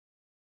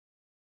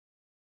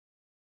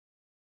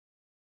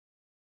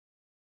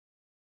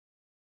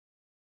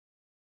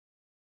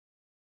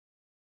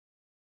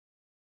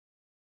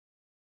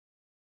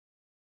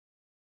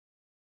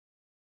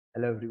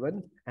Hello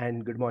everyone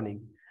and good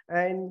morning.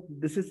 And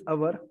this is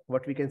our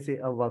what we can say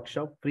a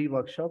workshop, free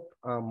workshop.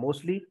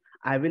 Mostly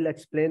I will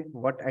explain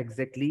what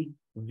exactly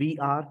we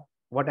are,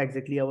 what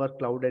exactly our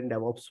cloud and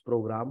DevOps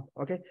program,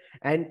 okay,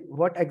 and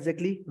what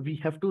exactly we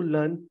have to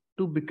learn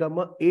to become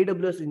a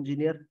AWS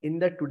engineer in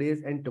the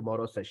today's and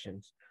tomorrow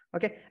sessions.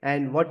 Okay,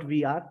 and what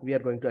we are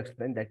going to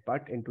explain that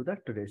part into the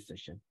today's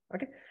session.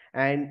 Okay,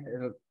 and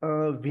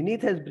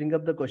Vineet has bring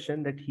up the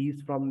question that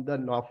he's from the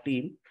NOC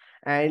team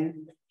and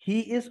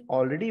he is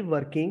already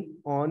working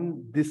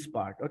on this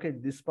part. Okay,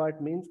 this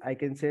part means I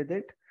can say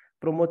that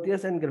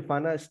Prometheus and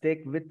Grafana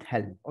stake with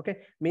Helm. Okay,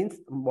 means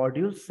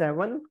module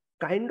 7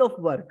 kind of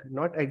work,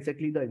 not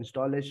exactly the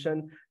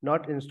installation,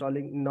 not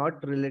installing,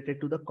 not related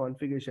to the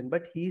configuration,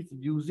 but he's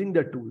using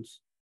the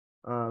tools.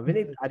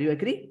 Vinit, Right. are you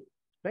agree?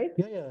 Right?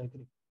 Yeah, yeah, I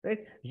agree.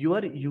 Right, you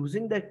are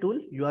using that tool,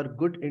 you are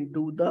good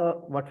into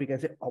the what we can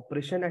say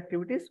operation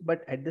activities,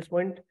 but at this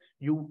point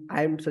you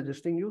I am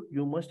suggesting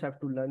you must have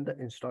to learn the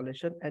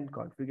installation and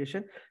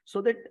configuration,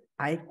 so that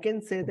I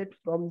can say that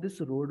from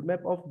this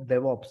roadmap of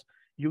DevOps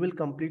you will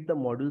complete the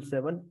module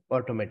 7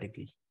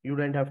 automatically. You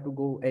don't have to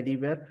go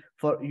anywhere,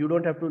 for you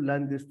don't have to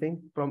learn this thing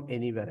from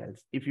anywhere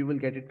else if you will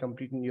get it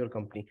complete in your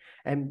company.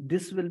 And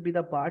this will be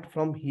the part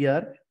from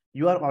here.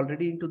 You are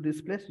already into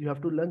this place, you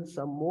have to learn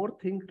some more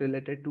thing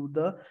related to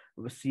the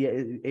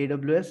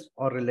AWS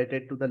or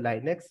related to the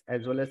Linux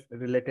as well as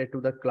related to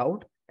the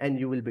cloud, and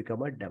you will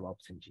become a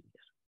DevOps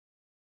engineer.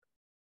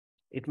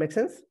 It makes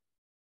sense?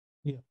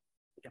 Yeah.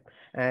 Yeah.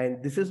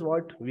 And this is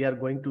what we are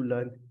going to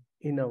learn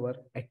in our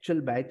actual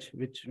batch,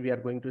 which we are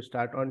going to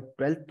start on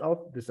 12th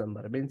of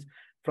December. Means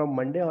from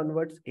Monday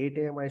onwards, 8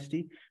 a.m. IST,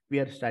 we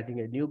are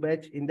starting a new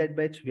batch. In that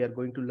batch, we are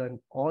going to learn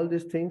all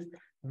these things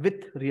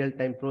with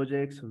real-time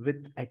projects,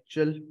 with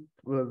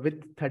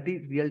with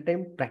 30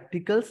 real-time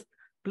practicals,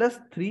 plus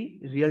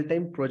 3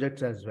 real-time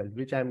projects as well,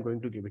 which I am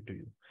going to give it to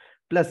you.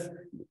 Plus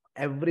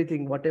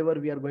everything, whatever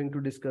we are going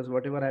to discuss,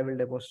 whatever I will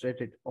demonstrate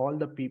it, all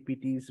the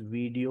PPTs,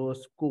 videos,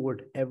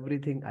 code,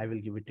 everything I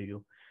will give it to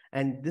you.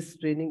 And this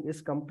training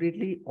is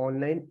completely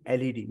online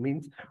LED,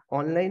 means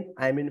online,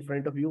 I'm in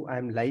front of you,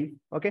 I'm live,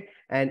 okay,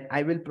 and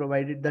I will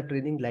provide it the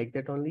training like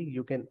that only.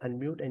 You can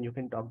unmute and you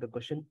can talk the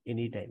question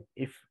anytime.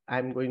 If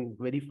I'm going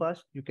very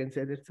fast, you can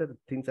say that, sir,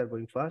 things are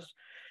going fast,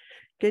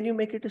 can you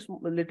make it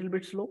a little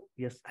bit slow?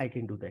 Yes, I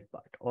can do that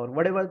part. Or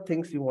whatever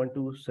things you want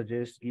to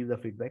suggest, give the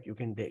feedback. You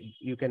can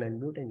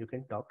unmute and you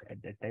can talk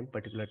at that time,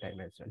 particular time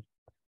as well.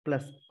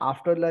 Plus,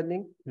 after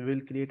learning, we will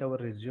create our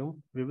resume.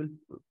 We will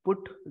put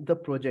the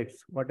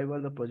projects,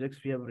 whatever the projects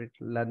we have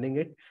learning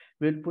it,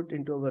 we'll put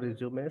into our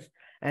resumes,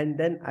 and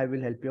then I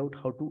will help you out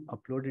how to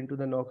upload into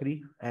the Naukri,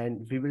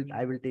 and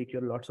I will take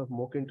your lots of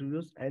mock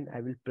interviews, and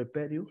I will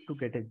prepare you to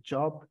get a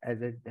job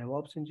as a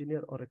DevOps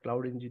engineer or a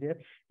cloud engineer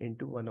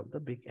into one of the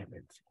big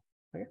MNC.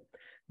 Okay,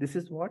 this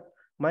is what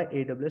my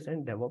AWS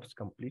and DevOps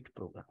complete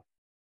program.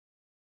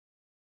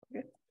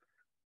 Okay,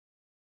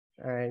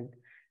 and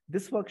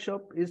this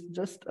workshop is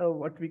just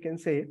what we can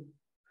say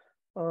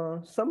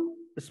some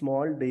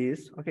small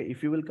days. Okay,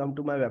 if you will come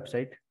to my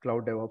website,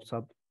 Cloud DevOps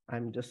Hub,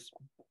 I'm just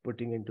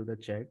putting into the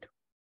chat.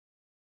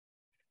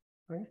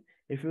 Okay,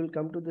 if you will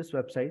come to this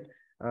website,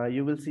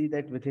 you will see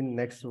that within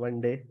next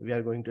one day we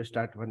are going to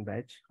start one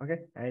batch. Okay,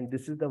 and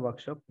this is the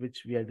workshop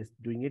which we are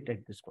doing it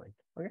at this point.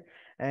 Okay,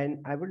 and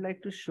I would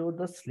like to show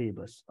the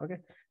syllabus. Okay,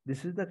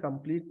 this is the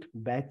complete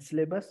batch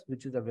syllabus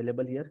which is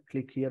available here.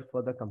 Click here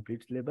for the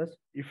complete syllabus.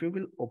 If you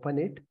will open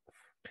it,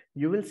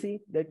 you will see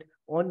that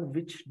on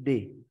which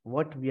day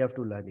what we have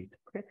to learn it.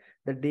 Okay,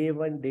 the day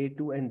 1, day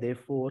 2, and day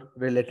 4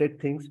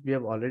 related things we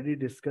have already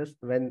discussed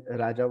when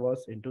Raja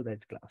was into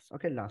that class.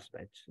 Okay, last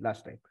batch,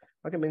 last time.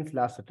 Okay, means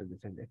last Saturday,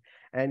 Sunday.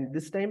 And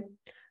this time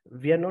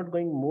we are not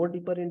going more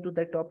deeper into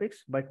that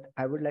topics, but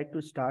I would like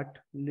to start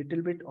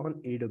little bit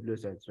on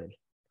AWS as well.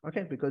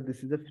 Okay, because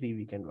this is a free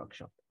weekend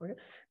workshop. Okay,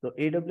 so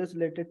AWS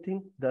related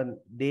thing, the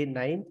day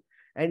 9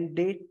 and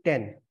day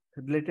 10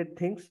 related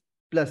things,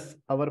 plus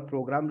our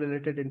program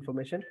related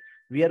information,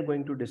 we are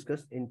going to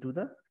discuss into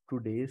the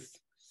today's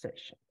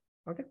session.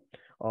 Okay,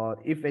 or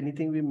if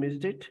anything we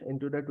missed it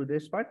into the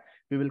today's part,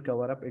 we will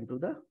cover up into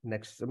the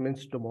next,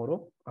 means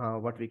tomorrow.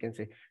 What we can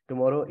say,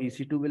 tomorrow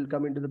EC2 will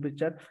come into the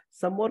picture,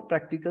 some more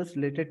practicals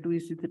related to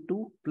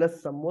EC2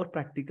 plus some more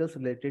practicals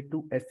related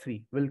to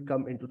S3 will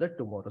come into the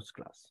tomorrow's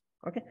class.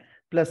 Okay,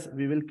 plus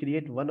we will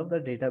create one of the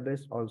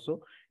database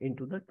also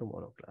into the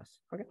tomorrow class.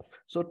 Okay,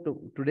 so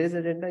today's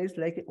agenda is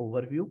like an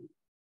overview,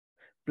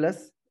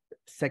 plus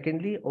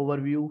secondly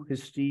overview,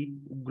 history,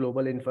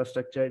 global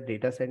infrastructure,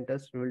 data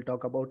centers, we will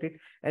talk about it,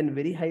 and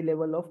very high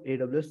level of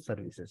AWS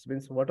services,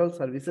 means what all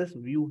services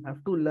you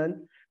have to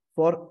learn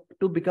for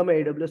to become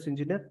an AWS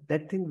engineer.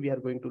 That thing we are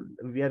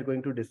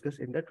going to discuss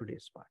in the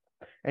today's part.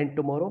 And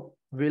tomorrow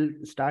we'll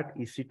start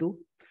EC2.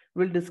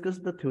 We'll discuss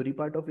the theory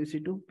part of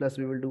EC2, plus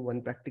we will do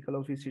one practical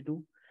of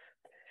EC2.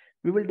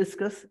 We will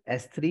discuss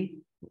S3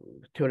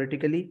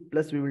 theoretically,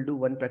 plus we will do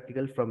one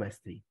practical from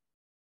S3.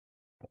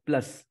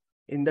 Plus,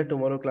 in the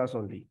tomorrow class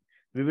only,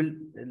 we will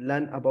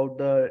learn about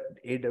the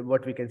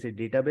what we can say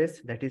database,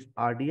 that is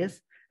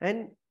RDS,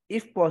 and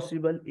if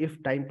possible,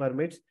 if time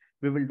permits,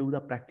 we will do the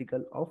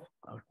practical of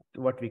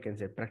what we can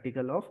say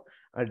practical of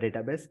a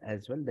database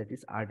as well, that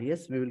is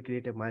RDS. We will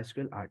create a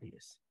MySQL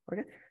RDS.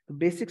 Okay, the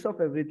basics of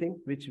everything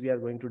which we are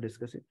going to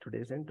discuss in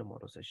today's and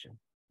tomorrow's session.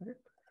 Okay,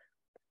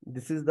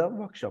 this is the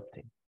workshop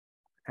thing.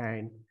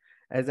 And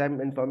as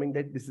I'm informing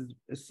that this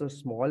is a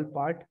small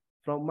part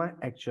from my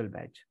actual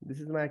batch. This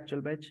is my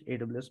actual batch,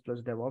 AWS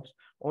plus DevOps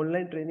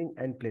online training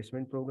and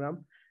placement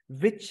program,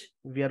 which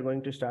we are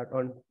going to start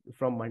on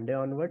from Monday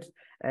onwards.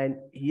 And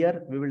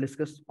here we will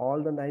discuss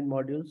all the 9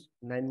 modules.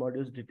 9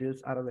 modules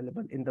details are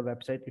available in the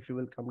website. If you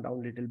will come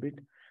down a little bit,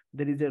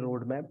 there is a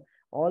roadmap.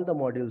 All the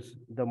modules,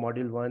 the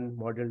module 1,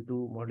 module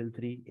 2, module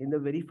 3. In the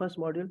very first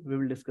module, we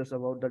will discuss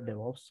about the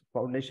DevOps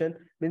foundation,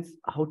 means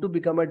how to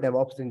become a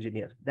DevOps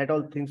engineer. That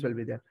all things will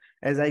be there.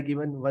 As I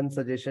given one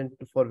suggestion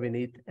for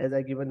Vineet, as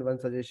I given one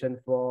suggestion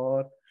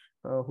for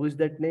who is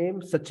that name?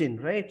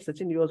 Sachin, right?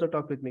 Sachin, you also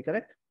talk with me,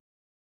 correct?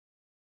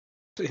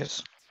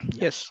 Yes.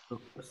 Yeah. Yes.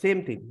 So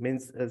same thing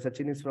means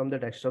Sachin is from the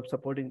desktop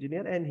support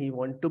engineer and he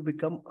want to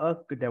become a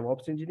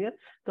DevOps engineer.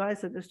 So I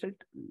suggested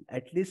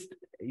at least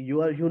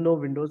you know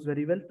Windows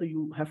very well, so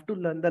you have to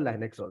learn the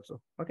Linux also.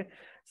 Okay,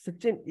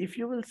 Sachin, if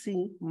you will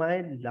see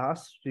my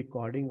last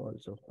recording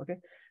also, okay,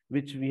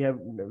 which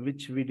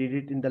we did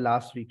it in the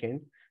last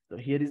weekend. So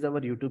here is our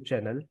YouTube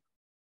channel.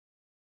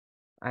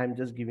 I am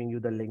just giving you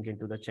the link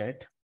into the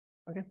chat.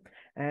 Okay,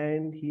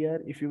 and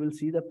here if you will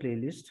see the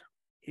playlist,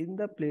 in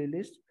the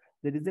playlist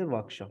there is a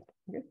workshop.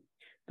 Okay,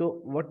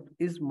 so what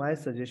is my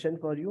suggestion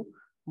for you?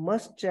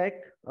 Must check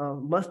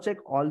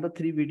all the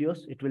 3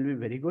 videos. It will be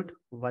very good.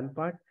 One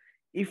part.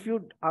 If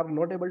you are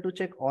not able to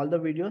check all the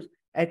videos,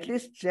 at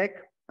least check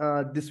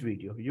this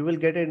video. You will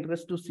get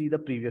interest to see the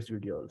previous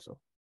video also.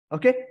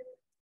 Okay,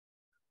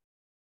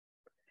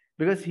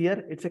 because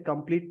here it's a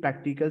complete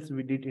practicals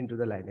we did into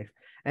the Linux.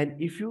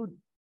 And if you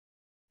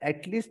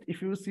at least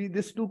if you see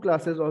these 2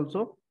 classes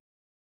also,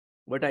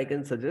 what I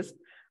can suggest,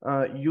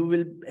 you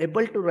will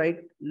able to write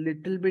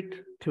little bit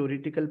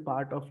theoretical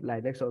part of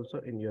Linux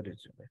also in your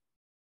resume.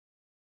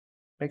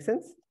 Make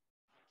sense?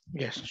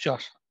 Yes. Sure.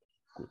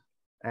 Cool.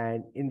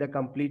 And in the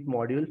complete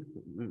module,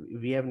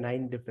 we have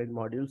 9 different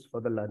modules for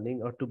the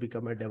learning or to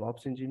become a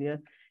DevOps engineer.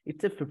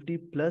 It's a 50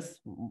 plus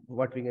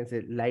what we can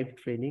say live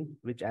training,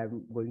 which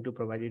I'm going to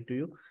provide it to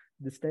you.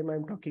 This time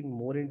I'm talking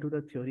more into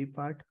the theory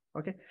part.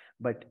 Okay,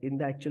 but in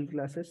the actual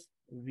classes,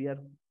 we are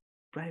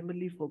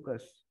primarily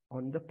focused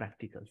on the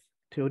practicals.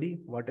 Theory,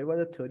 whatever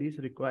the theory is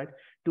required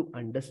to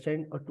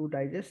understand or to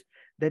digest,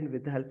 then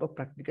with the help of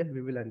practical,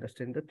 we will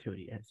understand the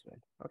theory as well.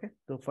 Okay,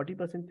 so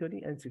 40%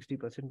 theory and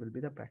 60% will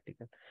be the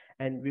practical.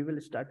 And we will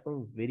start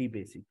from very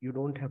basic. You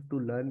don't have to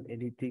learn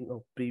anything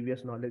of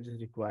previous knowledge is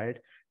required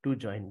to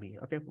join me.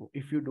 Okay,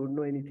 if you don't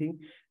know anything,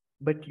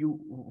 but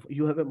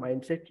you have a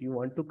mindset you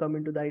want to come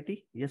into the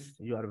IT, yes,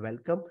 you are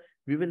welcome.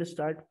 We will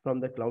start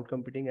from the cloud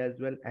computing as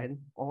well and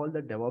all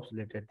the DevOps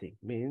related thing.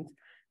 Means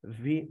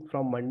we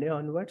from Monday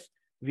onwards,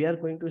 we are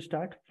going to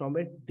start from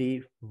a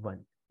day 1.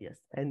 Yes,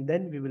 and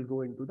then we will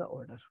go into the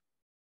order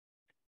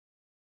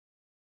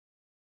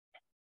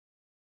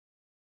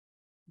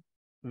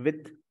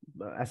with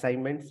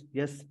assignments.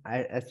 Yes,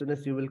 as soon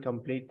as you will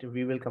complete,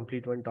 we will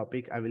complete one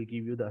topic, I will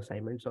give you the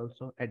assignments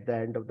also at the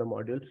end of the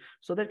module,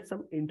 so that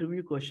some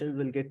interview questions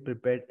will get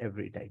prepared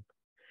every time.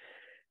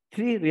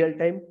 3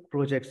 real-time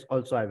projects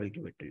also I will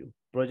give it to you.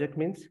 Project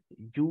means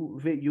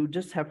you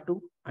just have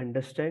to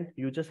understand,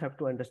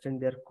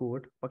 their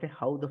code. Okay,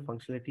 how the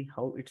functionality,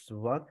 how it's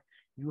work,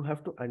 you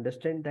have to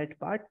understand that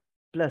part,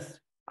 plus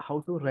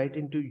how to write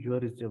into your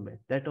resume.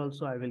 That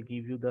also I will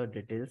give you the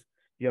details.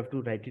 You have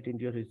to write it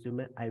into your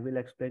resume. I will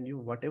explain you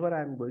whatever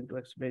I am going to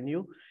explain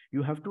you.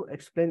 You have to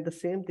explain the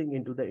same thing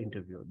into the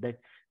interview, that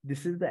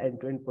this is the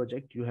end-to-end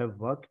project you have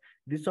worked,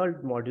 these all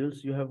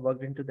modules you have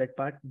worked into that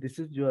part, this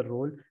is your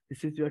role,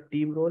 this is your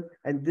team role,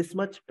 and this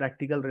much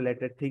practical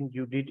related thing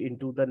you did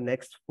into the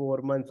next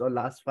 4 months or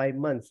last 5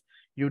 months,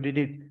 you did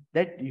it,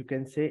 that you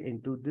can say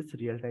into this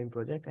real-time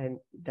project, and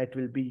that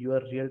will be your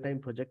real-time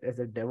project as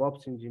a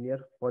DevOps engineer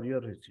for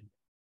your resume.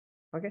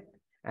 Okay,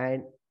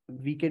 and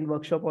weekend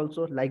workshop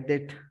also like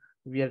that,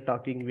 we are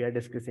talking, we are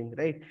discussing,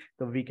 right?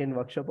 So weekend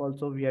workshop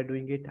also we are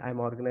doing it. I'm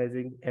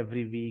organizing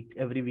every week,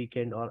 every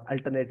weekend, or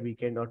alternate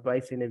weekend, or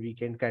twice in a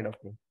weekend kind of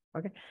thing.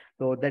 Okay,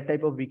 so that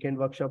type of weekend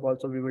workshop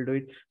also we will do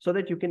it, so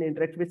that you can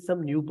interact with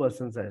some new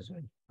persons as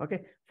well.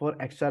 Okay, for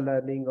extra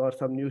learning, or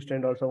some new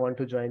student also want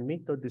to join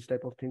me, so this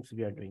type of things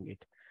we are doing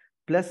it.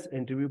 Plus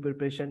interview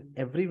preparation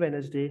every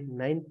Wednesday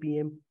 9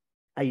 p.m.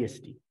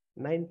 IST.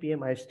 9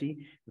 p.m. IST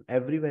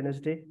every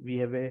Wednesday we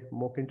have a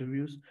mock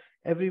interviews.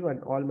 Everyone,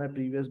 all my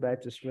previous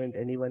batch student,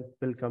 anyone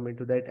will come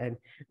into that, and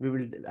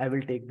I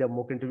will take the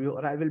mock interview,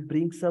 or I will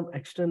bring some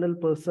external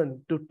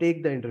person to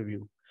take the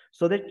interview,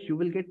 so that you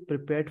will get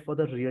prepared for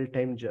the real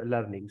time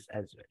learnings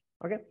as well.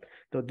 Okay,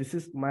 so this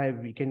is my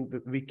weekend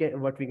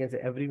what we can say,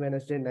 every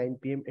Wednesday 9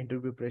 p.m.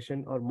 interview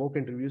preparation or mock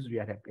interviews we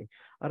are happening.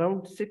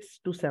 Around 6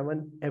 to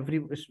 7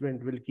 every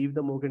student will give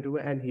the mock interview,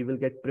 and he will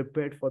get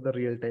prepared for the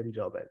real time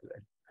job as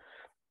well.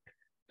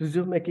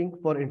 Resume making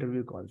for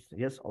interview calls.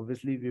 Yes,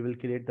 obviously we will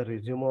create the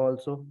resume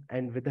also,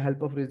 and with the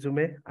help of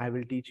resume I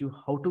will teach you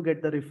how to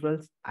get the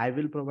referrals. I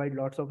will provide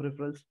lots of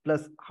referrals,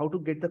 plus how to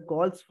get the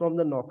calls from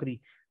the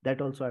Naukri. That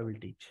also I will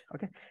teach.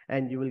 Okay,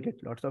 and you will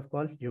get lots of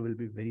call, you will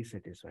be very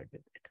satisfied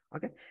with it.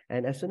 Okay,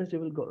 and as soon as you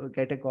will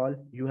get a call,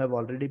 you have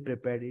already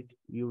prepared it,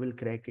 you will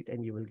crack it,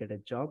 and you will get a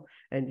job,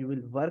 and you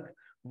will work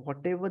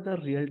whatever the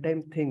real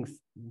time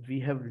things we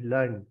have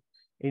learned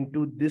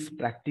into this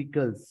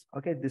practicals.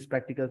 Okay, this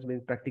practicals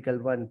means practical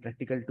 1,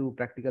 practical 2,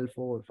 practical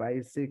 4,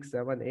 5, 6,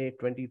 7, 8,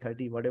 20,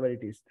 30, whatever it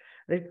is,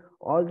 right?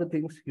 All the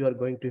things you are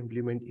going to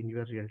implement in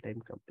your real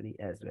time company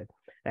as well.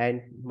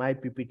 And my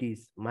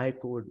ppts, my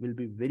code will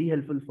be very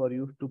helpful for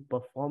you to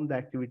perform the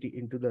activity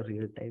into the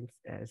real times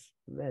as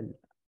well.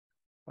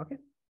 Okay,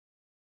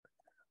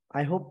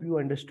 I hope you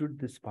understood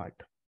this part.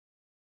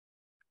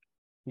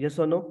 Yes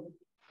or no?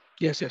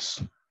 Yes,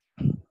 yes.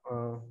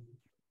 uh,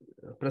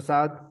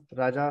 Prasad,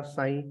 Raja,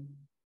 Sai,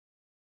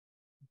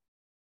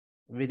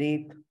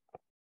 Vineet,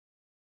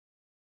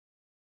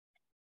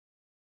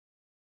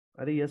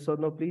 are yes or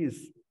no,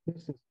 please?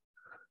 Yes, yes.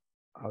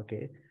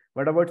 Okay.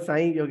 What about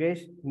Sai,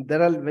 Yogesh?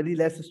 There are very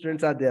less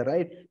students are there,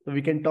 right? So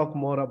we can talk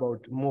more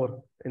about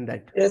more in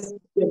that. Yes,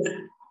 yes.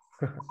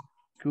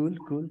 Cool,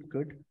 cool,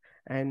 good.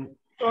 And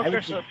I will Okay,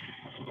 take, sir.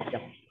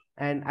 yeah,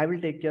 and I will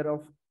take care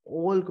of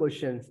all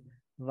questions.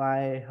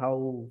 Why, how,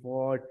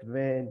 what,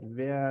 when,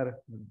 where,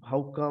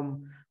 how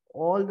come?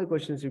 All the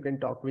questions you can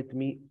talk with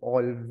me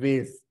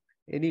always.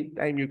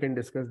 Anytime you can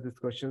discuss these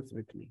questions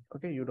with me.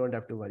 Okay, you don't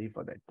have to worry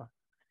for that part.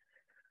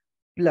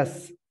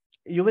 Plus,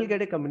 you will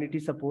get a community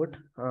support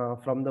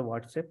from the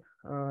WhatsApp.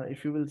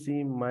 If you will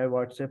see my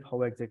WhatsApp,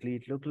 how exactly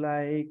it look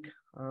like.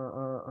 Uh,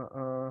 uh, uh,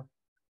 uh,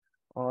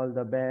 all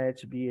the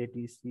batch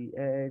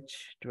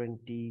BATCH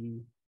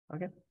 20.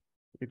 Okay,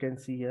 you can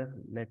see here.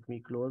 Let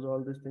me close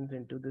all these things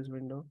into this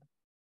window.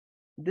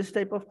 This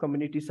type of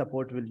community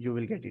support will you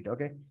will get it.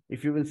 Okay,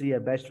 if you will see a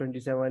batch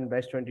 27,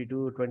 batch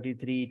 22,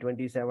 23,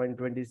 27,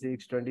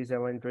 26,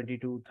 27,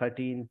 22,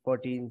 13,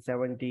 14,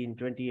 17,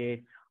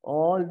 28,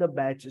 all the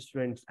batch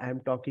students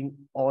I'm talking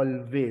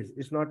always.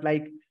 It's not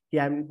like,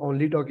 yeah, I'm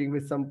only talking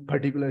with some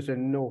particular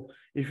student. No,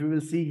 if you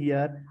will see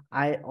here,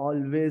 I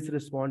always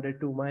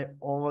responded to my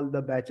all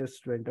the batches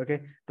student.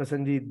 Okay,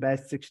 Prasanjit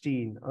batch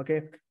 16.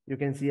 Okay, you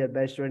can see a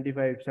batch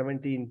 25,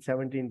 17,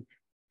 17.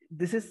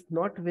 This is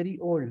not very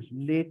old,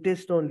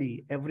 latest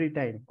only every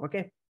time.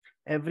 Okay,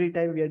 every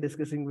time we are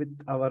discussing with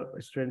our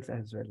students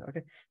as well.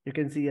 Okay, you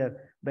can see here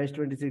batch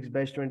 26,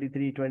 batch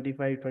 23,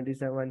 25,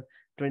 27,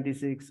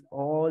 26,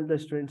 all the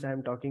students I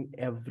am talking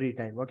every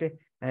time. Okay,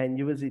 and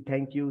you will see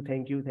thank you,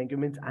 thank you, thank you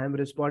means I am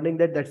responding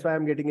that, that's why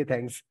I'm getting a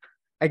thanks.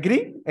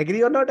 Agree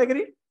or not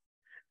agree?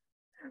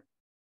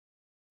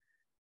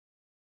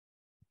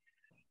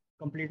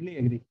 Completely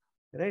agree.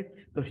 Right,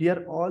 so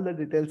here all the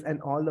details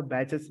and all the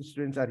batches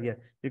students are here.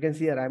 You can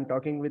see here I'm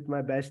talking with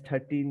my batch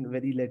 13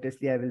 very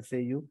latestly. I will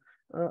say you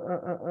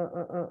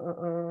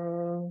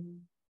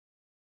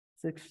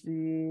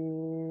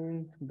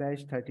 16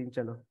 batch 13,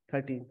 chalo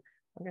 13.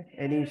 Okay,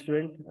 any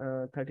student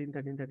 13,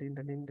 13, 13,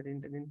 13,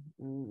 13,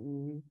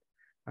 13.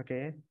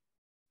 Okay,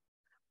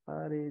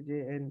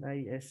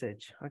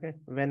 RAJNISH. Okay,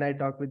 when I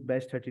talk with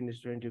batch 13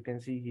 student, you can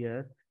see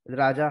here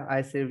Raja,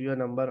 I save your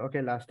number.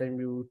 Okay, last time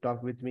you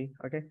talked with me.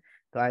 Okay,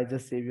 so I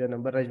just save your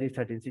number. Rajni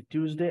 13. See,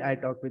 Tuesday I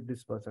talk with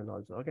this person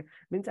also. Okay,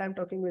 means I'm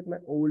talking with my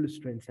old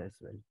students as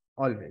well.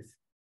 Always.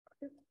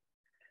 Okay.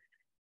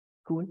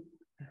 Cool.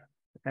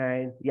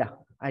 And yeah,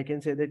 I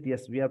can say that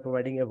yes, we are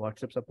providing a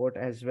WhatsApp support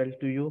as well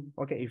to you.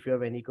 Okay, if you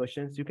have any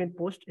questions, you can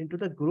post into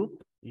the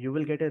group. You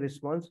will get a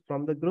response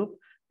from the group.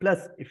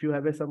 Plus, if you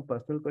have some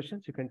personal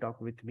questions, you can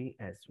talk with me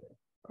as well.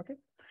 Okay,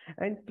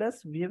 and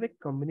plus we have a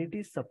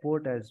community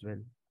support as well.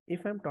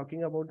 If I'm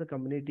talking about the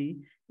community,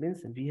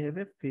 means we have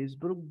a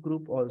Facebook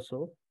group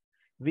also,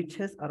 which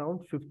has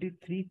around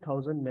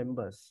 53,000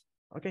 members.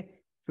 Okay,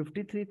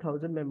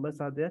 53,000 members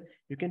are there.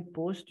 You can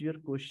post your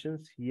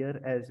questions here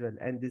as well.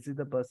 And this is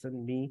the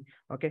person, me,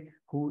 okay,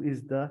 who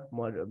is the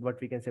what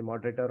we can say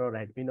moderator or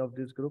admin of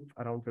this group.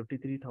 Around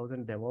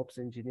 53,000 DevOps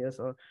engineers,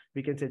 or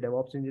we can say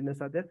DevOps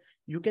engineers are there.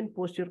 You can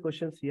post your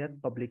questions here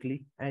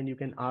publicly, and you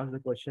can ask the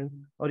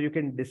question, or you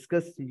can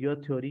discuss your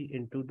theory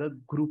into the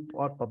group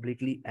or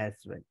publicly as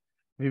well.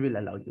 We will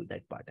allow you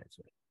that part as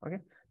well.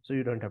 Okay, so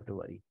you don't have to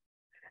worry.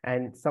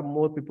 And some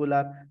more people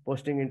are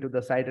posting into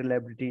the site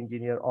reliability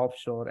engineer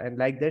offshore, and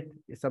like that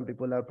some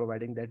people are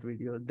providing that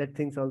video, that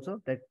things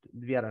also that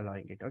we are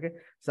allowing it. Okay,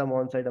 some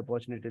on-site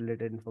opportunity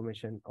related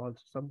information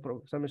also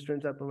some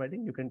students are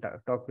providing. You can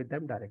talk with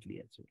them directly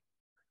as well.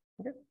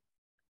 Okay,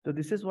 so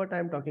this is what I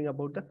am talking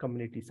about, the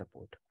community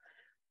support.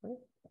 Okay?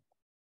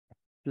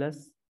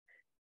 Plus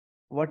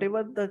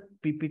whatever the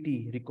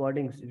PPT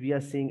recordings we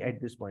are seeing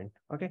at this point.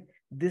 Okay,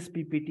 this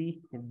PPT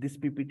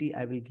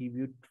I will give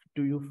you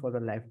to you for the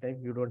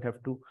lifetime. You don't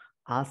have to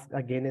ask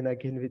again and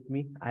again with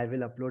me. I will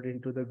upload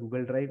into the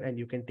Google Drive and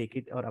you can take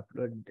it or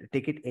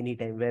take it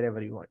anytime,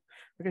 wherever you want.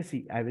 Okay,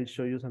 see, I will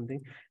show you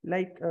something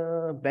like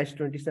batch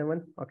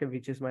 27, okay,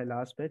 which is my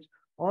last batch.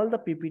 All the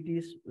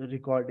PPTs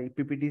recording,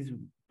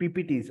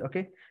 PPTs,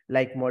 okay,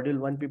 like module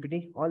 1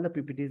 PPT, all the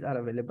PPTs are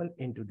available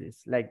into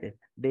this, like that.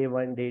 Day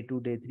 1, day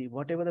 2, day 3,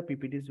 whatever the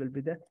PPTs will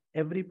be there,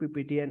 every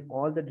PPT and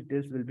all the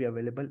details will be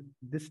available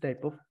this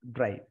type of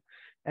drive.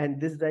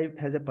 And this drive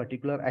has a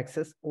particular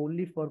access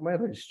only for my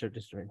registered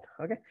student.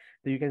 Okay,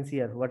 so you can see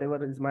here,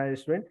 whatever is my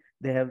student,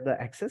 they have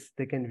the access,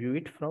 they can view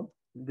it from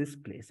this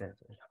place as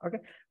well. Okay,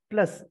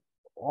 plus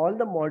all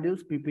the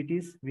modules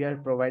PPTs we are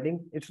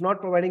providing, it's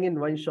not providing in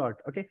one shot.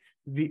 Okay,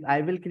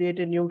 I will create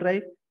a new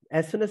drive.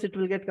 As soon as it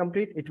will get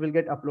complete, it will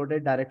get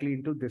uploaded directly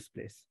into this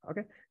place.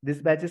 Okay,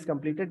 this batch is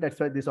completed, that's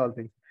why this all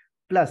things.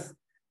 Plus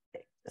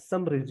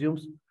some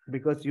resumes,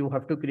 because you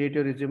have to create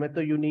your resume,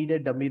 so you need a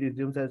dummy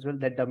resumes as well.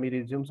 That dummy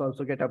resumes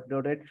also get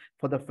uploaded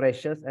for the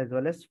freshers as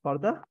well as for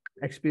the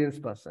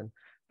experienced person.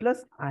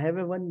 Plus I have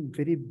a one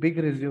very big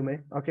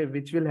resume, okay,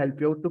 which will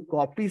help you out to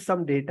copy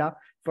some data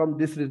from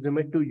this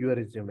resume to your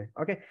resume.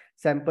 Okay,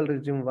 sample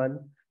resume 1,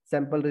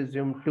 sample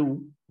resume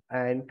 2,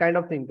 and kind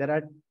of thing. There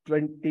are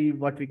 20,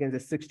 what we can say,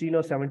 16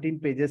 or 17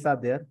 pages are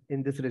there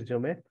in this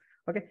resume.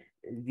 Okay,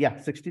 yeah,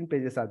 16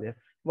 pages are there.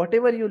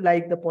 Whatever you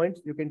like the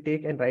points, you can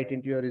take and write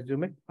into your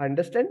resume,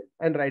 understand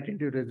and write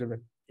into your resume.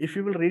 If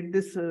you will read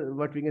this,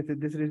 what we can say,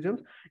 this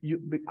resumes,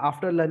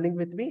 after learning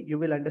with me, you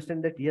will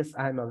understand that yes,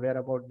 I am aware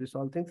about this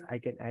all things, I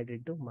can add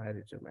it to my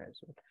resume as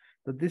well.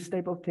 So this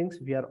type of things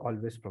we are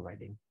always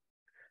providing.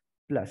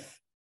 Plus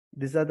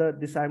this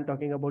I'm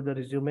talking about the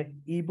resume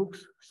ebooks.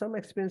 Some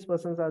experienced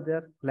persons are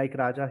there, like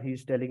Raja,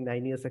 he's telling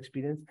 9 years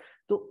experience.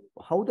 So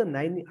how the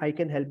 9, I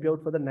can help you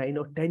out for the 9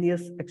 or 10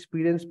 years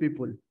experienced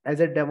people as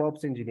a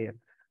DevOps engineer.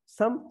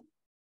 Some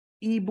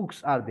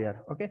ebooks are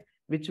there, okay,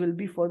 which will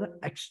be for the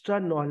extra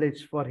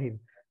knowledge for him.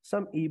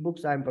 Some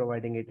ebooks I'm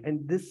providing it,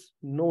 and this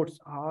notes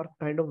are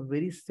kind of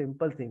very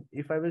simple thing.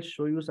 If I will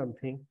show you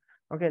something,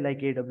 okay, like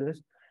AWS,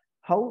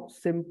 how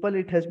simple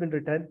it has been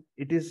written.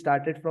 It is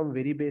started from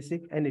very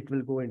basic and it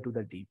will go into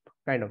the deep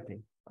kind of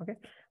thing. Okay,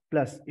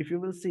 plus if you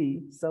will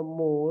see some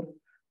more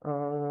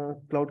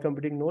cloud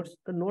computing notes,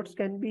 the notes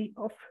can be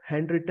of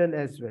handwritten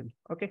as well,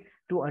 okay,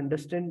 to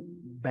understand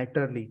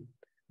betterly.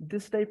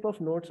 This type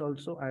of notes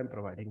also I am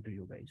providing to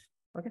you guys.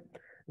 Okay,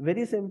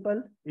 very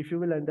simple. If you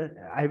will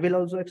I will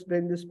also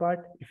explain this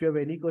part. If you have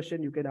any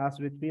question, you can ask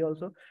with me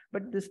also.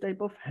 But this type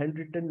of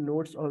handwritten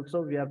notes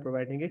also we are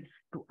providing it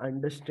to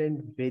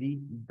understand very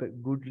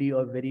goodly,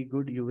 or very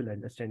good you will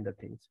understand the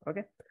things.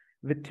 Okay,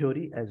 with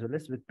theory as well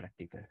as with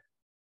practical.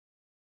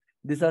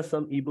 These are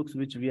some ebooks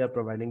which we are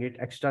providing it,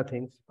 extra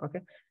things.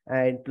 Okay,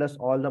 and plus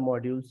all the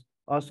modules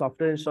or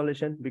software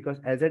installation,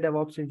 because as a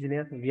DevOps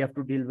engineer we have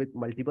to deal with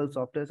multiple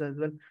softwares as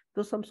well.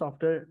 So some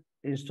software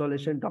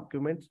installation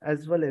documents,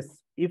 as well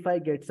as if I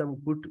get some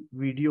good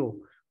video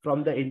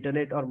from the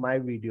internet or my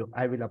video,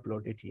 I will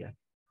upload it here.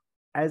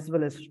 As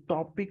well as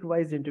topic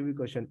wise interview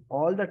question,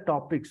 all the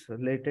topics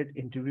related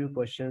interview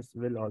questions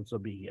will also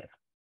be here.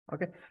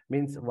 Okay,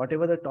 means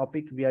whatever the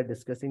topic we are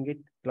discussing it,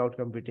 cloud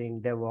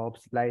computing,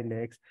 DevOps,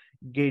 Linux,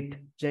 Git,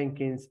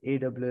 Jenkins,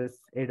 AWS,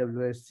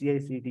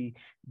 CI/CD,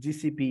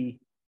 GCP,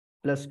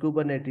 plus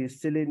Kubernetes,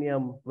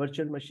 Selenium,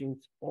 virtual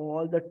machines,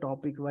 all the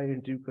topic wise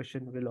interview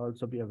question will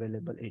also be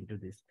available into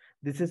this.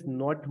 This is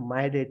not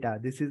my data.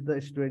 This is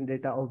the student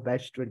data of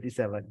batch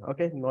 27.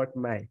 Okay, not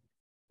my.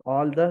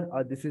 All the,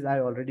 this is I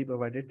already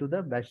provided to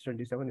the batch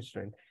 27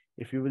 student.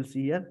 If you will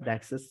see here, the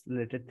access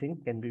related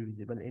thing can be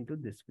visible into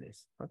this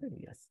place. Okay,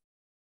 yes.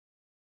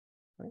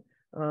 Right.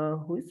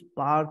 Who is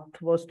Parth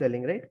was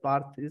telling, right?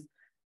 Parth is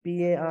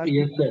P-A-R-T.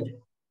 Yes, sir.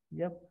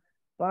 Yep.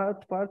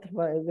 Parth,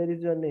 where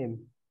is your name?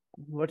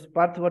 What's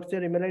Parth? What's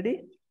your email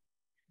ID?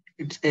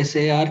 It's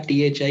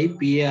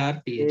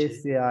SARTHIPARTHI.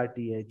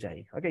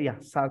 SARTHI. Okay, yeah,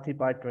 Sarthi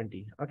part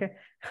 20. Okay.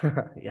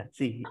 Yeah,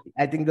 see,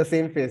 I think the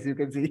same face you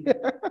can see.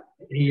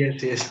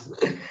 Yes, yes.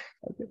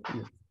 Okay,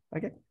 yes.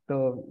 Okay,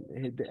 so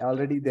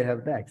already they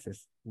have the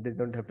access. They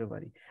don't have to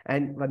worry.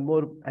 And one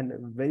more, and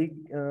very,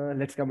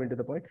 let's come into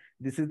the point.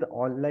 This is the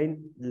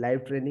online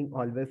live training.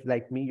 Always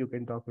like me, you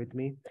can talk with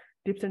me.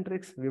 Tips and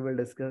tricks we will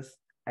discuss.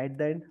 At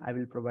the end, I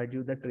will provide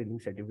you the training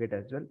certificate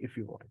as well if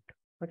you want.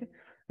 Okay,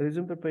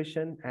 resume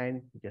preparation,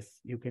 and yes,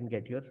 you can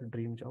get your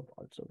dream job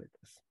also with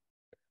us.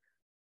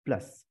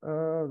 Plus,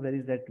 where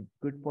is that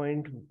good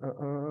point?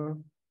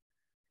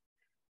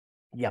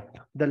 Yeah,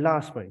 the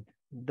last point.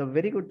 The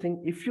very good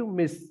thing, if you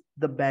miss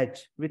the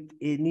batch with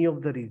any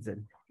of the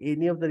reason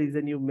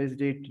you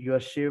missed it, your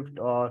shift,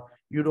 or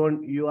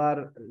you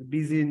are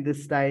busy in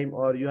this time,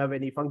 or you have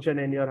any function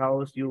in your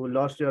house, you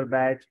lost your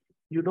batch,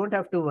 you don't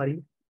have to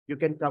worry. You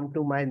can come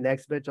to my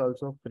next batch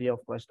also free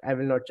of cost. I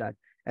will not charge.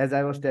 As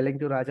I was telling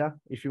to Raja,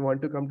 if you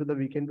want to come to the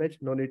weekend batch,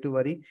 no need to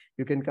worry.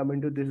 You can come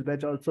into this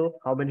batch also.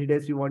 How many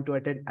days you want to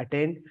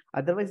attend.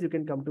 Otherwise, you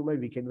can come to my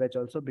weekend batch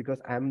also, because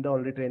I'm the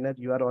only trainer.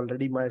 You are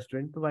already my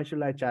student. So why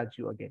should I charge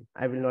you again?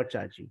 I will not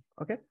charge you.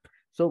 Okay.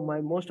 So my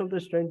most of the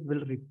students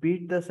will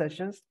repeat the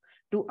sessions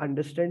to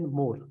understand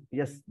more.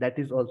 Yes, that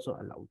is also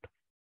allowed.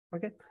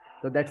 Okay.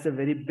 So that's a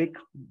very big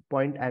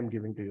point I'm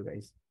giving to you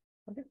guys.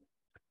 Okay.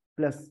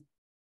 Plus,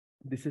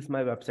 this is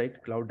my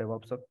website, Cloud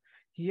DevOps Hub.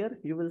 Here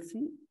you will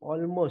see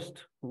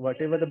almost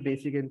whatever the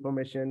basic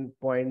information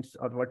points,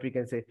 or what we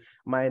can say,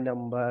 my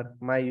number,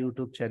 my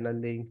YouTube channel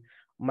link,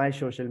 my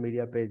social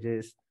media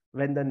pages,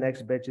 when the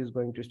next batch is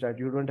going to start.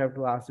 You don't have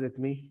to ask with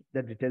me.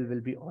 The detail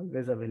will be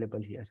always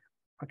available here.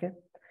 Okay.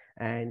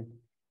 And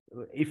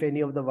if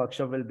any of the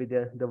workshop will be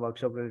there, the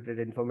workshop related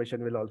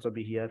information will also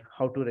be here.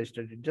 How to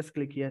register it, just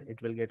click here,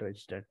 it will get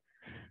registered.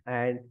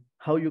 And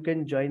how you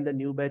can join the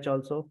new batch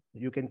also,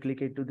 you can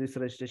click into this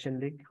registration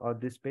link or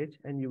this page,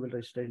 and you will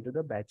register into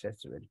the batch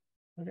as well.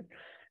 Okay.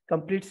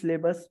 Complete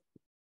syllabus,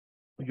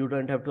 you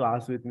don't have to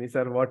ask with me,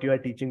 sir, what you are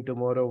teaching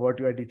tomorrow, what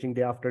you are teaching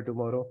day after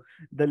tomorrow.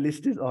 The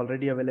list is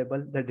already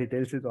available, the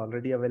details is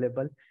already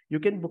available. You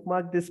can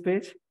bookmark this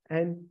page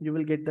and you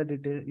will get the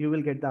detail, you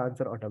will get the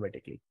answer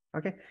automatically.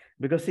 Okay.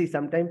 Because see,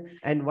 sometime,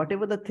 and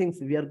whatever the things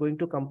we are going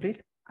to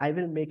complete, I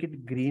will make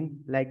it green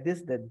like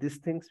this, that these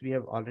things we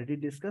have already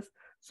discussed.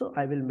 So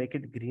I will make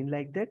it green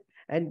like that,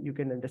 and you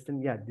can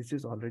understand, yeah, this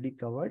is already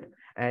covered.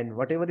 And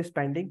whatever is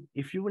pending,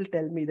 if you will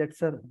tell me that,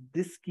 sir,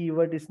 this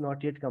keyword is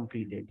not yet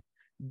completed,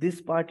 this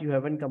part you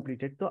haven't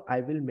completed, so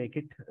I will make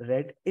it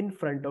red in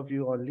front of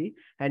you only,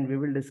 and we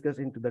will discuss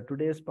into the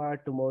today's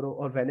part, tomorrow,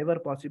 or whenever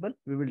possible,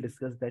 we will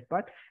discuss that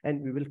part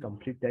and we will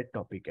complete that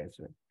topic as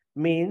well.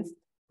 Means,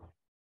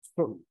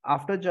 so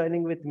after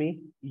joining with me,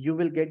 you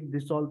will get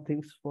this all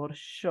things for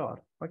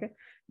sure. Okay.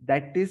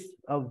 That is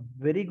a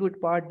very good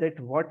part, that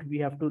what we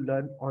have to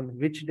learn on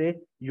which day,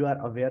 you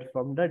are aware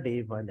from the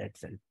day one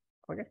itself.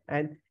 Okay.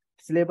 And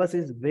syllabus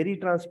is very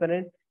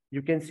transparent.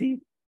 You can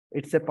see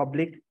it's a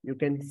public, you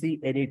can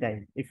see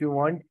anytime. If you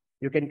want,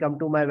 you can come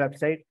to my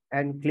website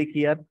and click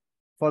here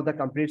for the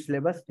complete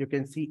syllabus. You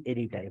can see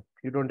anytime.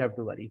 You don't have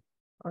to worry.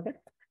 Okay.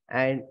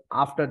 And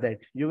after that,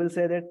 you will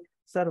say that,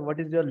 sir, what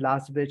is your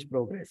last batch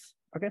progress?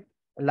 Okay.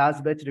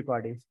 Last batch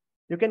recordings.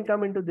 You can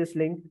come into this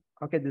link.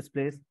 Okay. This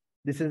place.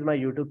 This is my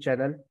YouTube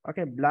channel.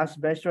 Okay.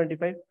 Last batch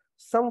 25.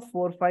 Some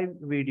 4-5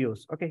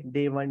 videos. Okay.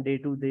 Day 1, day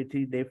 2, day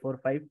 3, day 4,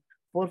 5.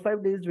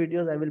 4-5 days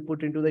videos I will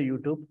put into the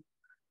YouTube.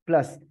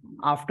 Plus,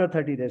 after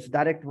 30 days,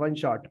 direct one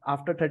shot.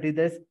 After 30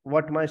 days,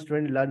 what my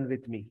student learn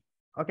with me.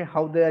 Okay.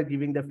 How they are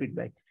giving the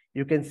feedback.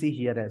 You can see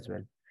here as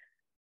well.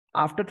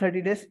 After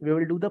 30 days, we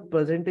will do the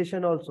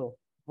presentation also.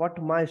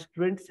 What my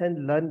students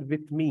can learn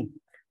with me.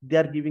 They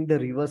are giving the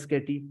reverse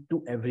KT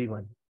to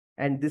everyone.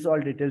 And this all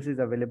details is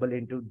available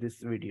into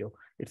this video.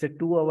 It's a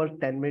 2-hour,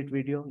 10-minute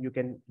video. You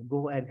can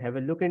go and have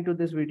a look into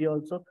this video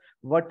also.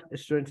 What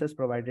students has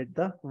provided,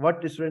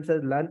 what students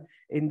has learned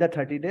in the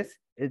 30 days,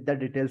 the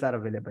details are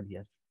available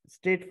here.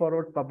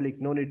 Straightforward,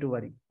 public, no need to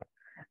worry.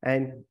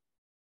 And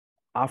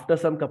after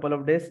some couple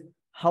of days,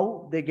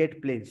 how they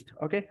get placed.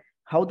 Okay.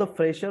 How the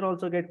fresher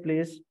also get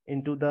placed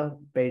into the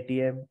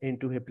Paytm,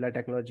 into Hipla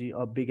Technology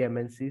or big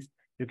MNCs.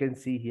 You can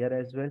see here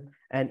as well.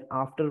 And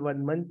after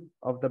 1 month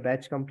of the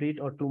batch complete,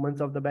 or 2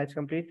 months of the batch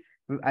complete,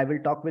 I will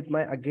talk with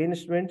my again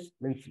students.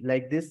 Means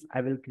like this,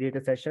 I will create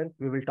a session.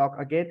 We will talk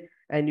again.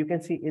 And you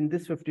can see in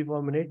this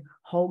 54 minutes,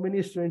 how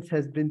many students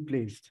has been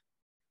placed.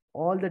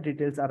 All the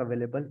details are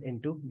available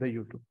into the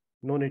YouTube.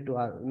 No need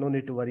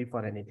to worry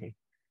for anything.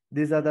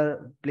 These are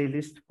the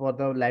playlists for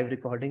the live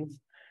recordings.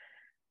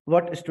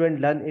 What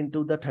student learn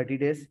into the 30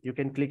 days, you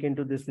can click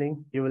into this link.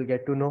 You will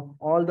get to know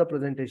all the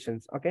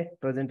presentations. Okay.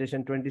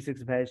 Presentation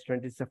 26 batch,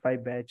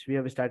 25 batch. We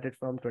have started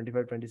from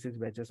 25, 26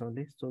 batches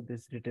only. So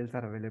these details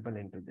are available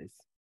into this.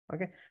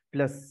 Okay.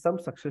 Plus some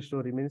success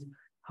story, means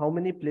how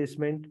many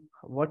placement,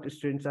 what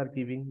students are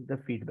giving the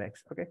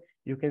feedbacks. Okay.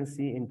 You can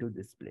see into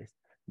this place.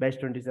 Batch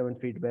 27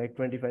 feedback,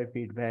 25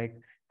 feedback,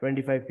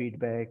 25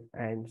 feedback,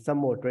 and some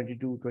more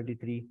 22,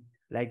 23,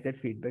 like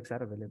that feedbacks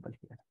are available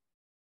here.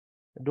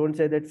 Don't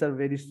say that's a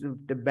very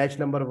the batch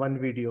number 1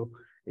 video.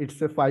 It's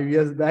a 5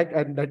 years back,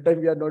 and that time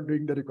we are not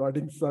doing the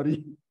recording.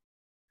 Sorry.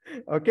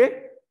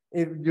 Okay.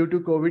 If due to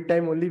COVID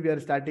time only, we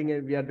are starting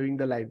and we are doing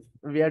the live.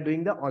 We are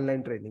doing the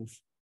online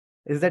trainings.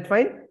 Is that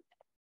fine?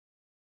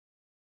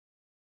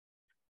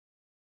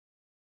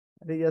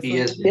 Yes,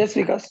 Yes,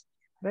 Vikas.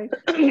 Right.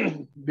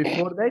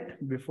 before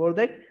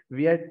that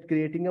we are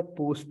creating a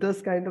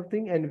posters kind of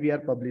thing, and we are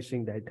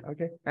publishing that.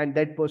 Okay. And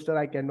that poster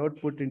I cannot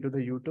put into the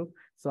YouTube,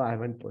 so I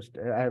haven't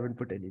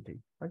put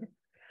anything. Okay.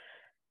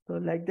 So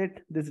like that,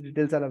 these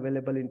details are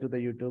available into the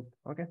YouTube.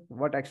 Okay.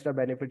 What extra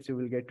benefits you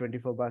will get: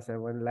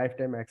 24/7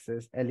 lifetime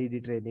access,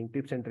 LED training,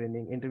 tips and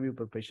training, interview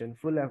preparation,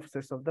 full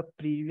access of the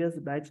previous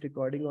batch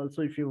recording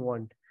also. If you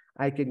want,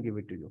 I can give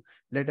it to you.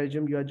 Let's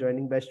assume you are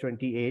joining batch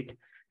 28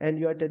 and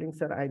you are telling,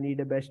 sir, I need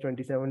a batch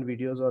 27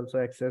 videos also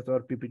access,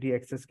 or PPT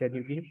access. Can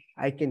you give?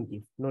 I can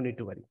give. No need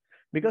to worry.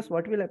 Because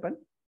what will happen?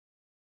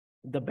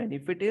 The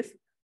benefit is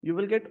you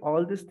will get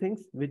all these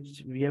things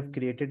which we have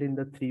created in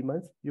the 3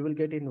 months, you will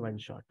get in one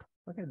shot.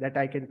 Okay, that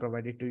I can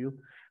provide it to you.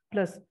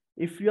 Plus,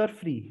 if you are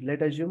free,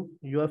 let assume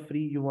you are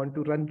free, you want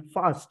to run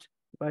fast.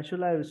 Why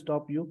should I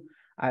stop you?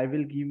 I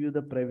will give you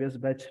the previous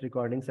batch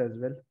recordings as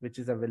well, which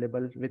is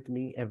available with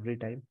me every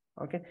time.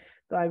 Okay,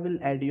 so I will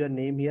add your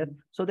name here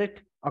so that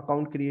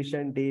account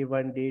creation day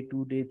 1, day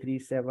 2, day 3,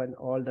 7,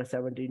 all the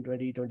 17,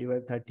 20,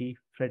 25, 30,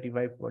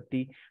 35,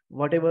 40,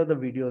 whatever the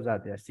videos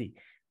are there. See,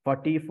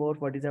 44,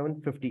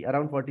 47, 50,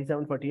 around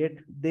 47, 48.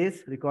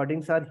 These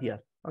recordings are here.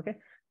 Okay,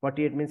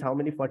 48 means how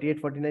many? 48,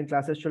 49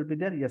 classes should be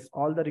there. Yes,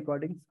 all the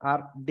recordings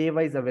are day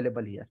wise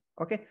available here.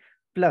 Okay,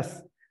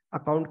 plus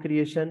account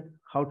creation,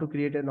 how to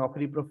create a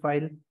Naukri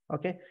profile.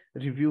 Okay,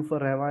 review for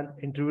Revan,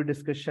 interview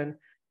discussion,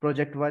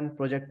 project 1,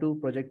 project 2,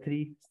 project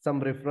 3, some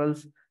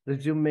referrals,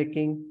 resume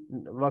making,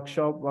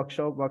 workshop,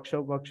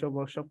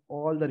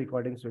 all the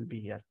recordings will be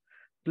here.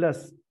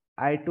 Plus,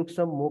 I took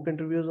some mock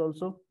interviews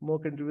also,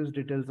 mock interviews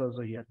details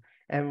also here.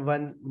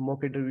 M1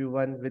 mock interview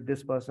 1 with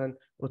this person,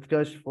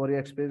 Utkarsh, for your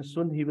experience,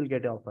 soon he will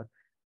get an offer.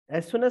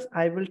 As soon as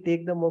I will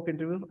take the mock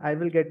interview, I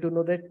will get to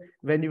know that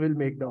when you will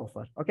make the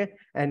offer. Okay.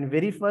 And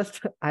very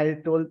first, I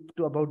told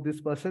to about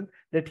this person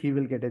that he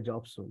will get a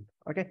job soon.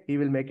 Okay. He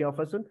will make an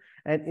offer soon.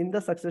 And in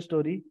the success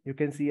story, you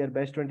can see here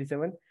batch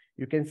 27.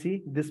 You can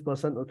see this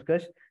person,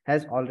 Utkarsh,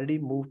 has already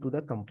moved to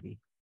the company.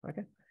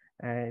 Okay.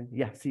 And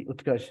yeah, see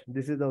Utkarsh.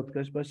 This is the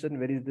Utkarsh person.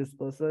 Where is this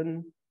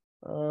person?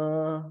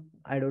 Uh,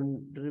 I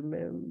don't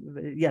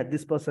remember. Yeah,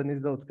 this person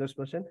is the Utkarsh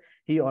person.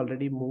 He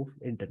already moved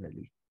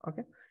internally.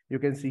 Okay, you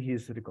can see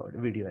his record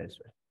video as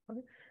well.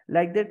 Okay,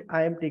 like that,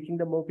 I am taking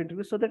the mock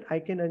interview so that I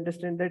can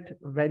understand that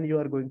when you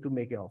are going to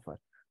make an offer.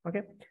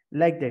 Okay,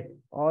 like that,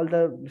 all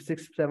the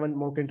 6, 7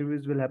 mock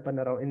interviews will happen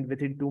around in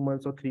within 2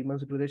 months or 3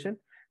 months duration.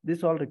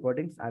 This all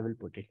recordings I will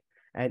put it.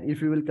 And if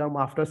you will come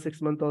after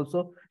 6 months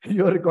also,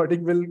 your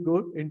recording will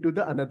go into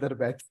the another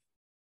batch.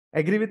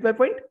 Agree with my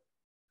point?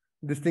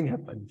 This thing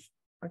happens.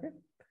 Okay.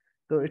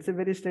 So it's a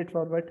very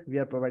straightforward. We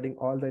are providing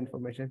all the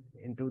information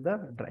into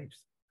the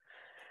drives.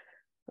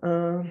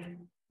 Uh,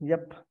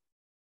 yep.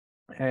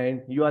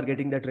 And you are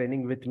getting the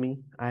training with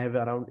me. I have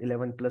around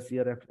 11 plus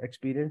year of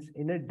experience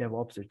in a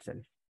DevOps itself.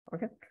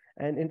 Okay.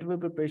 And interview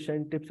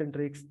preparation, tips and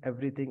tricks,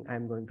 everything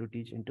I'm going to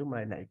teach into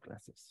my live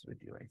classes with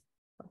you guys.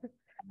 Okay.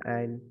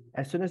 And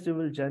as soon as you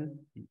will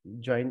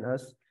join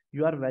us,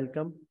 you are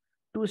welcome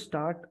to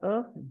start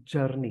a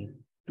journey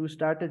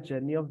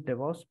of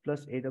DevOps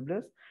plus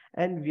AWS.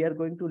 And we are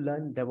going to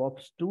learn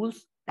DevOps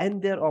tools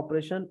and their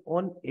operation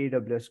on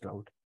AWS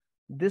cloud.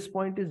 This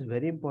point is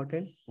very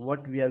important.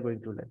 What we are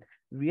going to learn?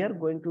 We are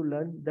going to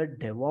learn the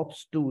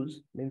DevOps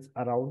tools, means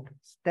around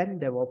 10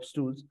 DevOps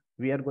tools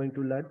we are going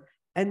to learn,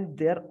 and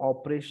their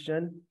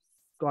operation,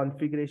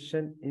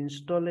 configuration,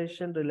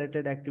 installation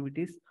related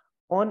activities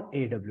on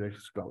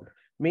AWS cloud.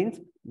 Means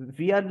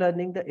we are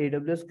learning the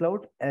AWS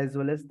cloud as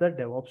well as the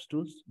DevOps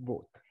tools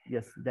both.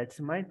 Yes, that's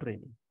my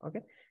training.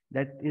 Okay,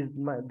 that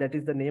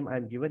is the name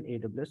I'm given,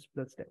 AWS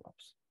plus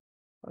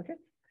DevOps. Okay,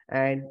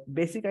 and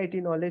basic IT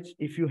knowledge,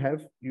 if you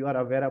have, you are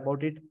aware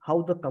about it,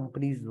 how the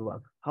companies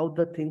work, how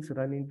the things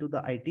run into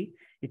the IT,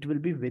 it will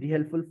be very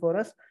helpful for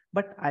us.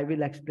 But I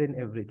will explain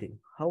everything.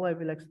 How I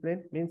will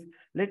explain means,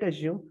 let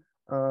assume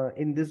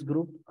in this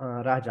group,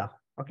 Raja.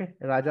 Okay,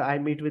 Raja, I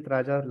meet with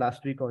Raja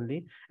last week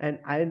only, and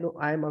I know,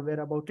 I am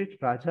aware about it.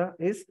 Raja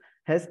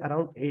has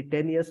around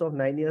 10 years or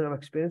 9 years of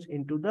experience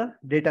into the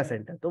data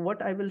center. So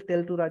what I will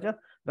tell to Raja,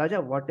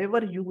 Raja,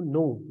 whatever you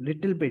know,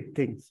 little bit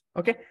things,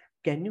 okay,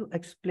 can you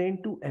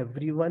explain to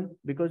everyone,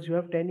 because you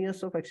have 10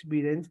 years of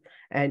experience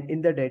and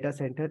in the data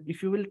center,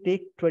 if you will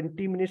take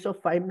 20 minutes or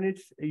 5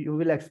 minutes, you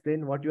will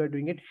explain what you are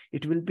doing,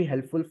 it will be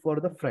helpful for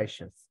the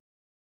freshers.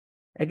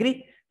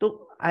 Agree?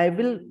 So I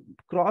will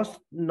cross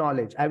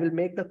knowledge. I will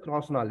make the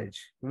cross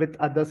knowledge with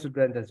other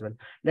students as well.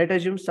 Let's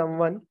assume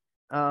someone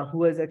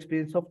who has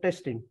experience of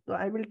testing. So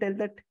I will tell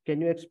that, can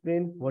you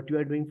explain what you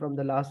are doing from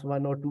the last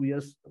 1 or 2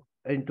 years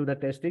into the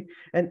testing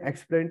and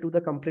explain to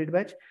the complete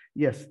batch?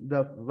 Yes,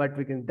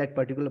 that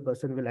particular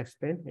person will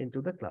explain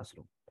into the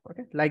classroom.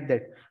 Okay, like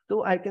that.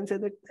 So I can say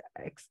that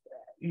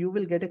you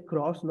will get a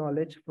cross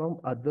knowledge from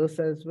others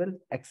as well,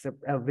 except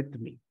with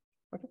me.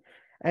 Okay,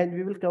 and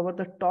we will cover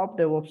the top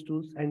DevOps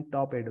tools and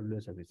top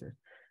AWS services.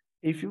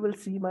 If you will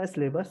see my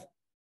syllabus,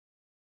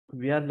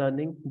 we are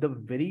learning the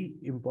very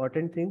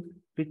important things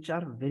which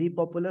are very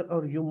popular,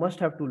 or you must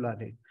have to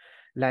learn it.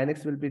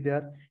 Linux will be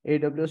there,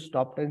 AWS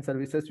top 10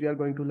 services we are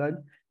going to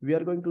learn. We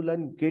are going to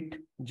learn Git,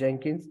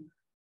 Jenkins,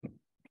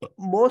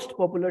 most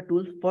popular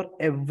tools for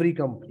every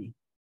company.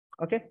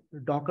 Okay,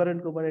 Docker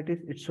and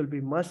Kubernetes, it should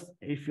be must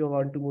if you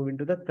want to move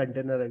into the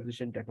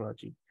containerization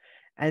technology.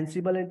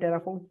 Ansible and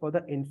Terraform for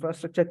the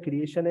infrastructure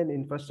creation and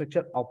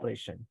infrastructure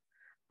operation.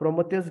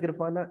 Prometheus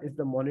Grafana is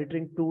the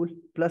monitoring tool,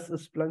 plus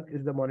Splunk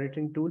is the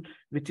monitoring tool,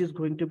 which is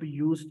going to be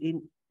used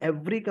in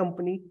every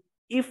company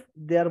if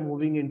they are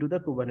moving into the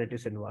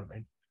Kubernetes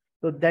environment.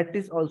 So that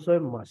is also a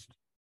must.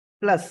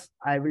 Plus,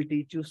 I will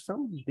teach you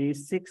some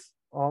basics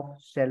of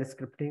shell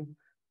scripting,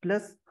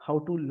 plus how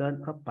to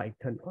learn a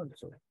Python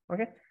also.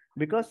 Okay,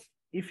 because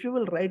if you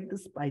will write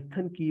this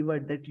Python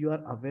keyword that you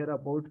are aware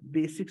about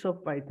basics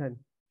of Python,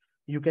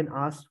 you can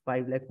ask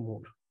 5 lakh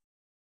more.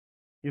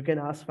 You can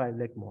ask 5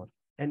 lakh more.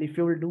 And if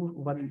you will do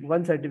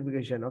one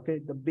certification, okay,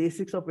 the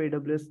basics of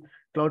AWS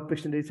Cloud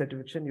Dictionary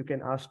certification, you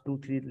can ask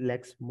 2-3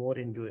 lakhs more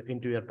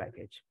into your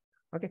package.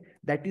 Okay,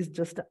 that is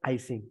just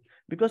icing,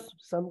 because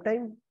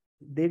sometimes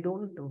they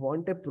don't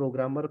want a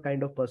programmer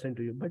kind of person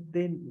to you, but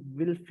they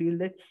will feel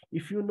that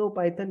if you know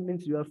Python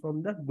means you are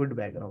from the good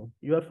background,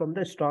 you are from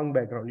the strong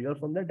background, you are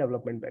from the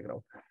development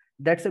background.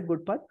 That's a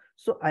good part.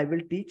 So I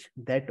will teach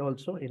that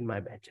also in my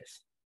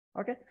batches.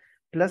 Okay,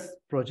 plus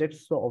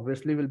projects so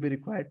obviously will be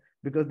required,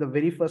 because the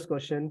very first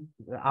question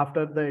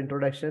after the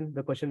introduction,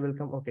 the question will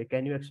come, okay,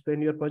 can you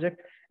explain your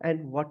project?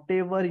 And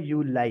whatever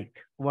you like,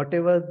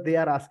 whatever they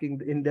are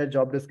asking in their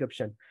job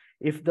description,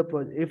 if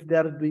they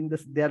are doing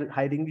this, they are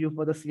hiring you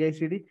for the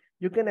CI/CD,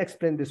 you can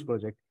explain this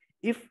project.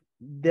 If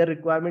their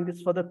requirement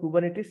is for the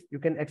Kubernetes, you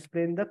can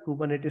explain the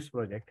Kubernetes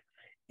project.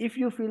 If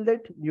you feel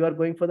that you are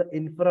going for the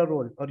infra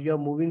role, or you are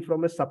moving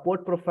from a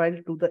support profile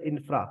to the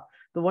infra,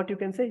 so what you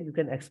can say, you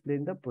can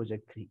explain the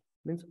project 3.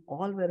 Means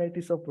all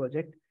varieties of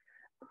project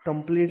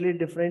completely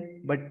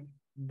different, but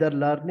the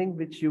learning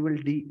which you will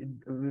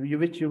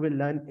which you will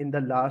learn in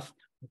the last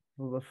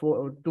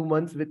 2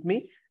 months with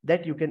me,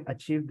 that you can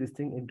achieve this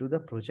thing into the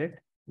project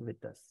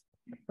with us.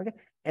 Okay,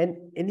 and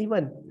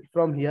anyone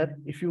from here,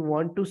 if you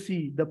want to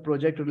see the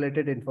project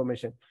related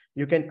information,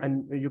 you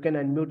can you can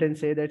unmute and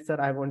say that, sir,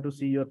 I want to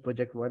see your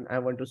project 1, I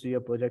want to see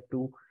your project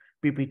 2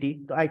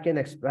 PPT, so I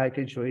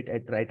can show it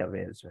at right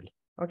away as well.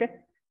 Okay,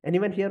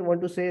 anyone here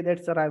want to say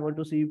that, sir, I want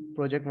to see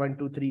project 1,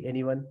 2, 3?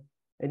 Anyone?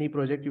 Any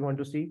project you want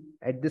to see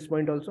at this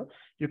point also,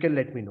 you can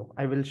let me know,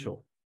 I will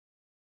show.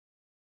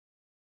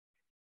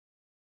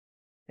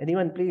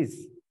 Anyone,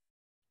 please?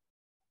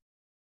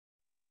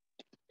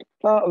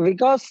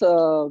 Vikas,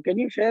 can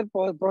you share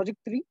for project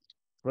 3?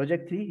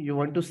 Project 3 you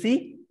want to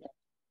see?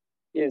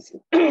 Yes,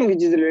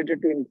 which is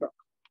related to infra.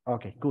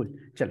 Okay, cool.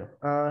 Chalo.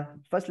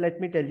 First,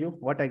 let me tell you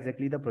what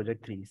exactly the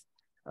project 3 is.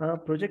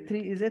 Project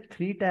 3 is a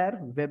 3-tier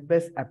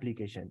web-based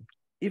application.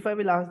 If I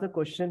will ask the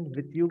question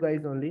with you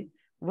guys only,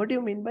 what do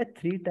you mean by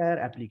 3-tier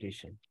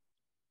application?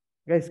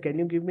 Guys, can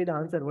you give me the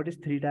answer? What is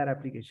 3-tier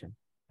application?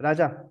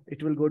 Raja,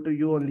 it will go to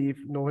you only if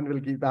no one will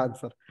give the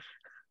answer.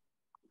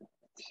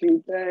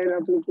 3-tier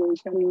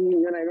application,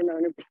 even I don't have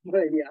any proper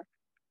idea.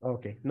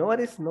 Okay, no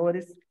worries, no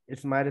worries.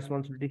 It's my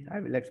responsibility.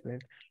 I will explain.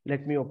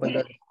 Let me open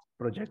the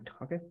project.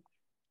 Okay.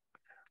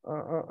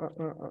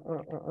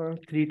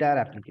 3-tier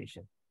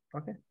application.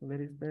 Okay,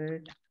 where is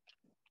that?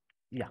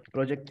 Yeah,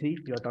 project 3.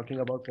 You're talking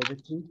about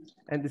project 3,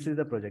 and this is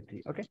the project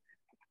 3. Okay.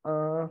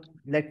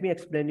 Let me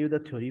explain you the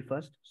theory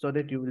first so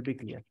that you will be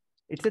clear.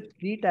 It's a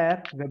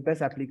 3-tier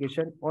web-based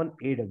application on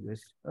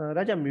AWS.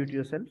 Raja, mute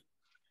yourself.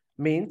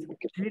 Means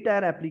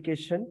 3-tier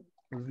application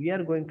we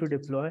are going to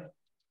deploy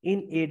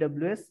in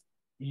AWS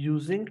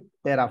using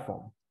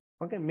Terraform.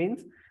 Okay,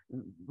 means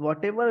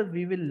whatever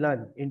we will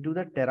learn into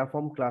the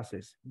Terraform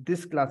classes,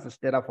 this classes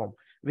Terraform,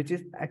 which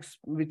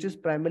is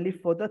primarily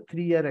for the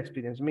 3-year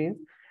experience, means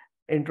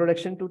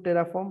introduction to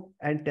Terraform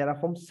and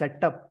Terraform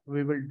setup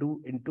we will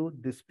do into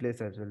this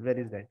place as well. Where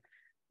is that?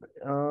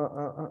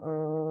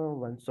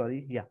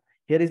 Sorry, yeah,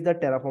 here is the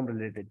Terraform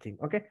related thing.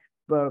 Okay,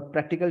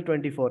 practical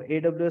 24,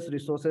 AWS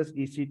resources,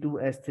 EC2,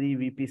 S3,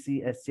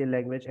 VPC, SCL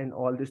language, and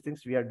all these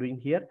things we are doing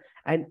here.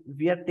 And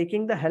we are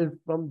taking the help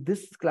from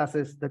this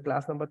classes, the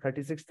class number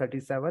 36,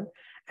 37,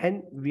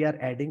 and we are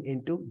adding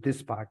into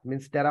this part,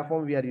 means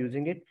Terraform we are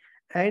using it.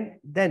 And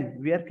then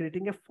we are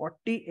creating a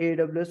 40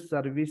 AWS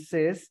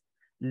services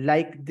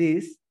like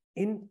this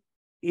in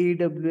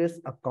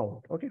AWS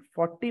account. Okay,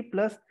 40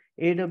 plus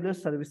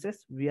AWS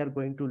services we are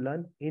going to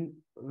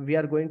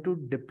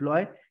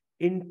deploy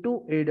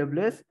into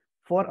AWS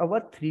for our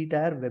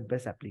 3-tier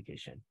web-based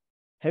application.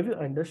 Have you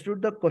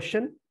understood the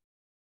question?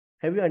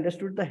 Have you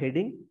understood the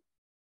heading?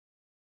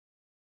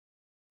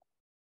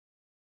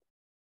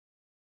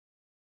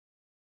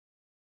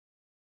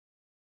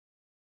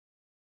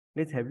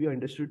 Guys, have you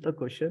understood the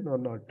question or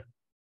not?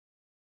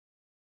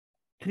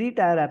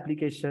 3-tier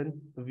application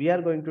we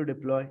are going to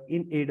deploy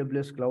in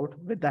AWS cloud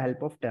with the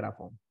help of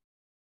Terraform.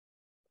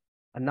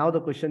 And now the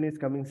question is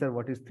coming, sir,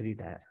 what is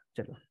 3-tier?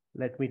 Chalo,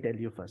 let me tell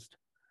you first.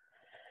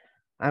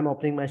 I'm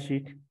opening my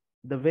sheet.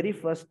 The very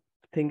first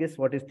thing is,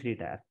 what is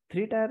 3-tier?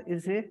 3-tier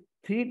is a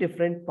 3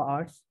 different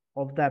parts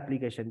of the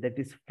application, that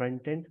is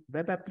front end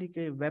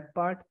web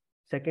part,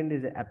 second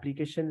is the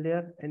application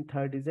layer, and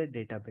third is a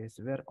database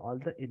where all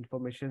the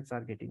informations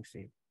are getting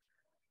saved.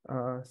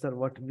 Sir,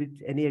 which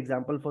any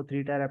example for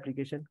 3-tier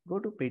application? Go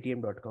to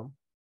paytm.com,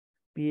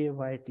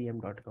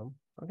 paytm.com.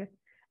 Okay,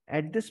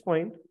 at this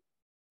point,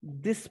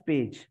 this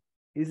page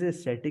is a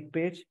static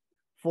page.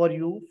 For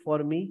you,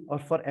 for me, or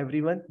for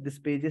everyone, this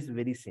page is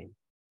very same.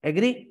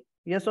 Agree?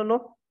 Yes or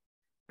no?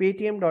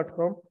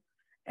 Paytm.com.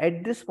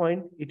 At this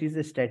point, it is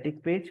a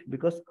static page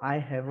because I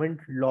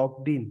haven't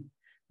logged in.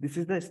 This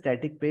is the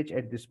static page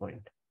at this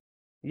point.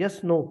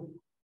 Yes, no?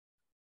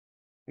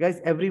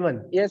 Guys,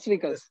 everyone. Yes,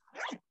 Vikas.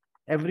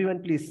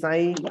 Everyone, please.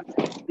 Sai,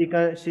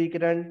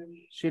 Shikran,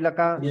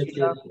 Shilaka, Yes,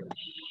 Sheila. yes.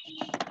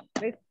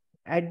 Right?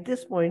 At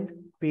this point,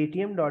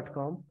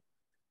 paytm.com,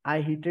 I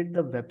hit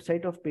the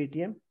website of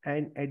Paytm,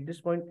 and at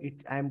this point,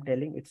 I am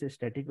telling it's a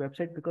static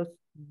website because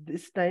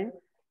this time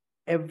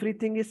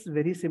everything is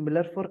very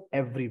similar for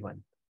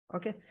everyone.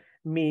 Okay,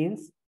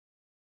 means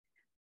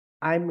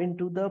I'm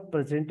into the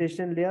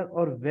presentation layer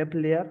or web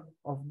layer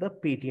of the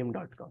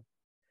paytm.com.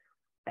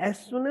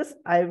 As soon as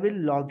I will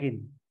log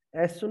in,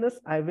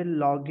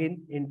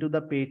 into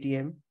the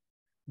Paytm,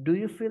 do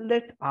you feel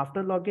that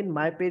after login,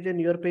 my page and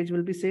your page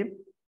will be same?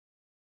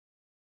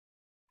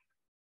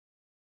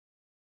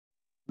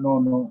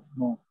 No.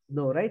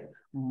 No, right?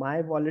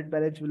 My wallet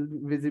balance will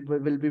be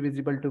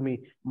visible to me.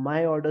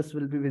 My orders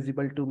will be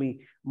visible to me.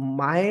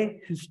 My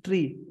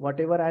history,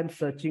 whatever I'm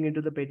searching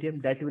into the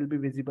Paytm, that will be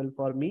visible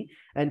for me,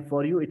 and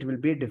for you, it will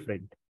be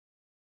different.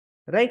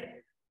 Right?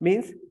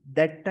 Means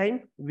that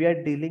time we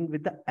are dealing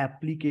with the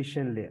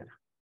application layer.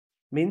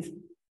 Means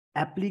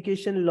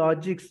application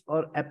logics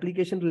or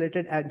application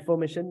related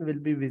information will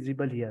be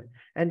visible here,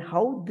 and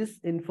how this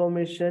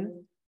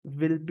information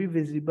will be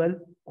visible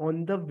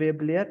on the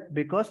web layer,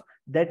 because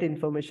that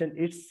information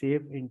is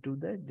saved into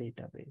the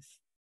database.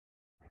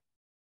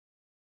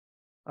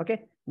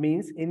 Okay,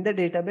 means in the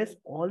database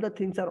all the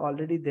things are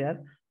already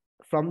there.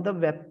 From the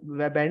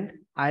web end,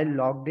 I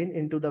logged in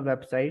into the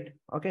website,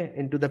 okay,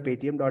 into the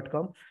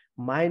paytm.com.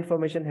 My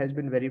information has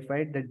been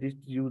verified that this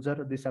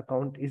user, this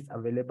account is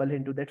available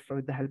into that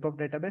for the help of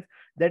database.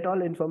 That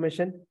all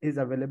information is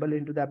available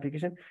into the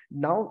application.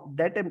 Now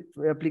that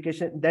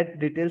application, that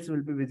details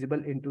will be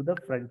visible into the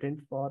front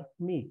end for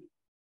me.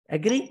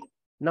 Agree?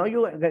 Now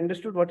you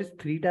understood what is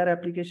 3-tier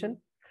application.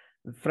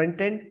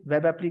 Front end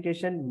web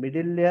application,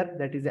 middle layer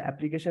that is the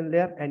application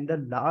layer, and the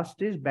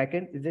last is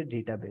backend is a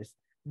database.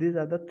 These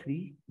are the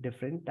 3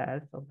 different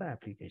tiers of the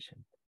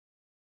application.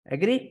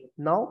 Agree?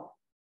 Now,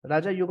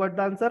 Raja, you got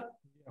the answer?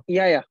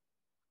 Yeah.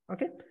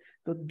 Okay.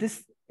 So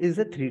this is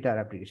a 3-tier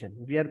application.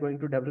 We are going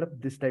to develop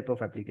this type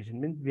of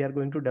application. Means we are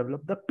going to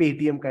develop the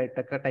Paytm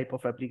type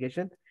of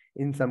application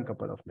in some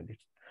couple of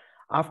minutes.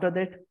 After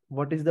that,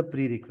 what is the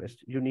prerequisite?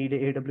 You need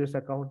a AWS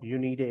account. You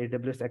need a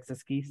AWS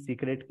access key,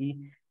 secret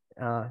key.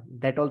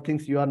 That all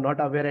things you are not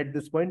aware at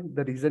this point.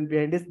 The reason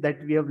behind is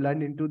that we have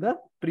learned into the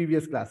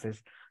previous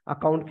classes.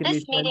 Account creation.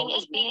 This meeting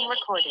is being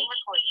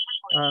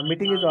recorded.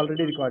 Meeting is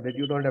already recorded.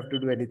 You don't have to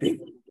do anything.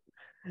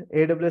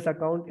 AWS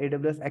account,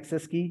 AWS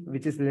access key,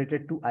 which is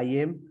related to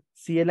IAM.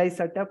 CLI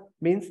setup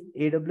means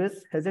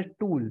AWS has a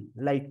tool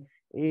like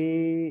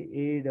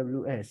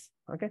AWS.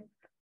 Okay.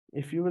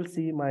 If you will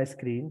see my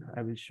screen,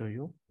 I will show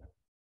you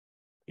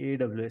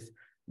AWS.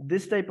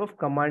 This type of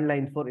command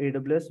line for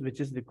AWS, which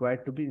is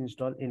required to be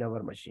installed in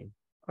our machine.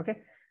 Okay.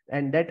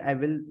 And that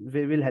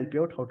we will help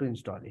you out how to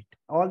install it.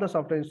 All the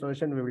software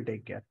installation we will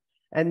take care.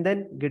 And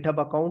then GitHub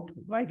account.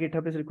 Why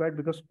GitHub is required?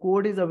 Because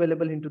code is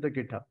available into the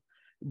GitHub.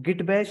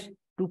 Git bash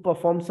to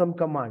perform some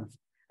commands,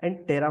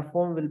 and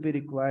Terraform will be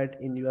required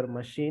in your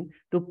machine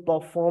to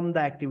perform the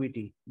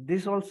activity.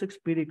 These all 6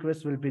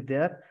 prerequisites will be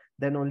there.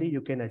 Then only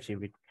you can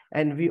achieve it.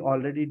 And we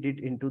already did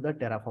into the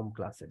Terraform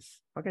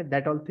classes. Okay,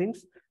 that all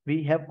things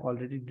we have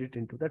already did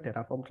into the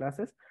Terraform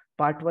classes.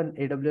 Part 1,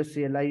 AWS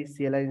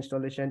CLI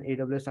installation,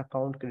 AWS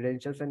account,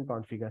 credentials, and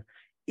configure.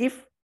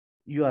 If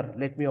you are,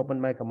 let me open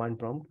my command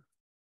prompt.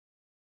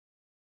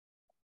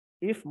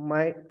 If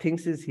my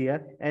things is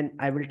here and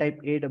I will type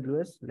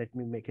AWS, let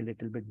me make a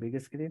little bit bigger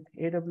screen.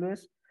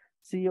 AWS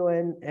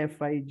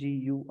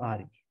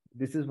CONFIGURE.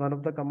 This is one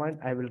of the command.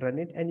 I will run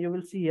it, and you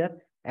will see here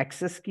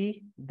access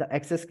key. The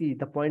access key,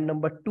 the point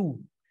number 2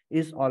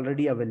 is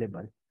already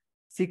available.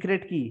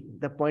 Secret key,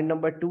 the point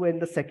number 2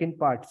 and the second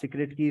part,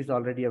 secret key is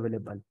already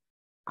available.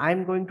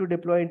 I'm going to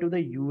deploy into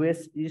the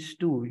US East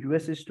 2.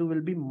 US East 2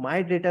 will be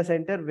my data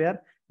center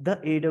where the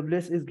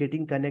AWS is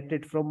getting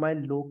connected from my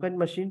local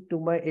machine to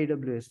my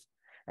AWS,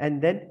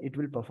 and then it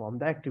will perform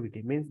the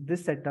activity. Means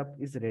this setup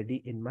is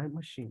ready in my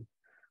machine.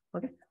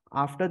 Okay.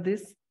 After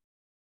this,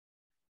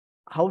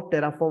 how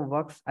Terraform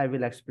works, I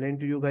will explain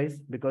to you guys,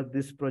 because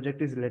this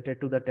project is related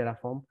to the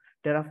Terraform.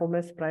 Terraform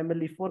has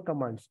primarily 4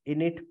 commands: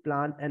 init,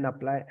 plan, and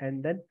apply,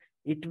 and then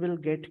it will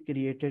get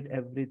created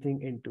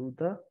everything into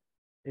the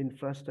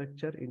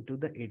infrastructure into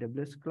the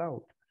AWS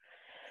cloud.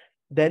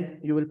 Then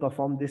you will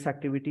perform this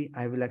activity.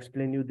 I will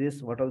explain you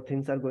this, what all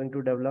things are going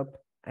to develop.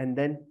 And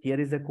then here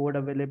is the code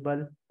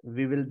available.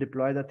 We will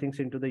deploy the things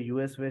into the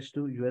US West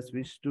 2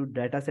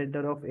 data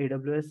center of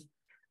AWS.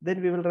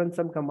 Then we will run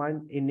some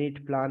command: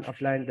 init, plan,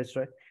 apply, and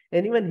destroy.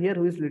 Anyone here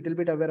who is little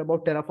bit aware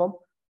about Terraform?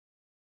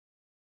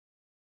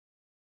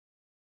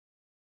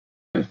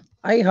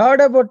 I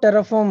heard about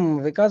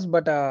Terraform, Vikas,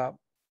 but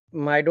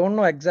I don't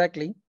know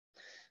exactly.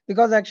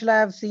 Because actually I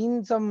have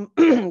seen some,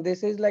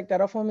 this is like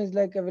Terraform is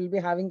like, will be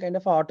having kind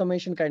of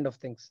automation kind of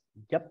things.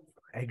 Yep,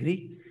 I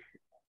agree.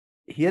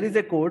 Here is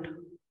a code,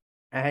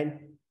 and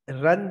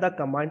run the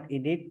command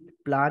init,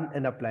 plan,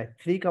 and apply.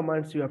 3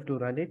 commands you have to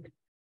run it,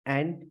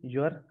 and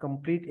your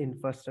complete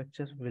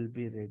infrastructure will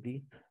be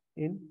ready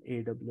in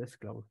AWS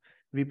cloud.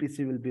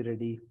 VPC will be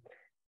ready,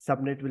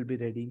 subnet will be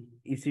ready,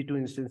 EC2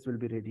 instance will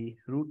be ready,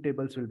 root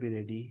tables will be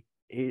ready,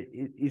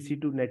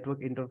 EC2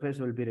 network interface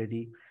will be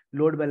ready,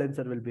 load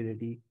balancer will be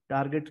ready,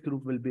 target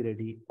group will be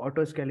ready,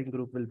 auto scaling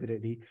group will be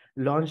ready,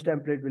 launch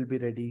template will be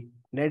ready,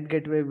 net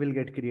gateway will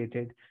get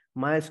created,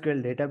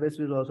 MySQL database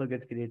will also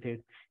get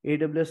created,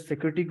 AWS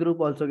security group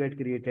also get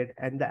created,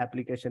 and the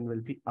application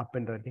will be up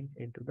and running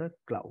into the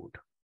cloud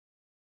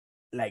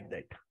like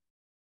that.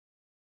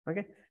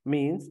 Okay,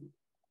 means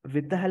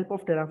with the help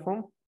of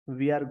Terraform,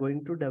 we are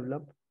going to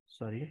develop,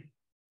 sorry,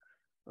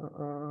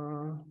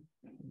 where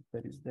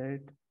is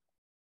that?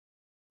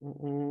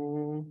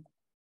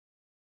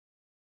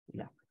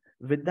 Yeah,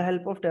 with the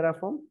help of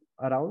Terraform,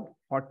 around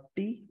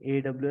 40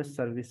 AWS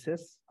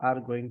services are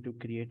going to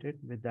create it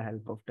with the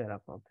help of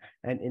Terraform,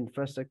 and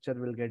infrastructure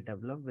will get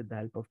developed with the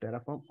help of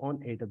Terraform on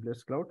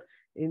AWS cloud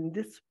in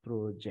this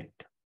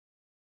project.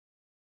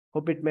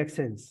 Hope it makes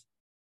sense.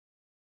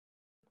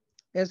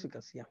 Yes,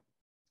 Vikas. Yeah,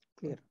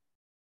 clear.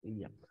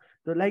 Yeah.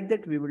 So like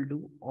that, we will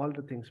do all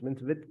the things.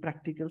 Means with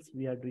practicals,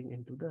 we are doing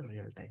into the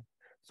real time,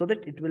 so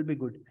that it will be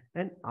good.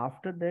 And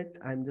after that,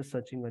 I'm just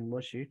searching one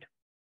more sheet.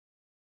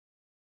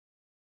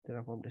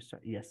 Terraform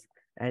desktop. Yes.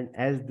 And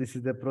as this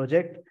is a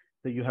project,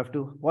 so you have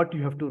to, what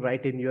you have to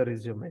write in your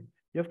resume.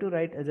 You have to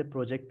write as a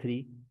project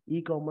 3,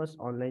 e-commerce,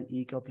 online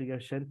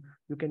e-application.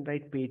 You can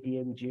write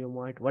Paytm,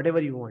 GeoMart,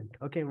 whatever you want.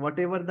 Okay.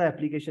 Whatever the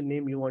application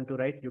name you want to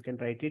write, you can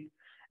write it.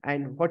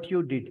 And what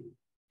you did,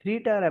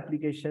 3-tier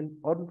application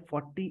on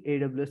 40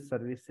 AWS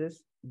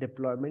services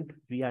deployment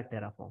via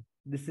Terraform.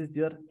 This is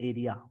your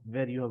area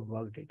where you have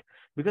worked it,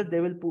 because they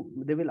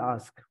will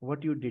ask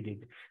what you did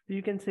it. So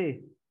you can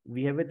say,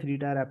 we have a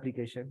 3-tier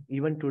application.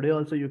 Even today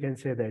also you can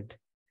say that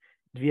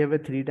we have a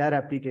 3-tier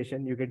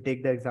application. You can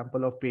take the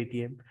example of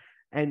Paytm,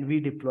 and we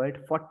deployed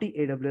 40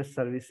 AWS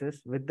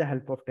services with the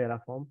help of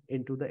Terraform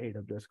into the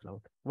AWS cloud.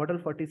 What are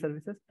 40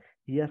 services?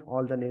 Here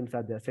all the names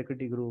are there: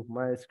 security group,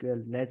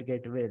 MySQL, net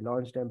gateway,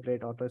 launch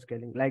template, auto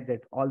scaling, like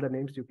that. All the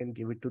names you can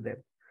give it to them.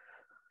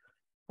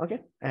 Okay,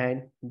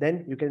 and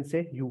then you can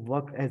say you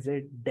work as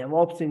a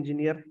DevOps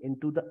engineer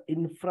into the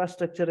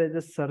infrastructure as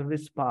a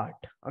service part.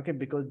 Okay,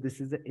 because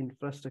this is an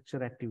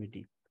infrastructure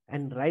activity,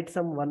 and write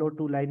some 1 or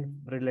 2 line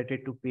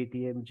related to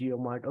Paytm,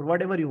 GeoMart, or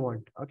whatever you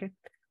want. Okay,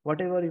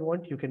 whatever you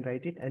want, you can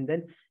write it, and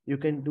then you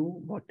can do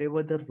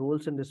whatever the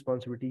roles and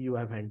responsibility you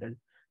have handled,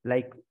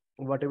 like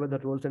whatever the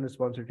roles and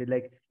responsibility,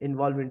 like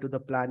involve into the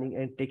planning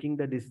and taking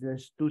the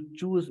decisions to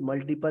choose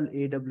multiple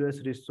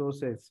AWS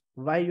resources.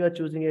 Why you are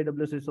choosing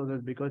AWS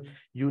resources? Because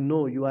you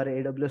know you are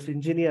an AWS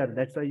engineer.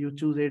 That's why you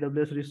choose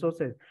AWS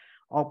resources.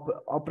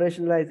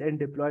 Operationalize and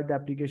deploy the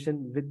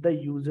application with the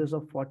users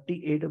of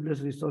 40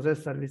 AWS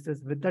resources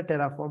services with the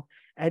Terraform,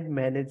 and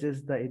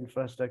manages the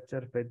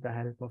infrastructure with the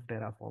help of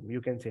Terraform.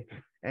 You can say,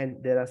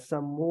 and there are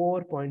some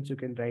more points you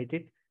can write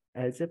it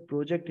as a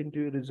project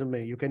into your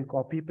resume. You can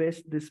copy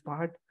paste this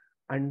part,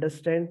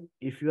 understand.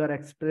 If you are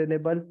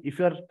explainable, if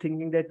you are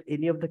thinking that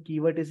any of the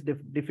keyword is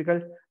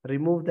difficult,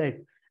 remove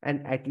that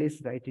and at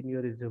least write in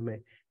your resume.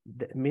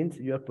 That means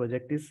your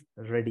project is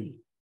ready.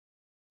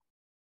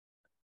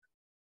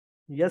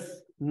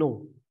 Yes,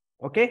 no.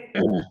 Okay.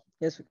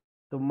 Yes.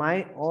 So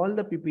my all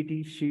the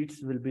PPT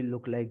sheets will be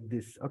look like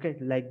this. Okay,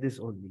 like this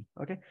only.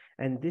 Okay,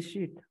 and this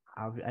sheet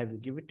I will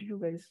give it to you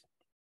guys.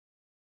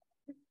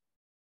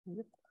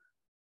 Yep.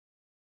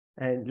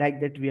 And like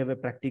that, we have a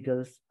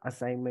practicals,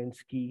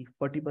 assignments, key,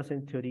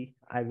 40% theory.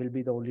 I will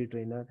be the only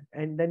trainer.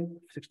 And then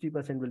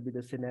 60% will be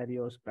the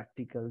scenarios,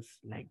 practicals,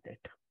 like that.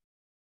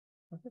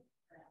 Okay.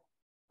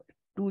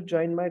 To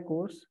join my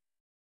course,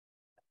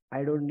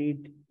 I don't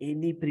need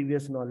any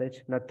previous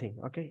knowledge, nothing.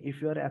 Okay.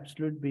 If you are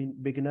absolute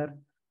beginner,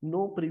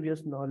 no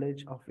previous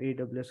knowledge of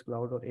AWS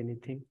cloud or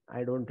anything,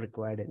 I don't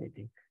require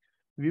anything.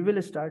 We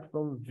will start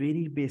from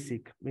very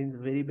basic, means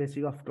very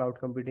basic of cloud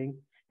computing.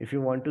 If you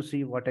want to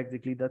see what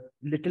exactly the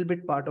little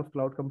bit part of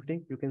cloud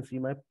computing, you can see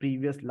my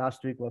previous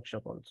last week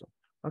workshop also.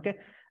 Okay.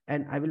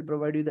 And I will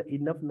provide you the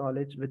enough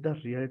knowledge with the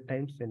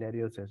real-time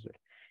scenarios as well.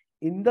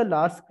 In the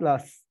last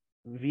class,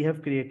 we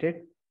have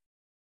created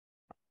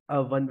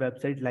one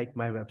website like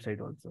my website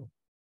also.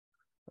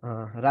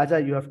 Raja,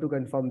 you have to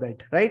confirm that,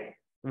 right?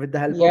 With the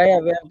help of Yeah,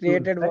 we have tools,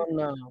 created right?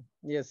 one.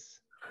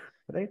 Yes,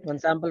 Right? one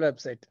sample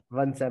website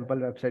One sample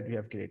website we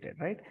have created,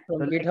 right? from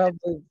So like GitHub.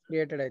 We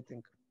created, I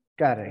think.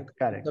 correct,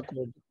 The correct.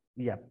 code.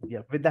 Yeah,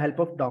 yeah, with the help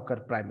of Docker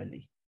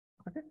primarily.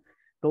 Okay.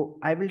 So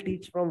I will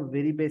teach from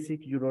very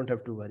basic, you don't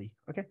have to worry.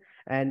 Okay.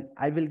 And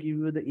I will give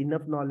you the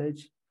enough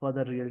knowledge for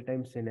the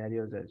real-time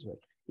scenarios as well.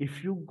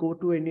 If you go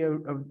to any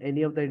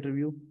of the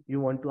interview,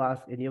 you want to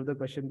ask any of the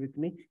question with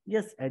me,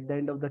 yes, at the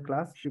end of the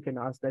class, you can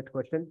ask that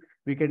question.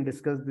 We can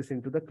discuss this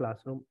into the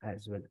classroom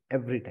as well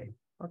every time.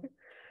 Okay.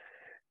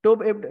 Top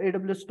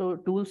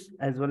AWS tools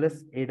as well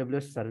as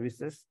AWS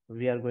services.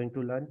 We are going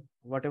to learn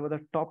whatever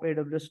the top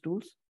AWS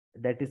tools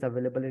that is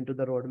available into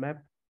the roadmap.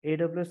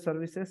 AWS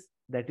services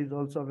that is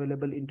also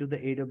available into the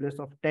AWS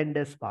of 10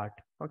 days part.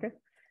 Okay.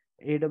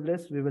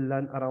 AWS we will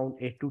learn around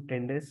 8 to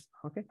 10 days.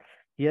 Okay.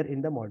 Here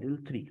in the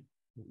module 3.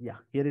 Yeah,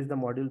 here is the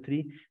module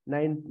 3.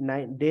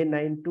 Day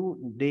 9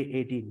 to day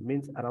 18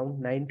 means around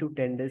 9 to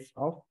 10 days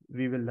of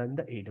we will learn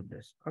the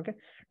AWS. Okay.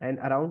 And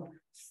around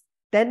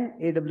 10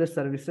 AWS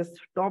services,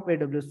 top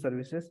AWS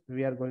services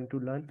we are going to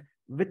learn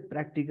with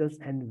practicals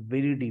and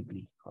very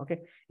deeply.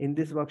 Okay. In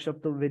this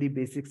workshop, the very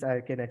basics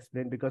I can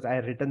explain because I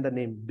have written the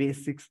name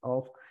basics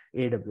of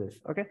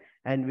AWS. Okay.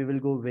 And we will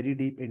go very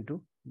deep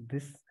into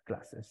this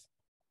classes.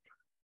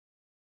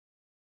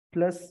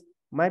 Plus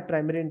my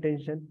primary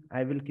intention,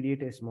 I will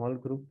create a small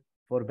group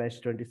for batch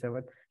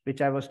 27,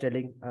 which I was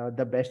telling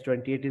the batch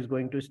 28 is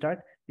going to start.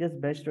 Yes,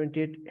 batch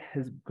 28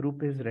 his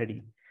group is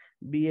ready.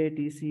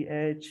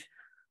 BATCH,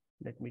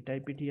 let me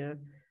type it here,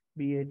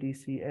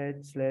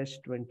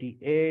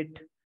 BATCH/28.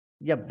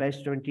 Yeah,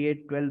 batch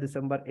 28, 12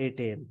 December, 8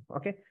 a.m.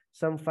 Okay.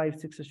 Some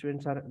 5-6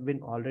 students are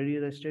been already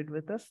registered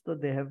with us, so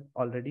they have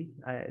already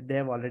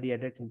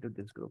added into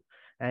this group,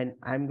 and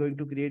I'm going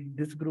to create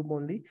this group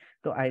only.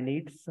 So I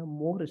need some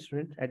more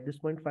students. At this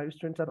point, 5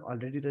 students are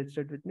already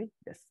registered with me.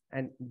 Yes,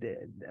 and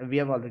we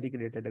have already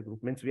created a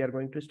group. Means we are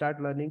going to start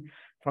learning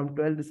from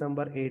 12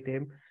 December 8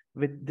 a.m.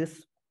 with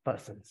this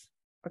persons.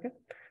 Okay.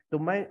 So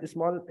my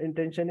small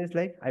intention is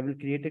like I will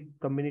create a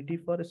community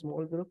for a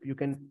small group. You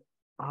can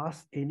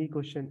ask any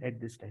question at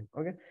this time.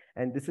 Okay.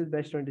 And this is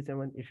batch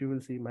 27. If you will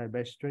see my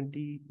batch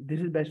 20, this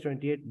is batch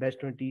 28, batch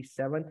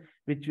 27,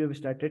 which we have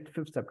started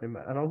 5th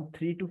September. Around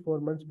 3 to 4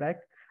 months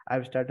back,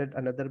 I've started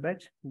another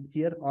batch.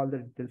 Here, all the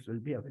details will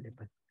be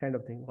available, kind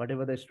of thing.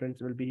 Whatever the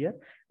students will be here,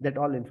 that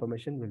all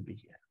information will be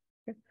here.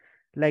 Okay.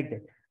 Like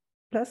that.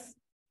 Plus,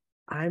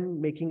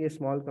 I'm making a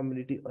small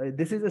community.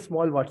 This is a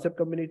small WhatsApp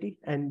community,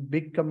 and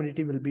big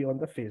community will be on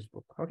the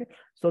Facebook. Okay.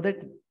 So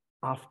that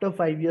after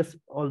 5 years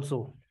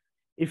also,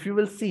 if you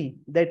will see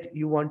that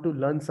you want to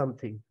learn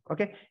something,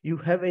 okay, you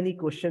have any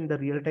question, the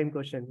real-time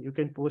question, you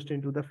can post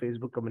into the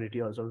Facebook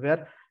community also,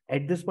 where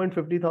at this point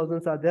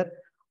 50,000 are there.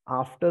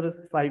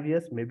 After 5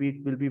 years, maybe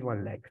it will be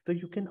 1 lakh. So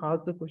you can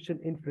ask the question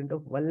in front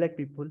of 1 lakh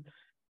people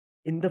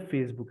in the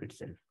Facebook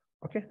itself.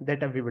 Okay,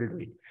 that we will do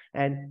it.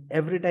 And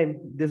every time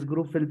this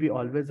group will be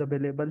always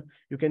available.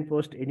 You can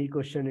post any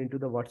question into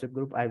the WhatsApp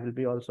group. I will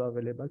be also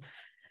available.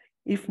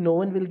 If no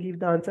one will give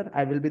the answer,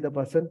 I will be the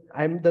person.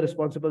 I'm the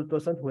responsible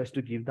person who has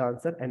to give the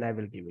answer, and I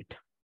will give it.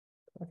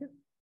 Okay.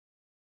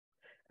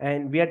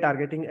 And we are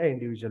targeting an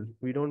individual.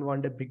 We don't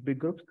want a big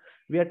groups.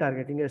 We are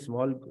targeting a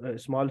small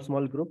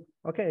group.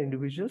 Okay,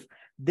 individuals.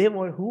 They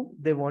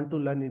want to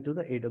learn into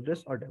the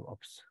AWS or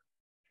DevOps.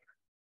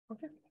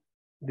 Okay.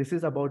 This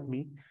is about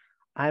me.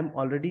 I'm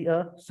already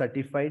a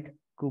certified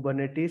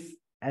Kubernetes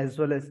as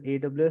well as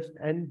AWS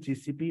and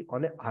GCP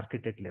on an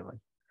architect level.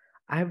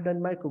 I have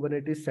done my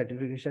Kubernetes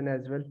certification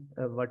as well,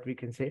 what we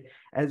can say,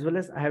 as well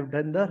as I have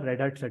done the Red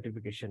Hat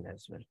certification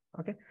as well.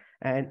 Okay.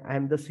 And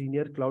I'm the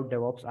senior cloud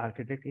DevOps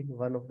architect in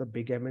one of the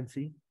big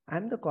MNC.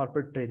 I'm the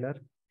corporate trainer.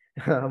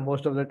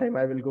 Most of the time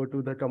I will go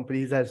to the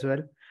companies as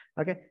well.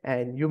 Okay.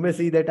 And you may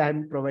see that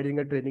I'm providing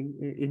a training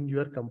in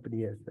your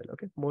company as well.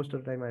 Okay. Most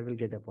of the time I will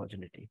get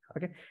opportunity.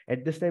 Okay.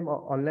 At this time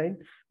online,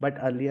 but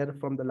earlier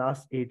from the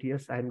last 8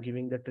 years, I'm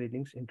giving the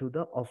trainings into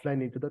the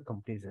offline into the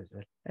companies as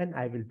well. And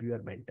I will be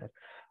your mentor.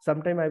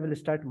 Sometime I will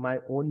start my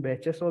own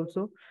batches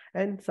also.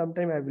 And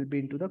sometime I will be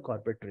into the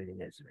corporate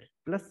training as well.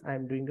 Plus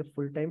I'm doing a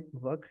full-time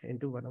work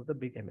into one of the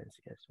big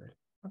MNC as well.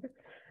 Okay.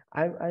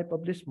 I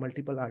published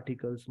multiple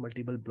articles,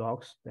 multiple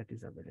blogs that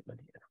is available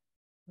here.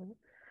 Okay.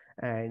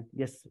 And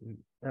yes,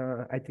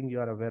 I think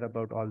you are aware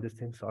about all these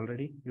things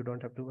already. You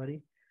don't have to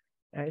worry.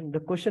 And the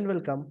question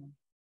will come,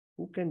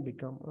 who can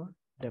become a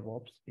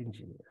DevOps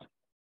engineer?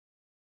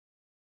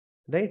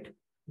 Right?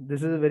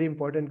 This is a very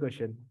important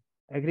question.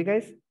 Agree,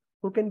 guys?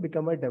 Who can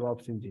become a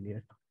DevOps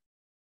engineer?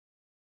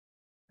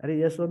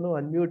 Yes or no?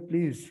 Unmute,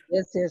 please.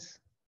 Yes, yes.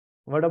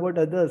 What about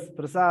others?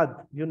 Prasad,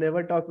 you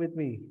never talk with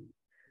me.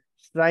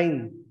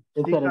 Strain.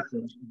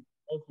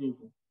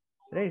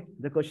 Right.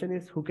 The question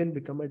is, who can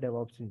become a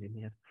DevOps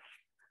engineer?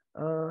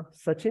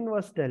 Sachin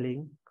was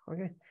telling,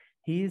 okay,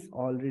 he is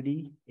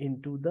already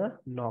into the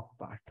knock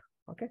part.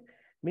 Okay,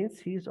 means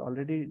he is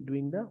already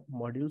doing the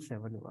module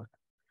 7 work.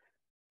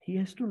 He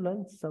has to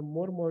learn some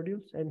more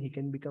modules and he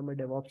can become a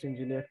DevOps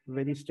engineer.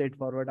 Very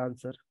straightforward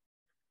answer.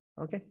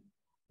 Okay,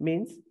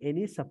 means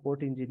any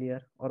support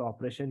engineer or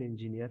operation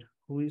engineer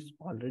who is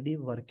already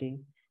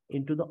working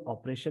into the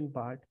operation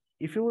part.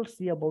 If you will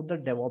see about the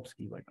DevOps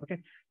keyword,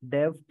 okay,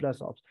 dev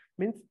plus ops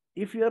means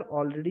if you are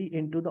already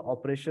into the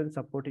operation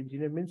support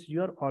engineer, means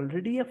you are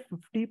already a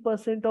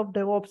 50% of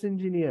DevOps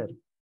engineer.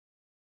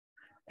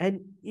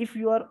 And if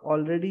you are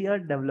already a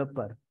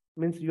developer,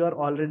 means you are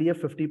already a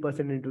 50%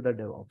 into the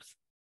DevOps.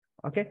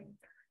 Okay.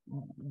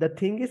 The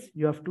thing is,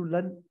 you have to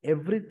learn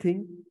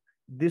everything,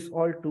 this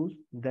all tools,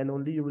 then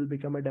only you will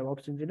become a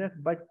DevOps engineer.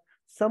 But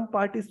some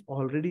part is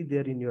already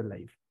there in your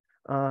life.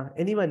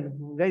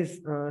 Anyone, guys,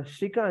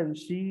 Shika and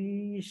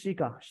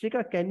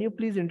Shika, can you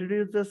please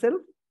introduce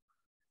yourself?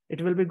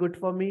 It will be good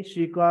for me,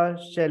 Shika,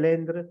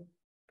 Shailendra,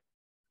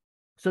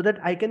 so that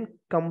I can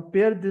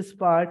compare this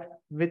part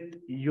with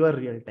your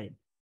real time.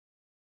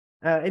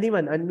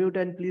 Anyone, unmute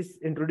and please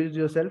introduce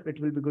yourself.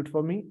 It will be good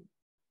for me.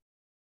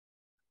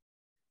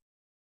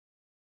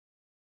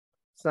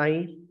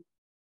 Sai.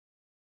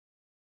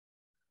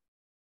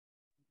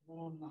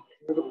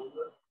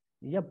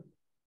 Yep.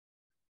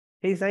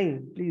 Hey, Sai,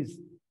 please,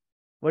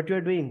 what you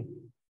are doing?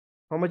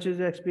 How much is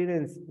your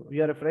experience?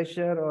 You are a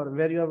fresher or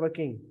where you are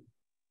working?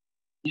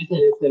 Yes, sir.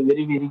 Yes, sir.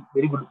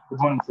 Very good. Good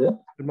morning, sir.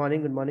 Good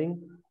morning, good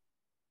morning.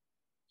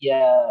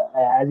 Yeah,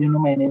 as you know,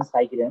 my name is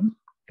Sai Kiran.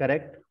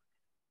 Correct.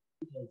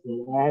 Yes, sir.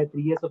 I have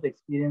 3 years of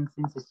experience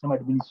in system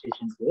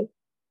administration, sir.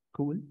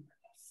 Cool.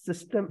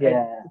 System Yeah.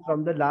 admin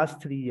from the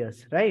last 3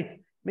 years, right?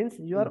 Means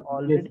you are Yes,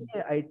 already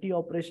a IT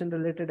operation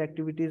related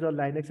activities or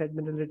Linux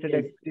admin related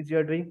yes, activities you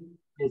are doing.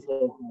 yes,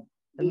 sir.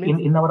 That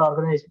means, In our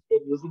organization, we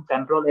are using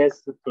Control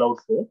as cloud,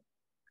 sir.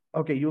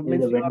 okay, you There is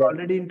means a you are vendor.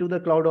 already into the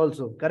cloud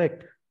also,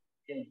 correct?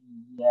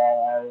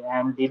 Yeah,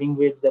 I'm dealing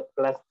with the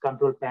plus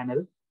control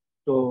panel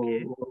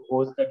Okay. to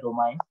host the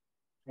domain.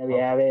 We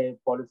Okay. have a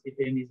policy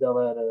frame is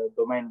our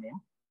domain name.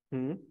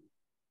 Hmm.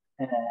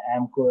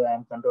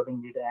 I'm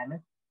controlling it,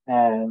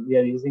 and we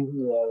are using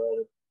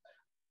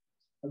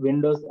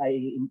Windows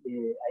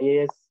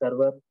IAS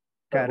server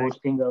for Correct.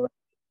 hosting our.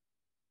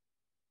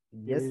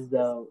 This Yes. is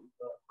the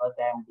what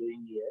I am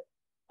doing here.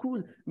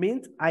 Cool.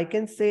 Means I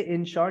can say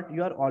in short,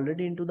 you are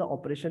already into the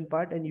operation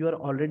part and you are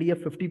already a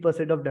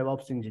 50% of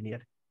DevOps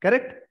engineer.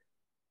 Correct?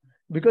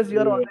 Because you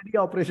are Yeah. already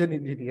operation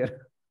engineer.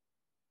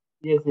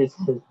 Yes, yes,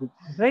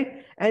 yes. Right?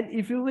 And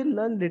if you will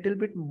learn little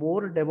bit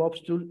more DevOps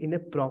tool in a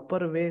proper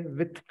way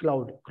with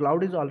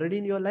cloud is already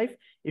in your life.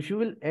 If you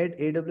will add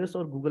AWS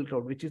or Google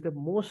Cloud, which is the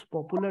most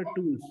popular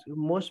tools,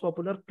 most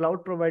popular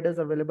cloud providers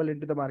available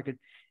into the market,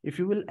 if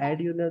you will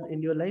add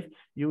in your life,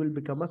 you will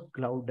become a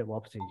cloud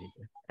DevOps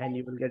engineer and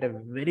you will get a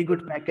very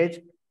good package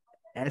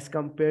as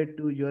compared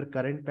to your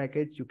current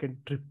package. You can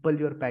triple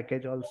your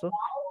package also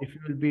if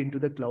you will be into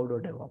the cloud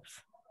or DevOps.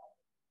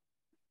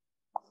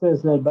 So,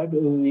 sir, but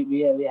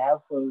we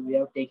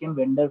have taken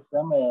vendor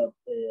from a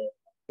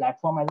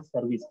platform as a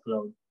service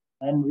cloud,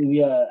 and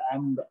I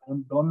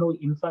don't know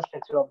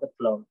infrastructure of the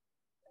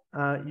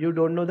cloud. You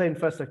don't know the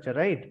infrastructure,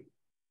 right?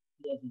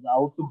 Yes,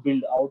 how to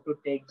build, how to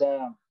take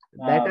the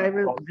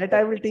That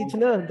I will teach,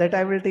 no? That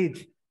I will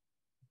teach.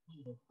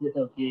 yes,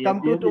 okay, yes,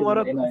 Come to yes, yes,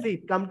 tomorrow. I know. See,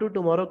 come to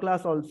tomorrow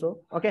class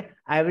also. Okay.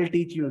 I will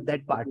teach you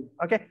that part.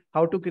 Okay, Okay.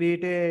 How to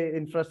create a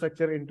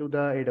infrastructure into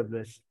the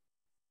AWS.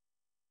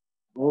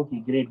 okay,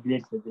 great,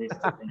 sir, great,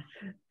 sir.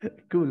 Thank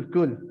Cool,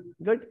 cool.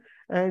 Good.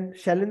 And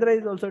Shalindra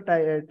is also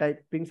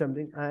typing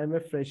something. I am a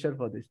fresher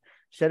for this.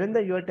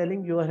 Shalindra, you are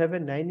telling you have a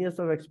 9 years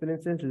of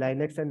experience in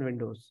Linux and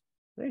Windows,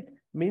 right?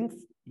 Means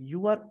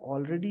you are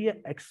already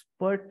an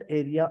expert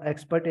area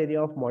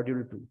of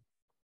module 2.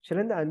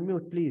 Shalindra,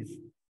 unmute, please.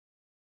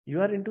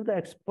 You are into the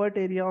expert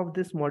area of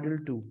this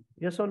module 2.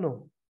 Yes or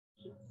no?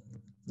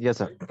 Yes,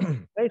 sir.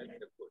 Right?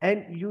 And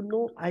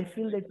I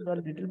feel that you are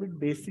a little bit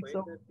basics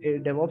of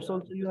DevOps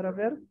also you are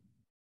aware.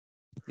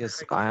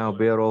 Yes, I am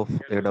aware of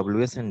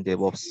AWS and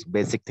DevOps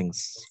basic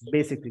things.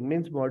 Basic thing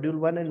means module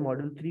 1 and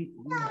module 3,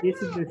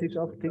 basics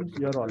of things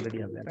you are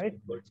already aware, right?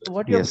 So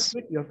what you have to Yes.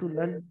 do, you have to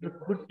learn the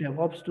good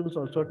DevOps tools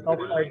also, top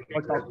 5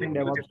 or top 10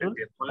 DevOps tools,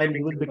 and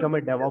you will become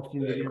a DevOps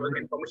engineer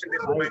with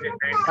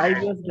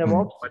 5 years Hmm.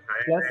 DevOps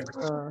plus,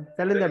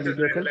 tell in the mute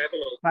yourself,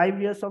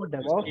 5 years of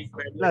DevOps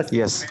plus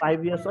Yes.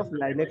 5 years of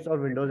Linux or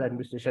Windows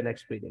administration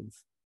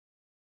experience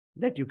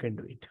that you can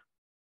do it.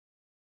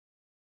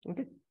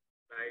 Okay.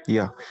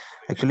 Yeah.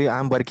 Actually,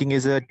 I'm working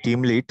as a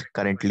team lead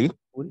currently,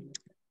 Cool.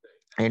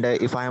 and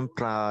if I am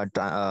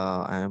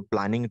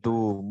planning to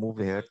move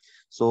here,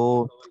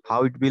 so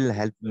how it will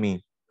help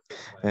me?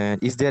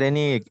 And is there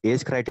any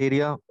age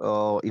criteria?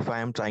 If I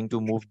am trying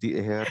to move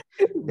here,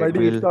 that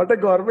Buddy, it's will. not a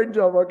government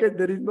job, okay?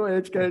 There is no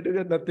age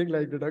criteria, nothing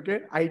like that,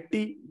 okay?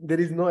 IT, there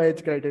is no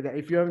age criteria.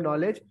 If you have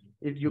knowledge,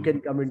 you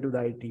can come into the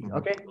IT, Mhm.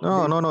 okay? No,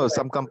 There is no, no. no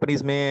Some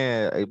companies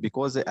may,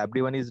 because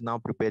everyone is now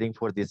preparing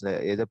for this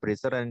as a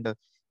fresher, and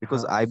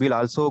because huh? I will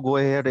also go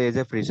ahead as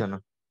a fresher.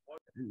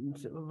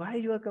 So why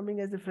you are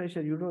coming as a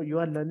fresher? You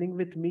are learning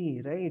with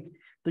me, right?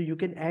 So you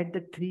can add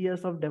the 3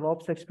 years of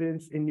DevOps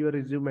experience in your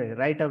resume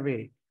right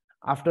away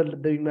after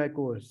doing my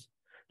course.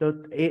 So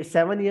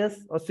 7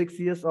 years or 6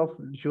 years of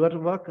your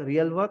work,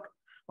 real work,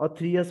 or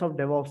 3 years of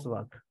DevOps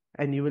work,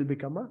 and you will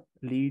become a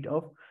lead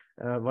of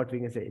what we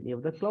can say any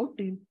of the cloud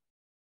team.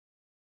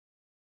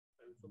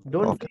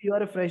 Don't say Okay. you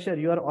are a fresher.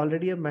 You are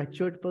already a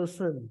matured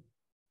person.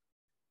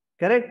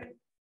 Correct?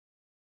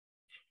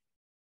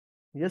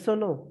 Yes or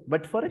no?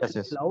 But for a Yes,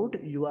 yes. cloud,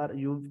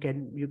 you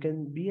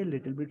can be a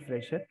little bit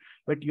fresher,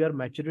 but your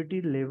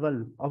maturity level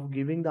of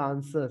giving the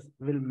answers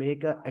will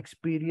make a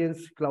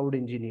experienced cloud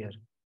engineer.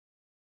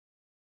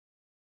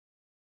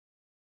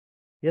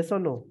 Yes or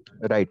no?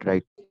 Right,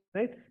 right.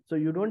 Right? So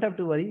you don't have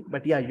to worry.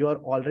 But yeah, you are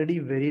already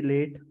very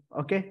late.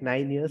 Okay,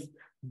 9 years.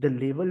 The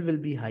level will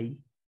be high.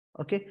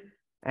 Okay,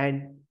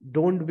 and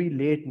don't be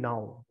late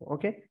now.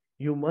 Okay,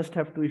 you must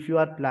have to, if you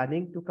are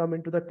planning to come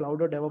into the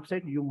cloud or DevOps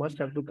side, you must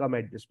have to come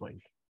at this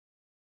point.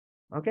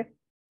 Okay.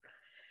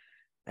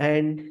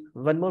 And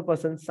one more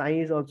person, Sai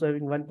is also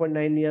having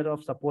 1.9 year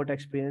of support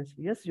experience.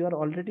 Yes, you are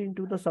already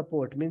into the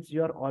support, means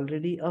you are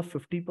already a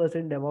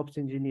 50% DevOps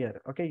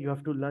engineer. Okay, you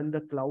have to learn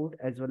the cloud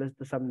as well as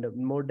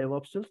more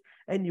DevOps tools,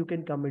 and you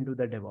can come into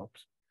the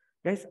DevOps.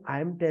 Guys, I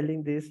am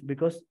telling this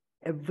because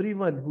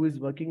everyone who is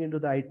working into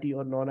the IT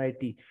or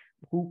non-IT,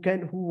 who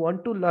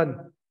want to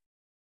learn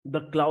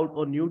the cloud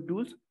or new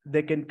tools,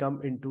 they can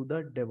come into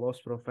the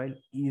DevOps profile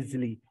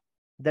easily.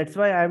 That's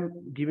why I'm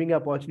giving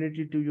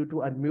opportunity to you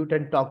to unmute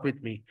and talk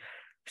with me,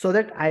 so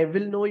that I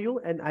will know you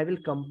and I will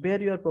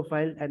compare your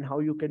profile and how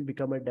you can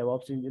become a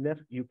DevOps engineer.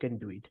 You can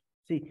do it.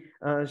 See,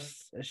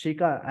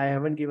 Shika, I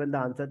haven't given the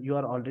answer. You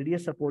are already a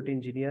support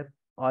engineer,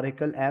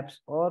 Oracle apps,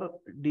 or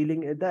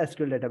dealing with the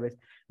SQL database.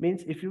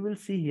 Means if you will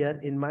see here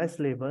in my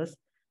syllabus,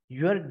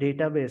 your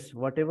database,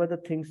 whatever the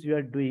things you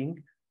are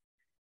doing,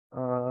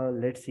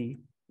 let's see.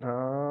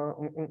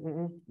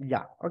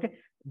 Yeah, okay.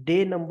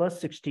 Day number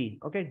 16.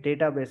 Okay,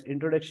 database,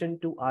 introduction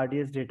to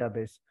RDS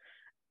database.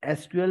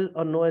 SQL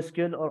or no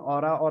SQL or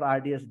Aura or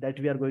RDS that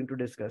we are going to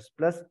discuss.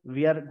 Plus,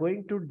 we are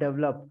going to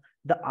develop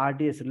the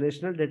RDS,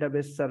 relational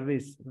database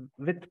service,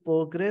 with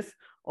Postgres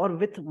or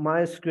with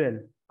MySQL.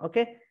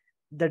 Okay,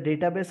 the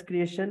database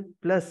creation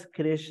plus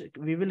creation,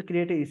 we will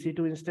create a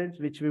EC2 instance,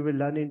 which we will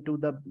learn into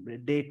the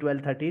day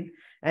 12, 13.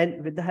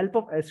 And with the help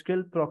of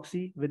SQL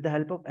proxy, with the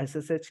help of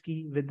SSH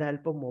key, with the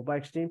help of mobile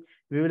extreme,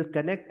 we will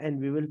connect and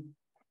we will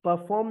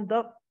perform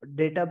the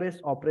database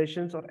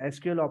operations or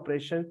SQL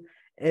operations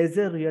as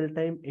a real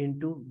time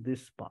into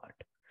this part.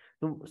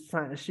 So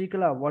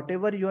Shikala,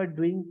 whatever you are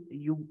doing,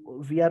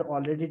 we are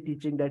already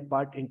teaching that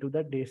part into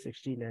the day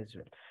 16 as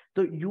well.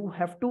 So you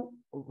have to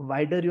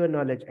wider your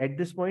knowledge. At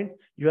this point,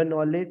 your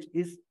knowledge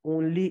is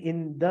only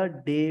in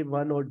the day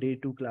 1 or day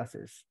 2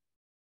 classes.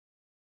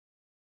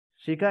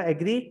 Shika,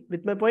 agree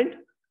with my point?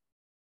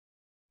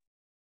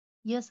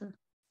 Yes, sir.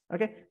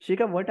 Okay,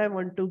 Shika, what I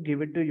want to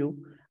give it to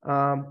you.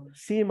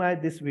 See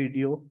this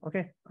video.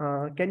 Okay,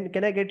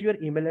 can I get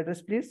your email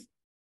address, please?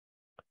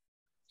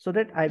 So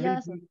that I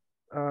will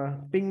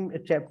ping a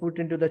chat, put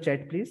into the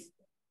chat, please.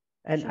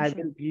 And Sure, I sure.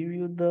 will give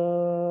you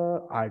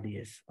the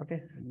RDS,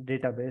 okay,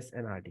 database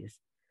and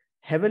RDS.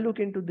 Have a look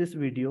into this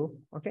video,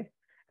 okay,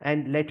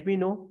 and let me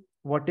know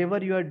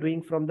whatever you are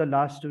doing from the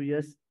last 2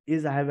 years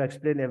is I have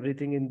explained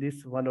everything in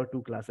this 1 or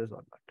 2 classes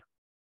or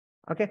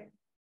not, okay,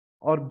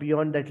 or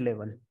beyond that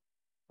level.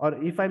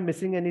 Or if I'm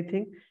missing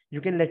anything,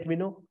 you can let me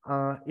know.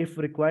 If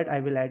required, I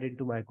will add it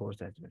to my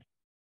course as well.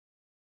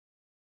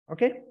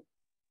 Okay.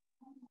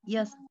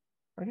 Yes.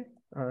 Okay.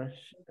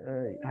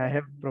 I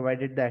have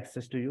provided the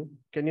access to you.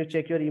 Can you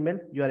check your email?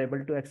 You are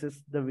able to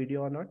access the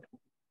video or not?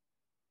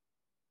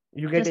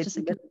 You get Just a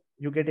any email? second.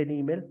 You get any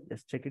email?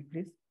 Just check it,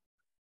 please.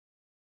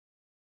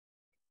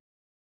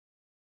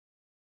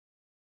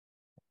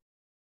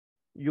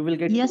 You will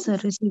get Yes, sir.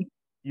 Received.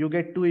 you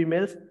get 2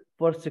 emails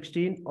for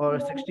 16 or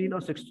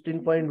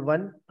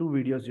 16.1, 2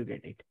 videos you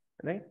get it,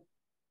 right?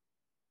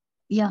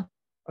 Yeah.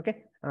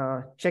 Okay.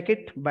 Check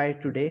it by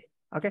today.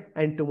 Okay.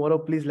 And tomorrow,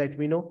 please let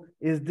me know,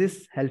 is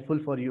this helpful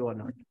for you or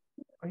not?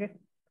 Okay.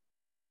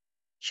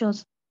 Sure.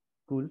 Sir.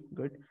 Cool.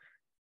 Good.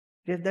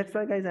 Yes, that's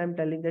why, guys, I'm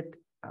telling that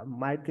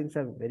my things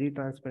are very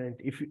transparent.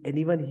 If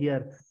anyone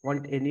here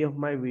want any of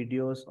my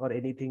videos or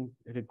anything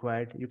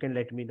required, you can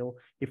let me know.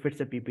 If it's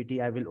a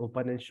PPT, I will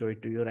open and show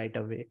it to you right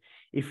away.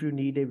 If you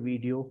need a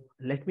video,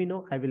 let me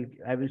know. I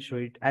will show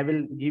it. I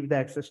will give the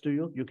access to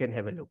you. You can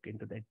have a look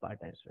into that part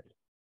as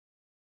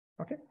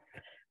well. Okay.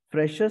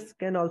 Freshers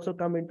can also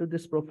come into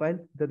this profile.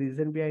 The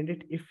reason behind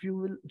it, if you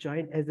will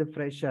join as a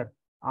fresher,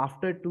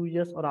 after 2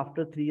 years or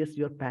after 3 years,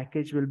 your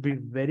package will be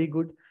very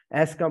good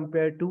as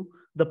compared to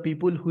the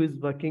people who is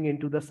working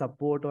into the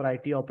support or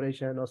IT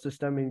operation or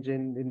system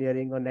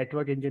engineering or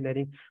network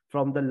engineering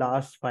from the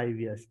last 5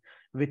 years.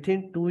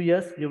 Within 2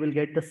 years, you will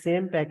get the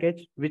same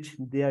package which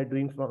they are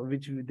doing, for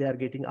which they are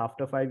getting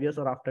after 5 years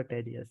or after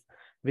 10 years.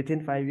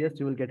 Within 5 years,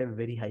 you will get a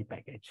very high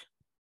package.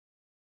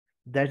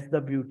 That's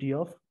the beauty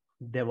of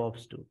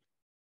DevOps tool.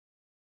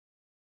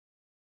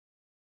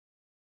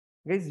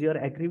 Guys, you are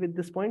agree with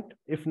this point?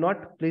 If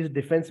not, please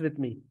defense with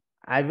me.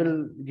 I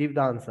will give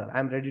the answer.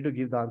 I'm ready to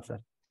give the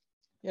answer.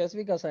 Yes,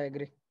 Vikas, I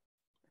agree.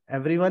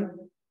 Everyone?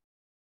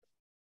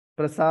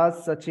 Prasad,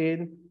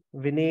 Sachin,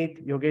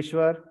 Vineet,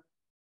 Yogeshwar.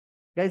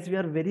 Guys, we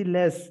are very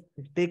less.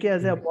 Take it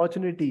as an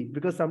opportunity,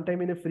 because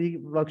sometime in a free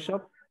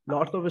workshop,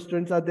 lots of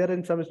students are there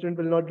and some students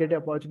will not get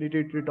an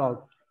opportunity to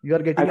talk. You are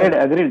getting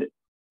Agreed.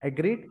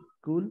 Agreed?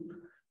 Cool.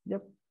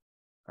 Yep.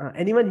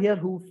 Anyone here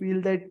who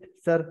feel that,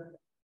 sir,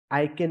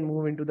 I can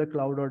move into the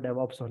cloud or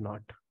DevOps or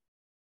not?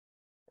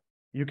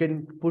 You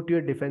can put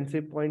your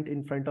defensive point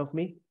in front of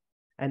me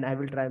and I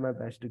will try my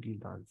best to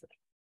give the answer.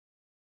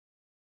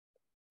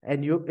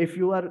 And if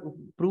you are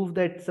prove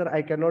that, sir,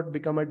 I cannot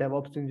become a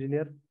DevOps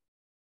engineer,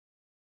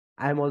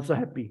 I am also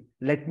happy.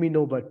 Let me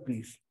know, but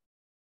please.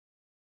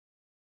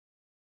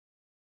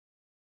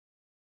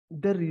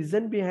 The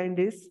reason behind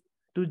is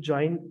to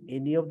join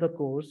any of the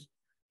course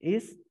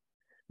is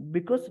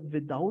because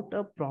without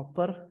a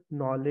proper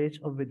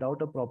knowledge or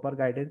without a proper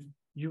guidance,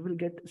 you will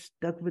get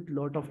stuck with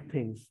lot of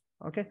things.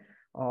 Okay.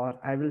 Or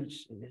I will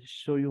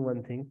show you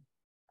one thing.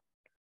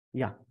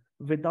 Yeah.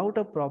 Without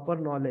a proper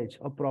knowledge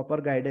or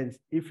proper guidance,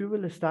 if you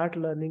will start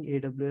learning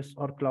AWS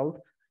or cloud,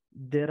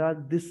 there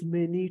are this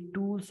many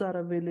tools are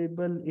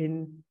available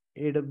in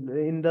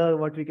AWS, in the,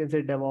 what we can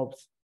say,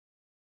 DevOps.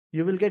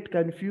 You will get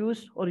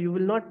confused, or you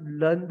will not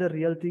learn the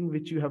real thing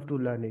which you have to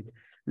learn it.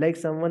 Like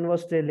someone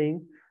was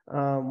telling,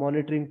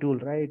 monitoring tool,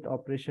 right?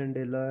 Operation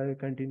delay,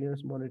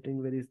 continuous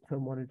monitoring. Where is the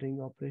monitoring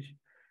operation?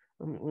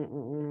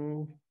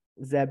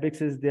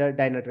 Zabbix is there,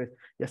 Dynatrace.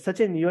 Yeah, such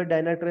a newer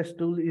Dynatrace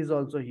tool is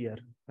also here,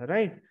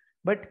 right?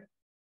 But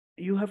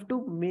you have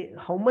to make,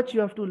 how much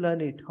you have to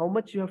learn it, how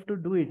much you have to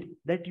do it,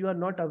 that you are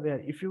not aware.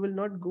 If you will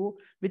not go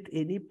with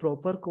any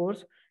proper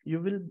course, you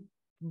will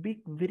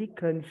be very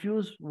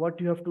confused what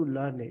you have to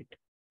learn it,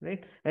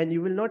 right? And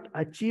you will not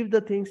achieve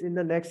the things in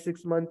the next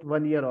 6 months,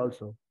 1 year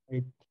also,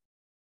 Right.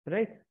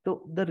 right?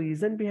 So the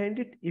reason behind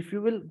it, if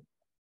you will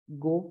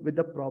go with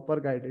the proper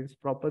guidance,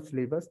 proper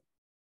syllabus,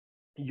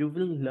 you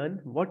will learn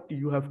what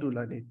you have to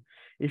learn it.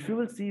 If you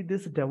will see,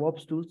 this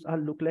DevOps tools are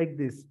look like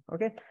this,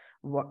 okay?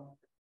 What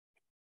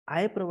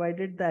I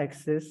provided the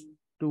access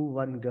to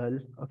one girl,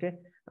 okay,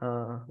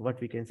 what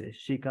we can say,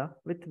 Shika,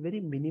 with very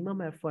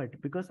minimum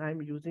effort, because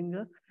I'm using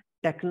a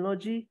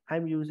technology,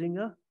 I'm using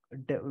a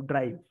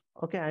drive,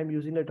 okay, I'm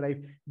using a drive.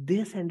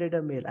 They sended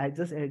a mail, I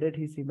just added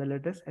his email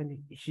address and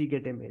she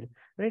get a mail,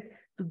 right?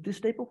 So this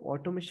type of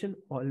automation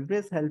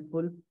always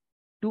helpful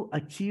to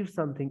achieve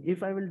something.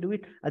 If I will do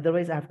it,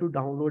 otherwise I have to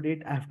download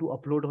it, I have to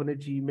upload on a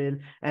Gmail,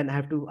 and I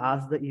have to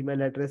ask the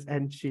email address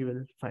and she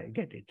will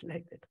get it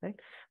like that, right?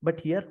 But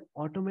here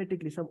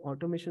automatically some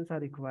automations are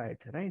required,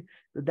 right?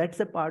 So that's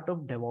a part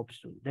of DevOps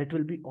tool that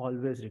will be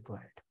always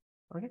required.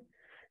 Okay,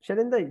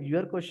 Sharinda,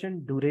 your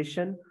question,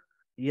 duration.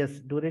 Yes,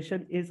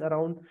 duration is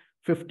around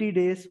 50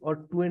 days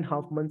or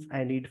 2.5 months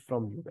I need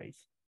from you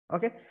guys.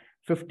 Okay,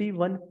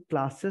 51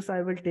 classes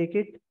I will take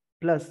it,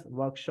 plus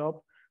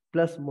workshop,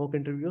 plus mock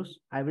interviews.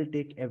 I will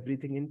take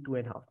everything in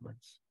 2.5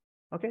 months.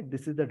 Okay,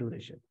 this is the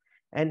duration.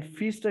 And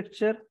fee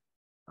structure,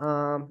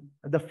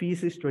 the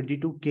fees is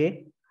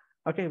 22K,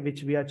 okay,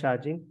 which we are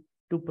charging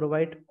to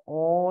provide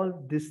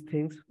all these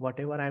things,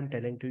 whatever I am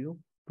telling to you,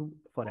 to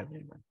for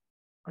everyone.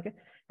 Okay,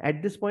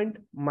 at this point,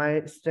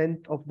 my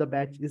strength of the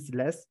batch is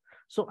less,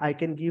 so I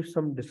can give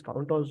some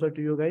discount also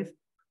to you guys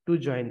to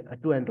join,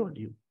 to enroll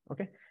you.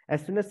 Okay,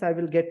 as soon as I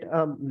will get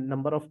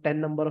number of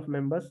 10 number of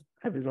members,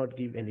 I will not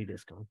give any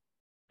discount.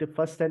 The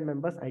first 10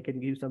 members, I can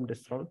give some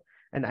discount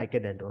and I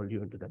can enroll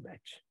you into the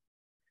batch.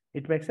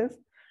 It makes sense?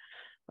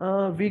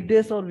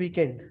 Weekdays or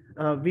weekend?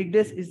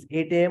 Weekdays is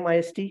 8 a.m.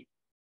 IST,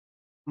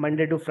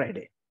 Monday to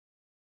Friday.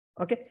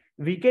 Okay.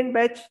 Weekend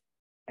batch,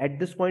 at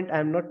this point, I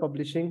am not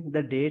publishing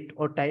the date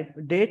or time.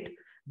 Date,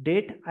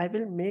 I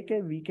will make a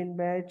weekend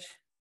batch.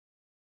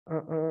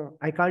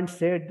 I can't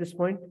say at this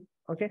point.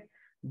 Okay.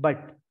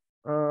 But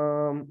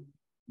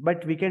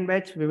weekend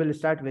batch, we will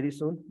start very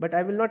soon. But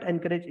I will not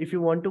encourage, if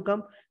you want to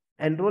come,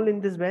 enroll in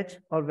this batch,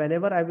 or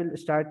whenever I will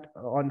start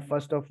on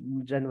 1st of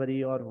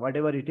January or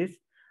whatever it is,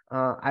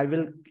 I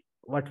will,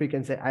 what we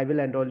can say, I will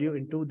enroll you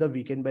into the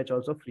weekend batch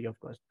also free of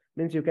cost.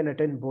 Means you can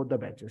attend both the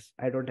batches.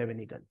 I don't have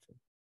any concern.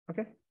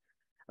 Okay.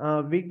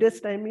 Weekdays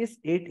time is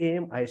 8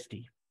 a.m. IST.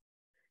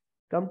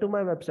 Come to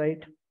my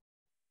website.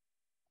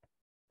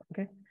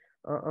 Okay.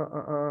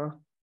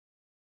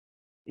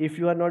 If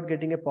you are not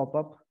getting a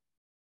pop-up,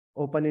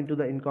 open into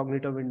the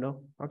incognito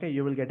window. Okay,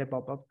 you will get a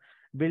pop-up.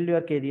 Build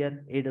your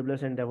career,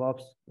 AWS and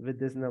DevOps, with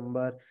this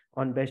number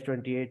on batch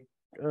 28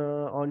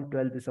 on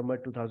 12 December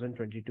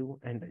 2022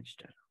 and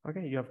register.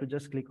 Okay, you have to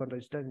just click on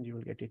register and you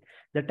will get it.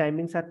 The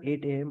timings are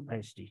 8 a.m.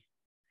 IST,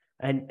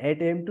 and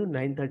 8 a.m. to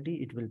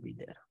 9:30 it will be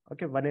there.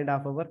 Okay,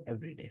 1.5 hours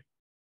every day.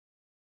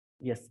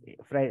 Yes,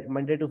 Friday,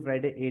 Monday to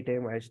Friday, 8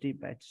 a.m. IST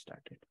batch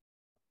started.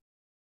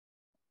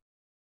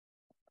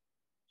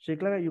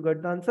 Shikla, you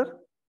got the answer?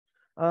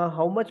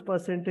 How much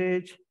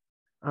percentage?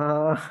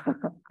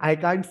 I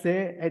can't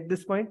say at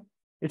this point.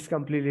 It's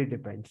completely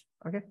depends.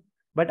 Okay.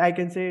 But I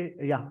can say,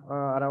 yeah,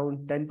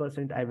 around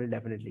 10% I will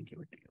definitely give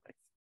it to you guys.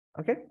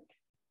 Okay.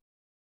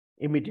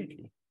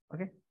 Immediately.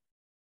 Okay.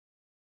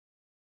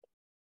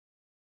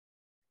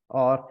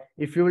 Or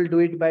if you will do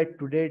it by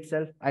today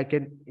itself, I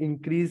can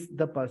increase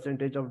the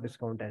percentage of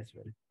discount as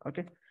well.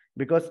 Okay.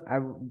 Because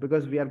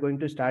we are going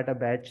to start a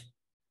batch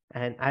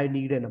and I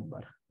need a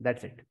number.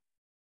 That's it.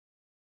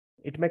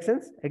 It makes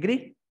sense?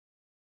 Agree?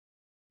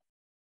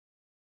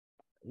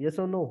 Yes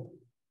or no?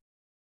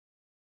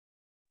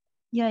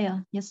 Yeah.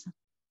 Yes, sir.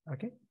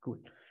 Okay, cool.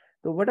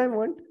 So what I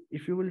want,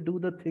 if you will do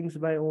the things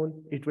by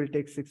own, it will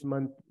take 6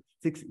 months,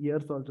 6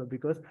 years also,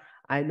 because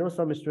I know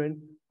some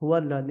students who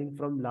are learning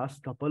from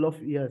last couple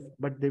of years,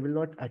 but they will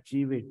not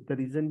achieve it. The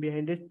reason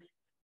behind it,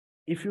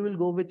 if you will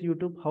go with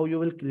YouTube, how you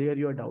will clear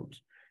your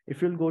doubts.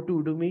 If you'll go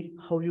to Udemy,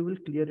 how you will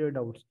clear your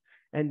doubts.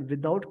 And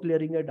without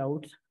clearing your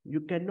doubts,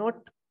 you cannot,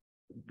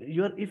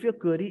 if your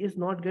query is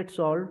not get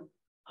solved,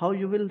 how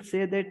you will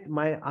say that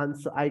my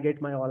answer, I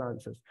get my all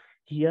answers.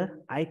 Here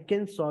I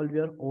can solve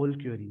your all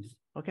queries.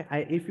 Okay,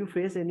 if you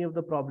face any of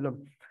the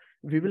problem,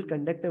 we will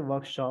conduct a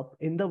workshop.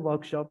 In the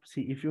workshop,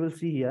 see, if you will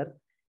see here,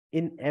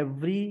 in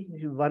every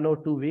 1 or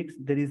 2 weeks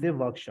there is a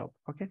workshop.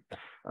 Okay,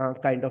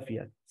 kind of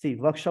here, see,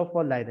 workshop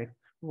for Linux.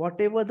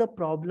 Whatever the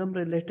problem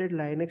related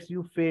Linux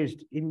you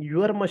faced in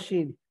your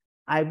machine,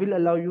 I will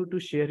allow you to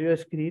share your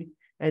screen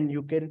and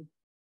you can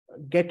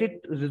get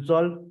it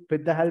resolved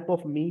with the help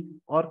of me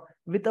or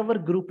with our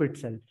group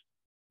itself.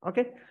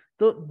 Okay,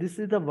 so this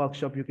is the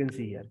workshop you can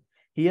see here.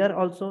 Here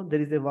also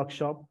there is a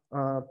workshop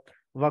for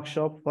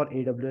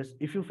AWS.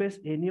 If you face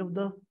any of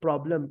the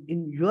problem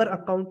in your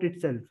account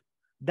itself,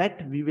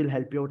 that we will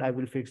help you out. I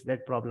will fix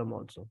that problem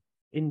also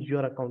in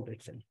your account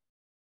itself.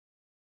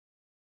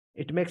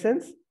 It makes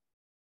sense.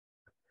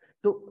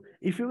 So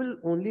if you will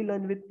only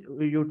learn with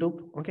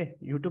YouTube, okay,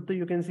 YouTube, so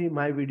you can see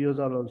my videos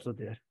are also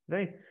there,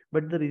 right?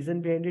 But the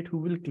reason behind it, who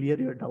will clear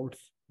your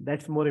doubts?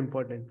 That's more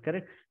important,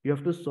 correct? You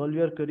have to solve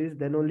your queries,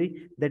 then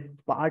only that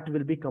part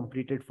will be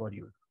completed for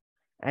you.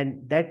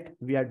 And that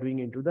we are doing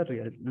into the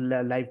real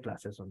live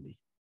classes only.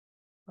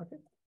 Okay.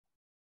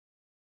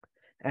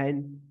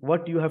 And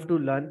what you have to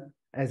learn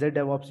as a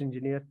DevOps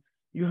engineer,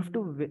 you have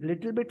to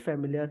little bit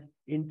familiar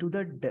into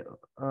the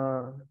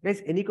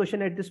guys, any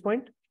question at this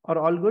point or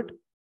all good?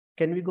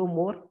 Can we go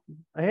more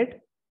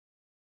ahead?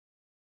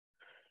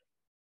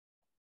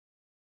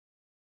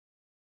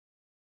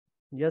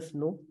 Yes,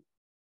 no?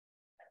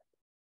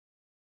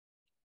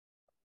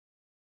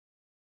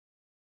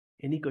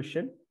 Any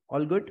question?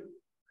 All good?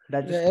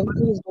 That's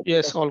everything is good.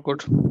 Yes, all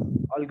good.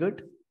 all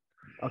good.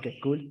 Okay,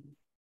 cool.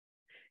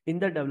 In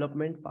the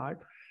development part,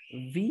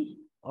 we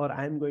or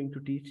I'm going to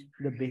teach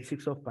the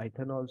basics of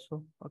Python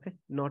also. Okay,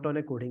 not on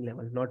a coding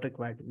level, not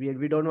required.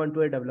 We don't want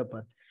to a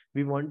developer.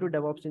 We want to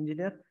DevOps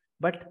engineer,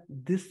 but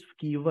this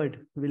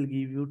keyword will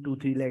give you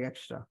 2-3 leg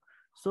extra.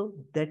 So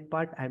that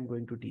part I'm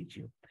going to teach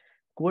you.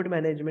 Code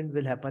management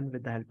will happen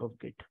with the help of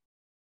Git.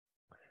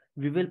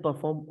 We will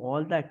perform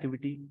all the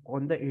activity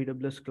on the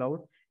AWS cloud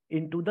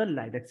into the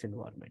Linux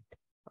environment.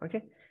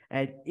 Okay.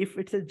 And if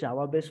it's a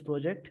Java based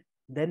project,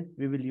 then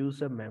we will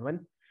use a Maven.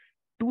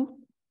 Two,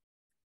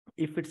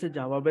 if it's a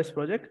Java based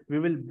project, we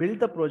will build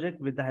the project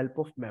with the help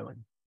of Maven.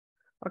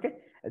 Okay.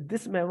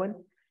 This Maven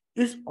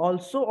is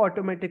also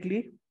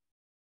automatically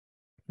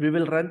we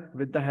will run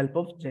with the help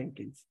of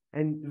Jenkins.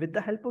 And with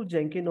the help of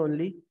Jenkins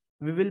only,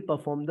 we will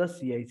perform the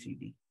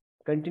CI/CD,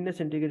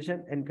 continuous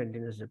integration and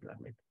continuous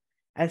deployment.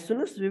 As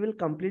soon as we will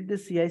complete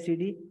this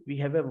CI/CD, we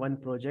have a one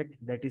project,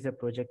 that is a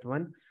project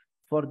one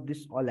for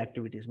this all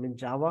activities. Mean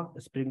Java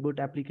Spring Boot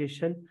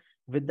application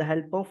with the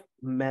help of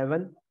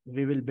Maven,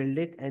 we will build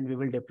it and we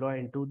will deploy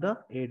into the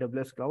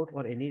AWS cloud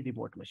or any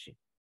remote machine.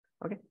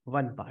 Okay,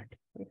 one part.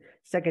 Okay.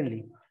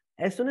 Secondly,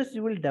 as soon as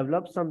you will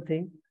develop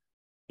something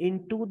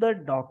into the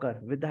Docker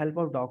with the help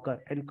of Docker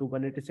and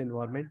Kubernetes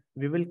environment,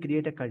 we will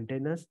create a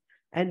containers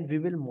and we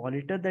will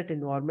monitor that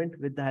environment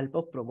with the help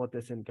of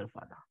Prometheus and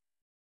Grafana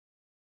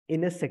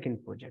in a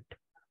second project.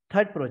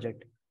 Third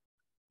project,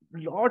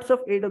 lots of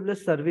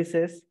AWS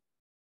services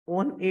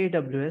on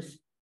AWS,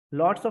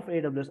 lots of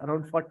AWS,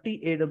 around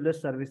 40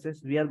 AWS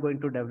services we are going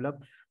to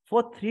develop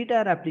for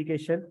 3-tier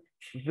application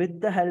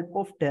with the help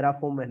of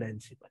Terraform and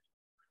Ansible.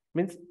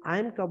 Means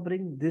I'm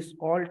covering this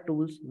all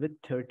tools with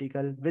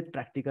theoretical, with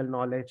practical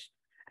knowledge,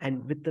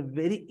 and with the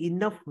very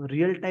enough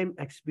real-time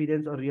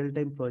experience or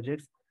real-time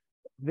projects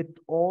with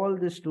all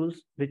these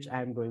tools which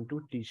I'm going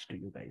to teach to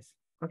you guys.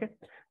 Okay,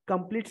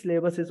 complete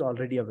syllabus is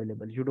already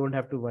available. You don't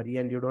have to worry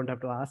and you don't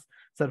have to ask,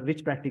 sir,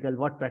 which practical,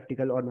 what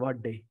practical, on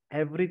what day.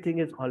 Everything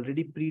is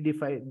already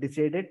predefined,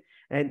 decided,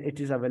 and it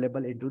is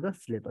available into the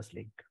syllabus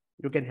link.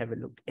 You can have a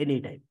look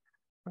anytime.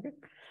 Okay,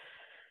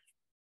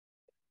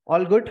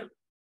 all good?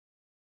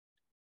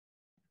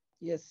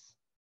 Yes.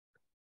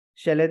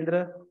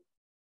 Shailendra,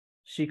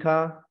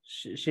 Shikha,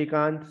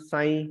 Shikant,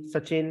 Sai,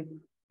 Sachin,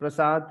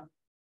 Prasad,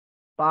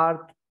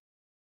 Parth.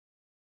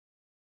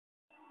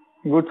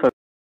 Good, sir.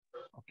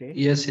 Okay.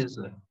 Yes,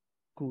 sir.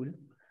 Cool.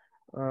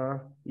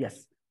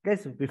 Yes.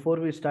 Guys, before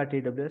we start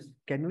AWS,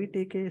 can we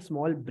take a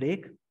small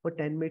break for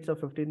 10 minutes or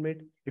 15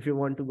 minutes? If you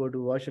want to go to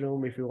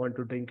washroom, if you want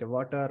to drink a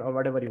water or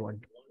whatever you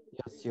want.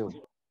 Yes, sure.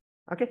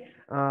 Okay.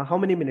 How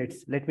many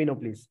minutes? Let me know,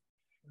 please.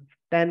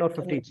 10 or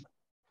 15?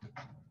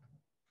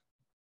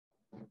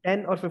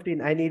 10 or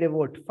 15? I need a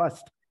vote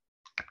first.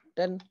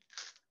 10.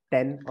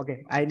 10.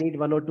 Okay. I need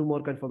 1 or 2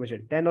 more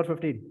confirmation. 10 or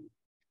 15?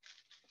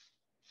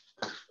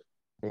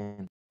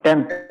 10.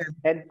 10.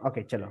 10.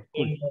 Okay, chalo.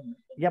 Cool.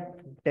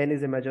 Yep. 10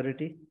 is a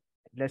majority.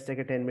 Let's take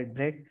a 10-minute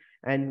break.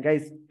 And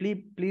guys,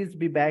 please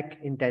be back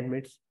in 10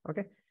 minutes.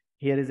 Okay.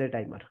 Here is a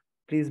timer.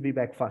 Please be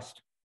back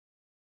fast.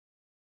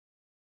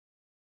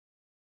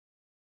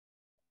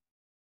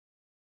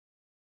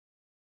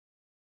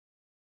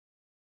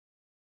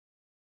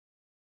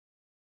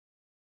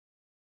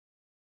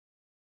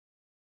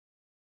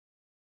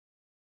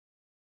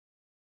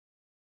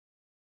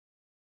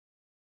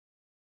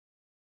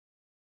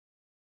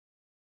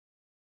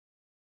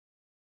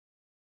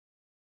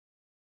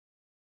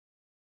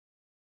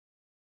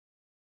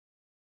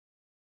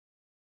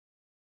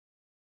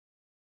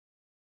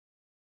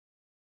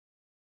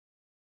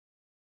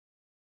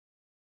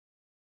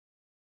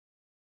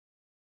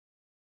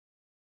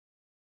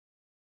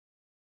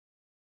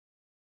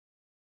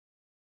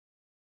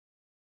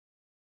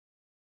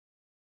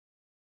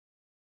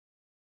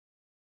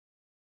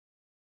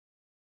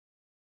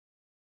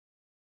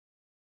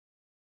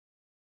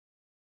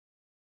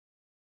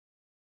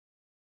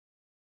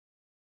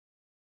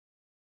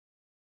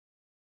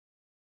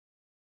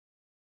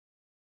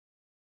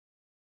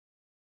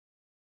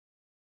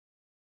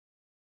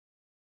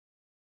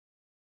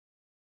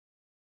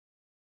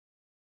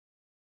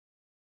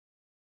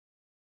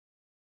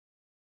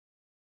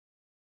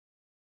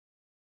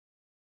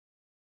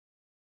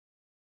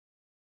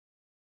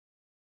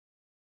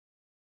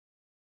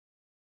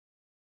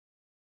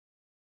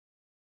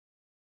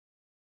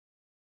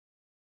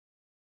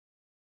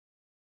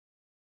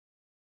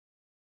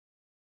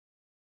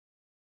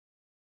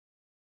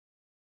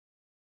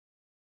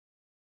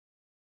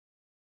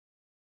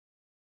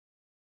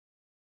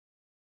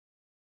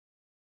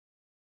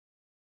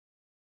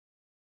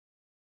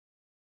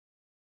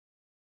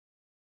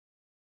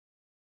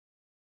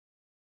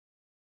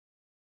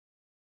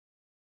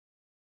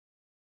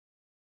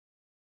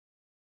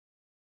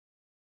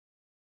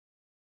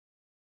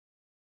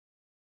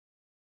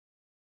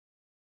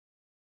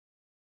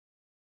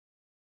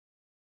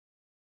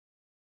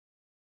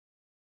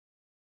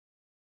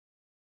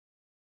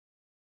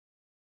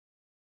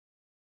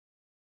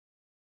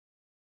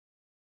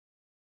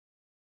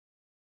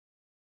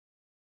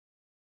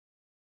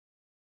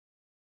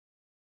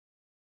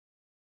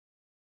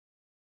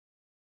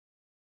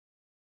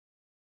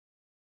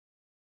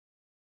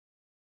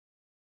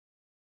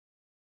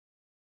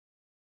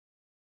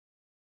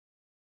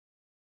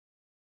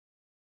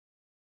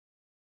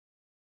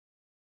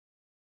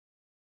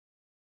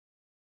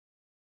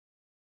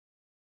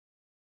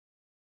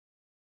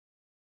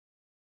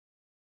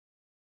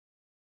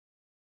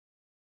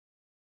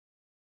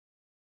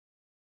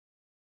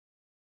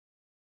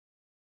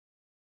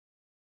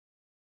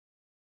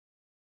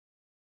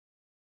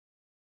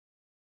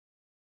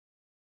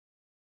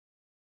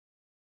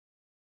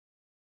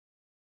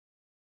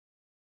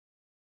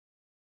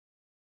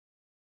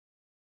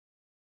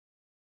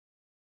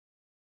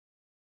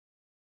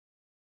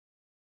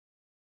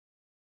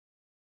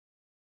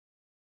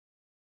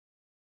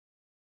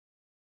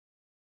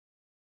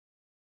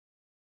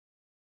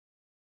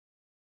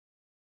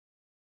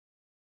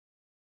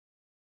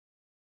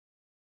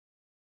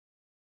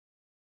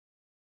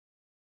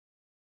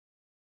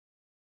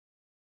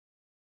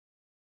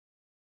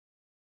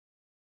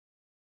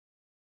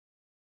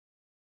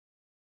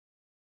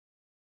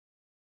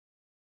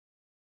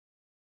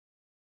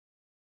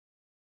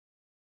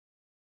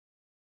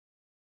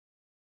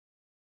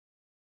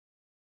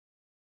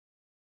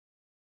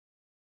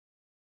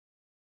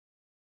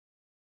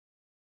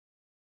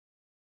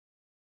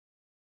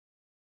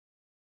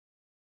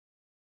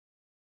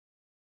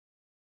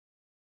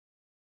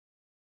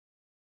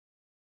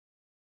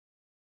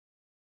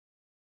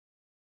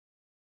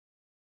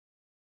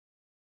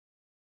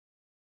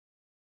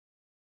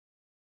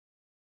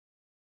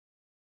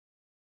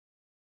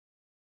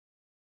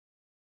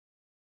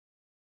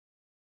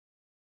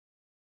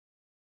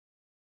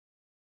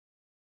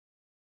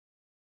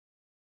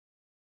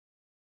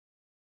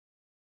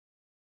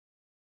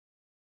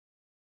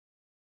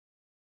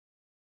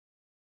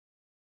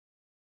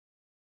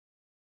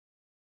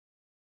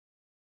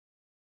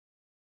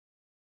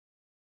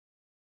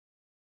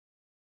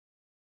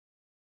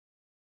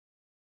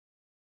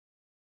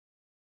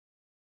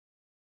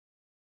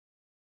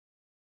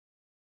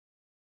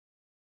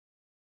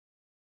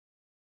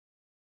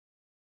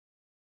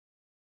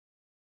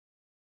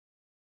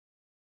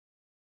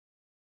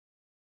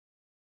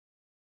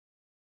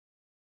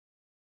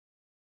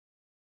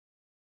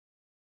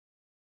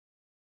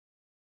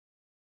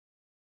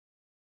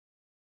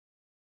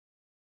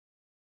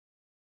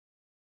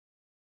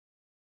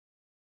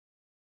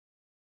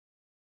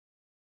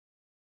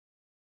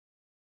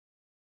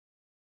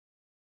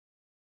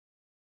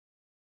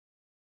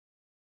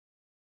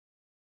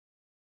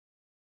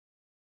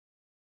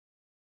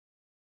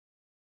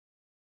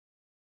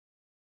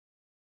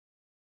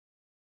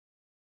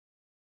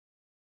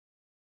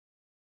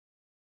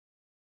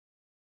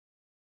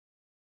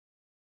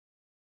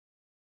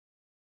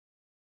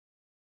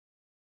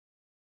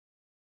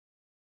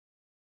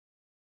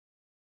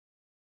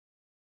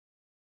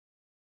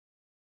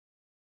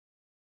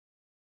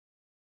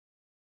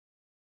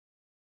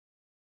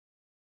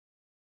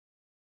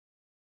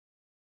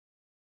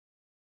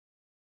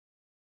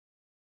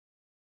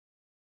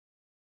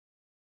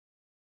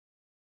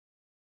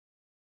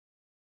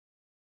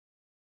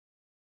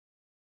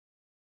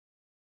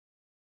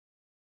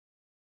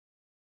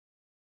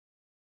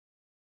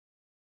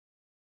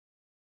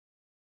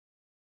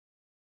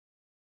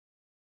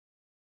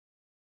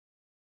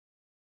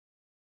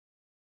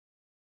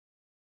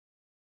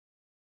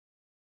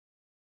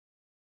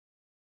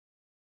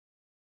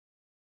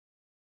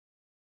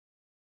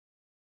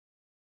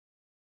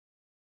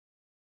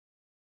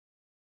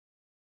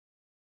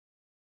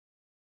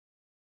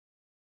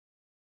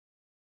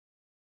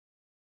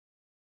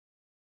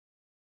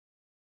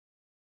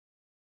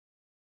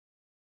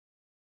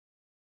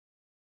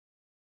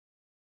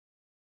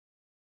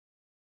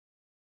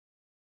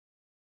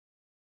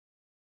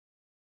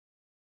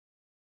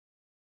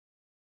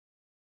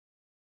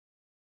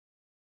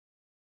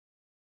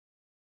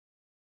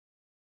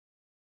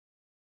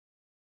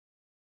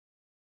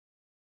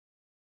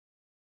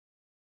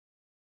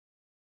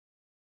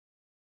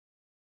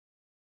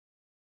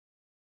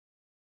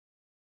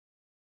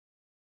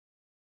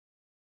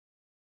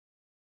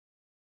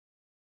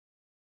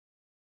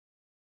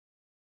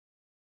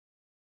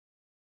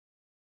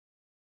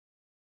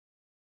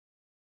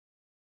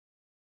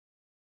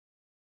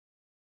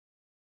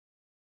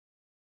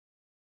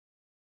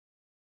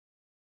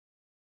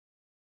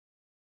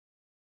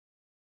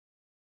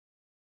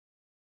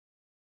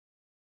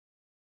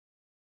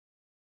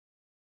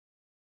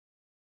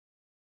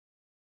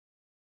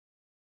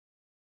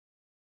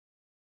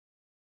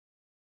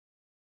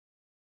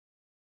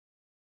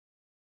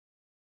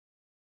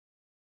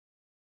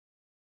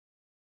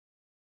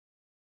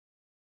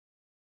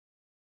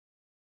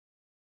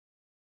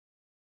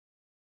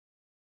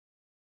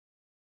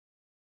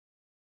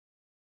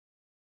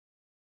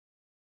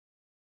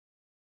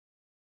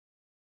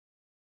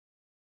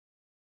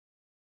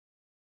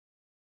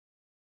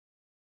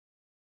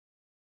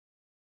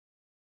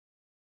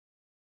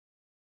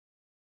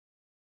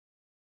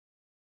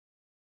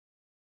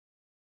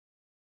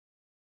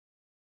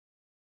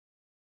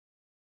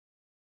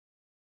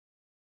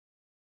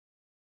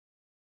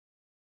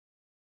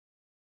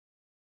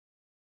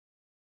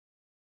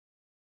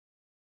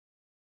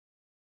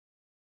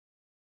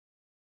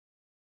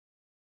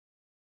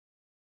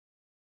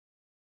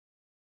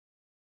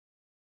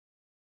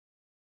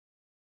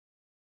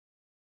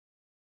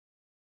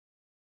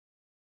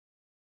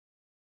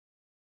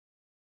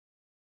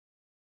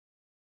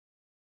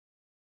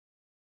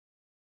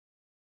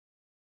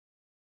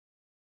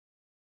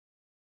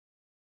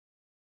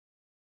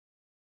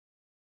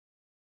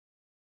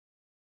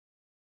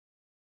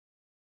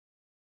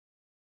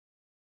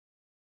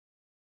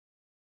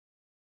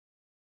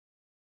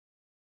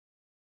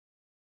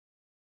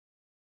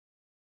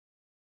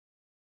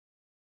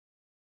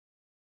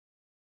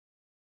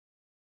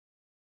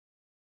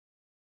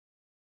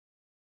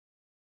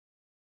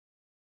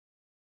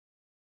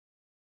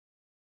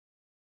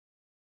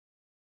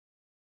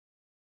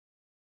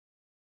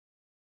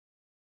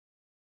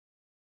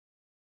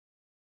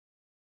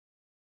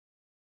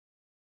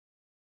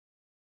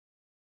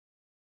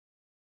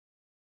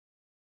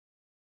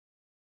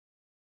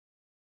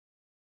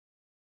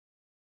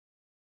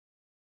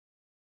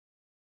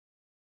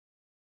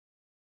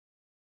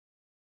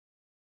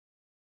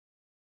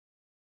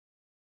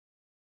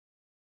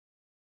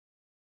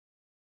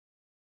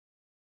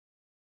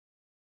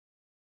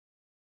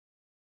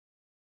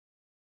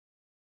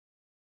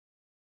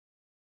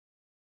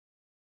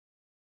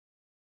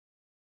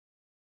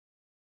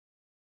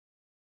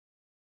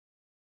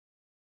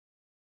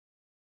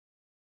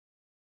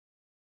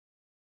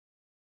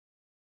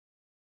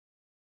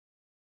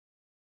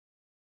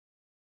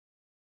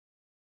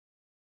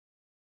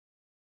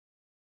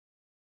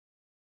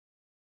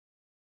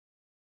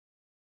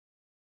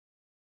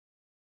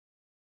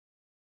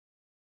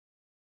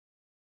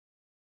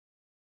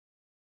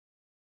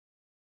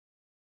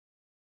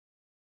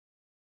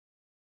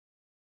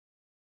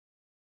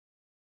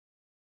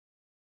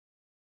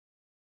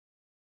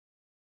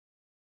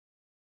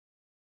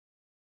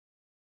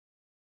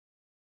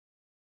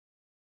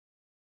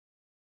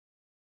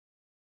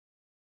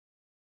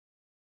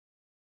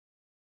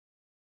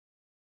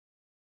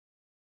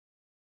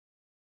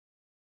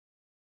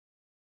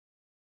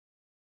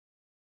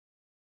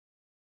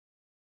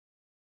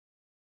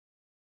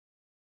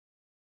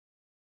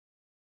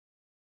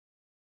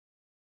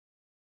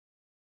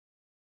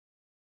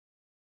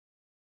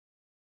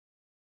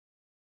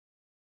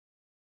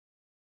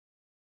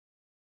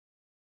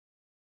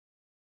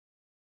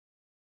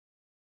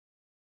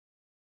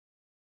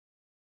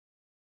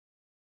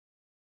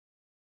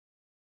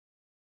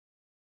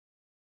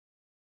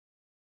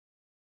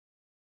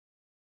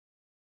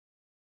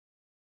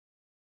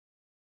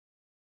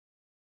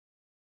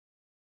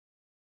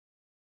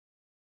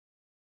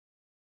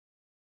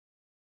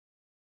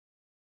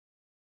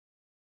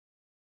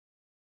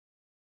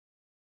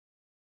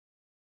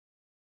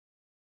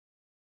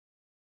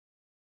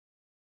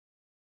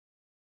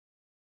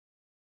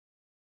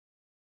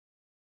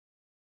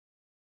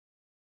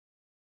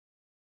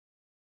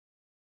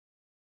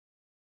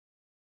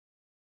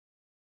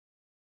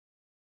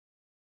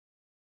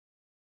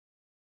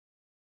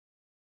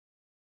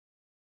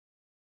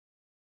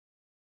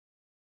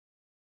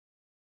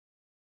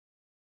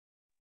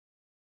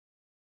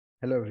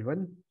 Hello,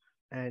 everyone,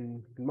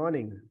 and good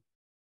morning.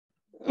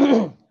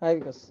 Hi,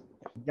 Vikas.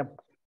 Yep.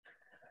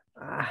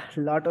 A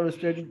lot of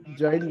students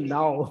joined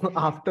now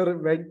after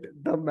went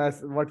the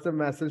what's the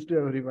message to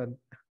everyone?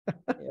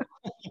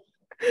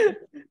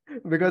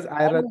 Because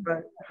I read And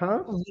my,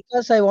 huh?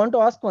 Vikas, I want to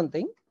ask one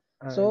thing.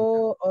 Uh,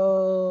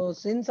 So,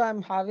 since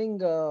I'm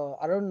having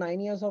around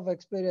 9 years of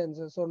experience,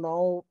 so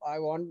now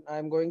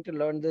I'm going to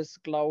learn this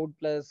cloud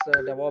plus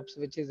DevOps,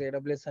 which is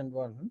AWS and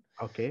one.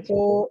 okay.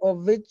 So,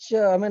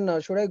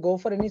 should I go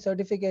for any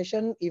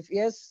certification? If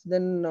yes,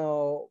 then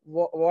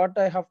what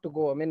I have to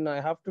go? I mean, I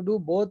have to do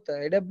both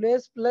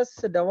AWS plus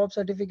DevOps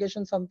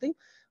certification, something,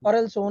 or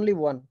else only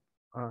one.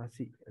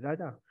 See,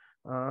 Raja,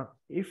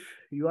 if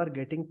you are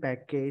getting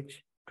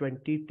package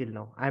 20 till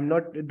now, I'm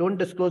not, don't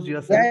disclose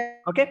yourself. Yeah,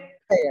 Okay.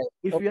 yeah.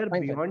 If Okay, you are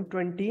fine, fine. beyond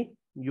 20,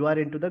 you are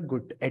into the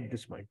good at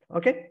this point.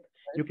 Okay.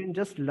 You can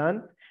just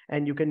learn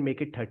and you can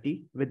make it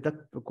 30 with the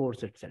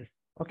course itself.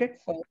 Okay.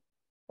 Fine.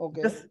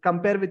 Okay. Just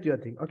compare with your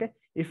thing. Okay.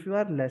 If you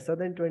are lesser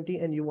than 20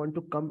 and you want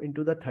to come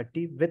into the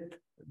 30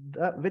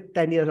 with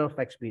 10 years of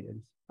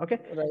experience. Okay.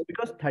 Right.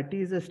 Because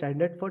 30 is a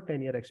standard for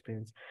 10-year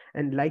experience.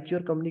 And like your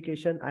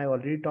communication, I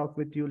already talked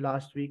with you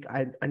last week.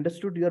 I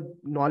understood your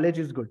knowledge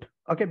is good.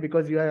 Okay.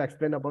 Because you have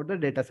explained about the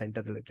data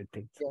center related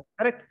things. Yeah.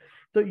 Correct.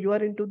 So you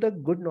are into the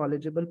good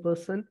knowledgeable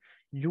person.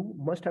 You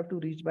must have to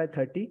reach by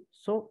 30.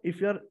 So if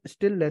you are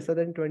still lesser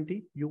than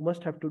 20, you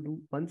must have to do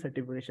one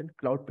certification,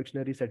 Cloud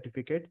Pictionary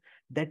certificate.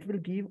 That will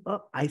give a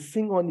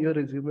icing on your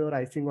resume or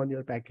icing on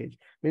your package.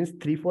 Means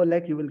 3-4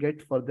 lakh you will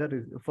get for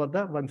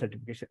the one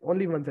certification,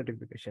 only one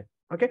certification.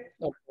 Okay.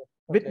 Okay.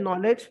 With Okay.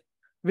 knowledge,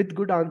 with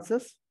good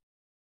answers,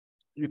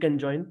 you can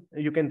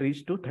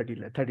reach to 30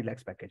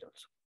 lakhs package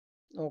also.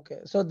 Okay,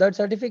 so that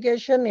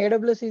certification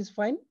AWS is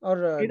fine or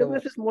AWS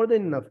DevOps? is more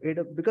than enough.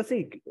 Because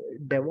see,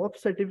 DevOps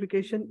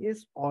certification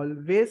is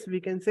always,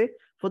 we can say,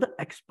 for the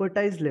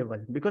expertise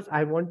level. Because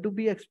I want to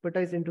be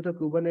expertise into the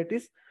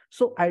Kubernetes,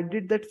 so I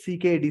did that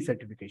CKAD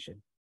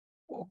certification.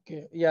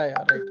 Okay, yeah,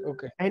 right.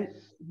 Okay. And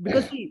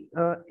because see,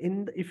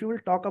 if you will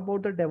talk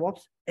about the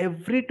DevOps,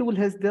 every tool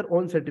has their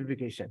own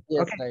certification.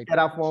 Yes, Okay, right.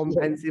 Terraform,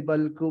 Yes,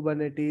 Ansible,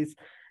 Kubernetes,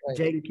 right.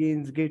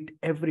 Jenkins, Git,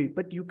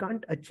 but you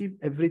can't achieve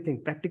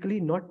everything.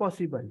 Practically not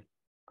possible.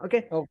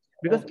 Okay, Okay,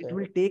 because it okay.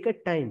 will take a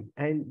time,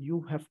 and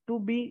you have to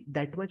be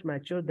that much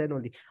mature. Then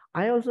only.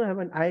 I also have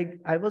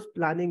I was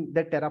planning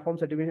that Terraform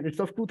certification. It's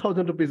of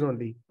 2,000 rupees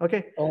only.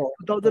 Okay, Oh,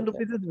 2,000 okay.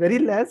 rupees is very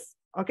less.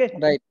 Okay,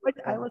 Right. but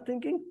I was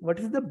thinking, what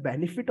is the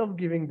benefit of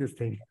giving this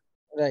thing?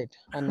 Right.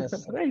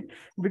 Unnecessary. Right,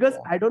 because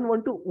Yeah. I don't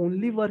want to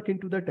only work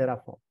into the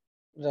Terraform.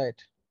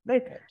 Right.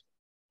 Right, Right.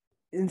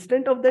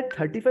 instead of that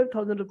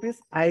 35,000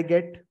 rupees I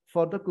get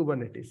for the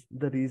Kubernetes.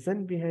 The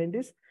reason behind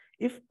is,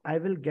 if I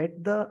will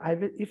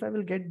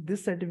get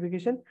this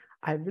certification,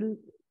 I will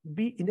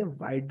be in a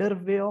wider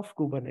way of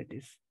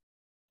Kubernetes.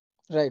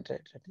 Right.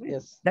 Right. Right.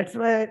 Yes. That's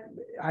why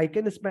I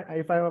can spend,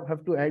 if I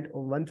have to add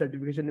one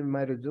certification in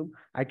my resume,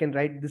 I can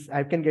write this,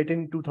 I can get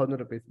in 2,000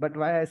 rupees. But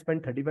why I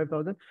spent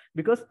 35,000?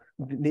 Because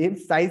the name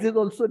size is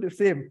also the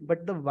same,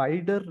 but the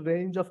wider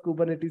range of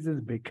Kubernetes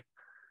is big.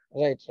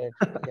 Right.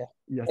 Yeah.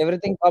 Yes,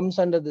 Everything comes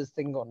under this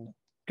thing only.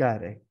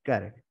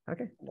 correct.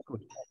 Okay, cool.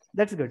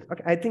 That's good.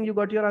 Okay, I think you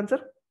got your answer.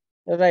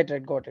 Right.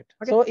 Got it.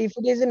 Okay. So if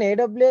it is in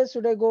AWS,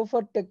 should I go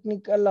for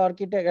technical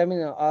architect? I mean,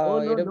 Oh,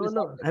 no. AWS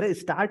architect. Array,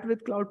 start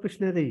with Cloud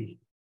Pictionary.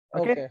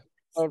 Okay. Okay.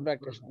 Cloud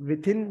practitioner.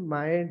 Within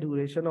my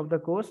duration of the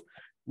course,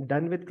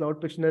 done with Cloud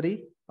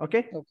Pictionary.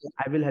 Okay. Okay.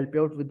 I will help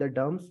you out with the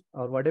dumps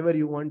or whatever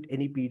you want,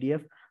 any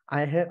PDF.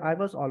 I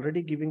was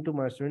already giving to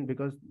my student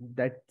because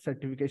that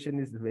certification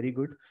is very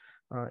good.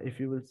 If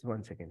you will,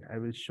 1 second, I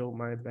will show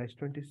my batch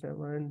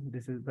 27.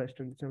 This is batch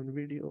 27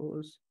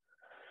 videos.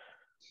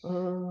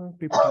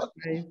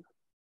 PPT5,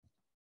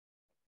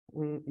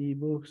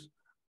 ebooks.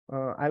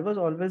 I was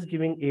always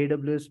giving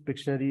AWS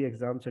Pictionary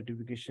exam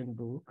certification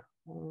book.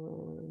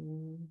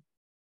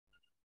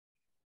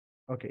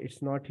 Okay,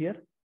 it's not here.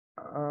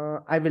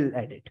 I will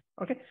add it.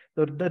 Okay.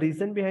 So the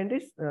reason behind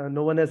this,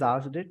 no one has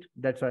asked it.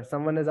 That's why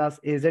someone has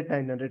asked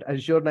AZ900,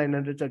 Azure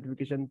 900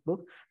 certification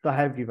book. So I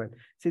have given.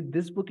 See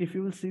this book. If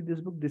you will see this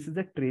book, this is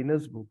a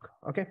trainer's book.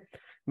 Okay.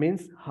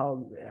 Means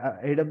how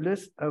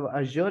AWS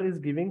Azure is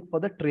giving for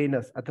the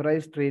trainers,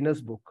 authorized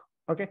trainers book.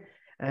 Okay.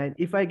 And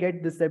if I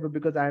get this type of,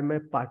 because I'm a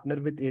partner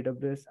with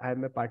AWS,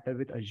 I'm a partner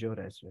with Azure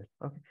as well.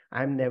 Okay.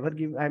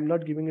 I'm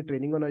not giving a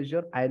training on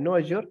Azure. I know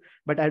Azure,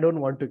 but I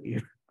don't want to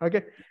give.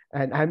 Okay.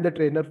 And I'm the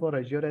trainer for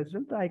Azure as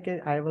well. So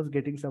I was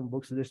getting some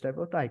books this type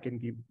of, so I can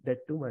give that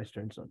to my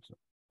students also.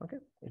 Okay.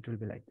 It will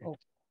be like that. Okay.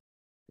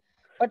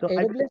 But So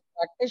AWS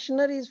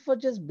practitioner is for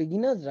just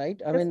beginners,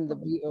 right? I yes, mean, the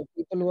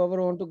people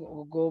whoever want to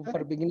go for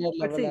correct. beginner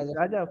But level see, as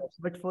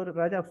a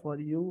Raja, for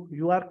you,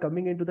 you are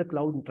coming into the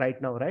cloud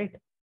right now, right?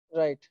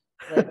 right.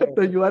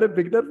 So you are a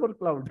beginner for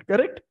cloud,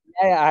 correct?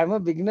 Yeah, I'm a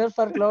beginner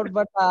for cloud,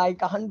 but I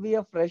can't be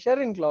a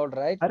fresher in cloud,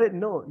 right?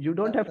 No, you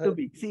don't have to Right.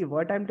 be. See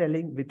what I'm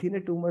telling, within a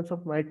 2 months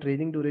of my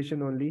training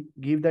duration only,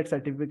 give that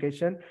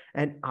certification.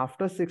 And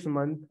after 6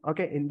 months,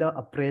 okay, in the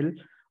April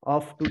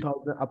of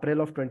 2000, April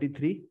of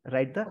 23,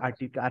 write the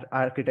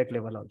architect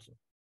level also.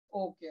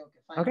 Okay,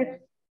 fine. Okay. Fine.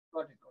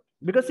 Got it.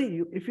 Because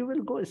see, if you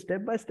will go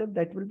step by step,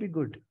 that will be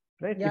good,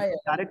 right? Yeah, If you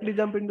yeah. directly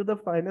jump into the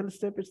final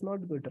step, it's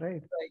not good,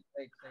 right?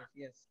 Right.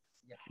 Yes.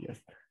 Yeah.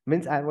 Yes.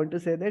 Means I want to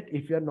say that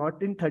if you're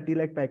not in 30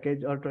 lakh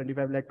package or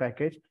 25 lakh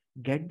package,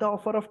 get the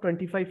offer of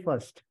 25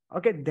 first.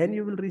 Okay. Then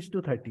you will reach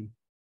to 30.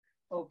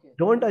 Okay.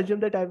 Don't assume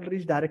that I will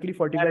reach directly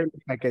 45 lakh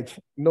package.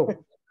 No.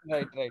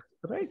 Right.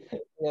 Right.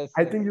 Yes.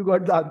 I think you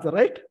got the answer,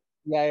 right?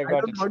 Yeah, I I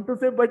got don't it. want to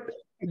say, but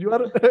you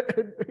are.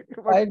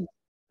 Fine.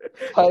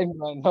 Fine.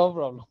 No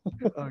problem.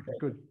 Okay,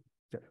 good.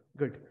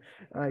 Good.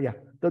 Yeah.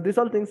 So these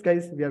all things,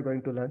 guys, we are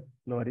going to learn.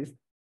 No worries.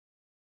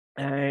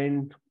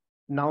 And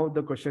now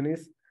the question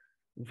is,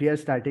 we are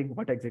starting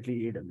what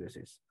exactly AWS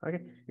is.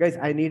 Okay, guys,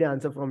 I need an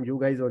answer from you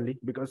guys only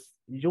because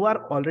you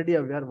are already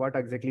aware what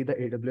exactly the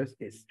AWS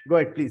is. Go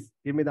ahead, please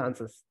give me the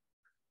answers.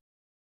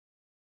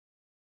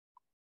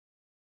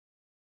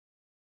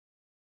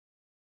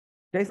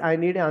 Guys, I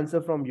need an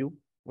answer from you.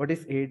 What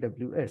is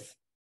AWS?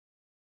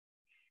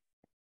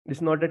 It's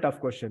not a tough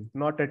question.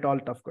 Not at all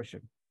tough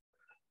question.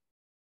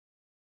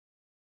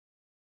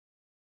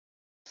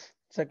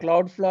 It's a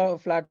cloud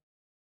platform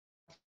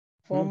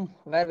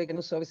where we can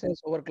use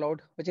services over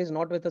cloud, which is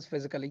not with us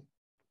physically.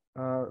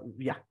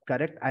 Yeah,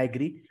 correct. I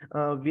agree.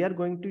 We are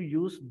going to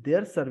use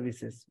their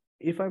services.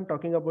 If I'm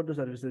talking about the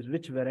services,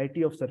 which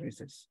variety of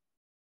services?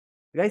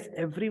 Guys,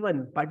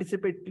 everyone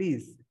participate,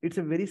 please. It's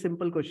a very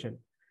simple question.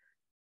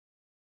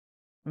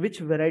 Which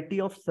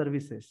variety of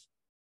services?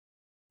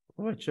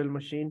 Virtual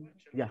machine.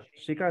 Yeah,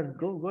 Shrikant,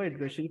 go ahead.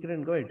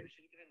 Shrikant, go ahead.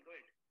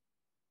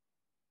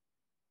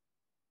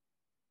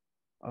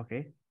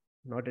 Okay,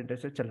 not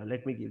interested. Chala,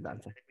 let me give the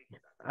answer.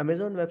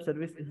 Amazon Web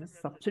Service is a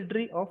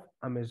subsidiary of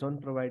Amazon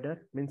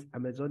provider. Means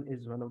Amazon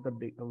is one of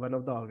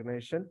the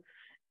organization,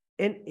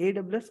 and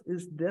AWS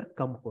is their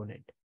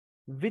component,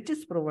 which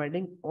is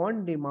providing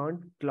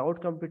on-demand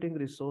cloud computing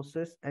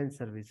resources and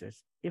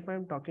services. If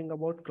I'm talking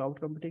about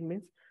cloud computing,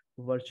 means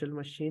virtual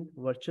machine,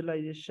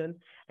 virtualization,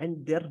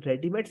 and their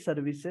ready-made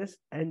services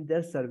and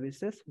their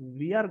services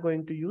we are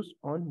going to use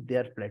on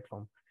their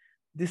platform.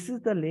 This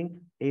is the link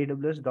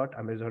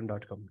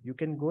aws.amazon.com. You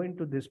can go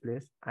into this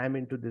place. I'm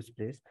into this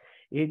place,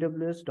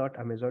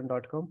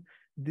 aws.amazon.com.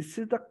 This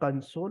is the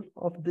console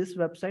of this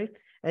website.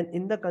 And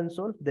in the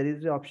console, there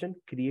is the option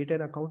create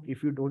an account.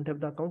 If you don't have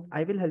the account,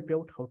 I will help you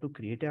out how to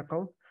create an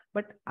account.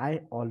 But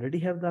I already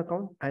have the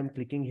account. I'm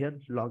clicking here,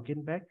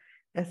 login back.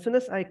 As soon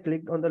as I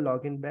clicked on the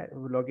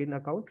login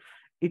account,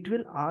 it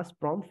will ask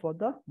prompt for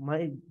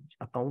my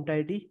account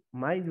ID,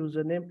 my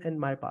username, and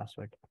my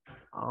password.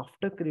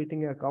 After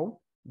creating an account,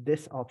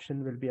 this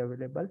option will be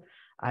available.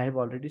 I have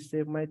already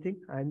saved my thing.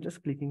 I'm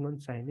just clicking on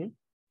sign in.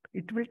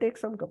 It will take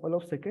some couple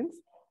of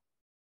seconds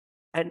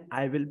and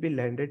I will be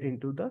landed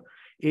into the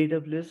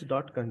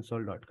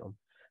aws.console.com.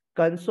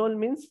 Console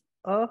means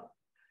a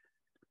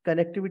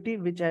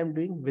connectivity which I am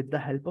doing with the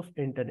help of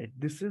internet.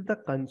 This is the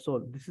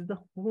console. This is the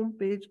home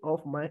page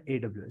of my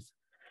AWS.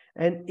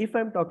 And if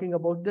I'm talking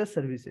about the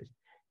services,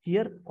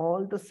 here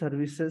all the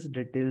services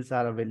details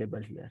are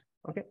available here.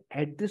 Okay.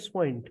 At this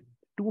point,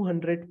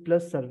 200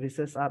 plus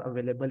services are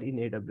available in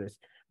AWS,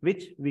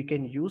 which we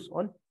can use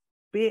on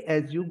pay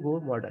as you go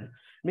model.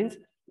 Means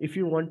if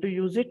you want to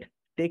use it,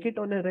 take it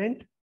on a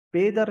rent,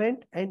 pay the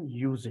rent and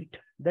use it.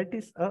 That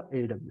is a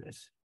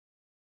AWS.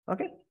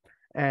 Okay.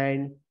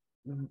 And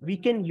we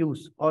can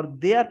use, or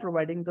they are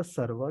providing the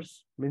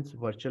servers, means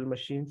virtual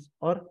machines,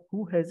 or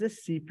who has a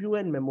CPU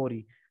and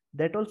memory.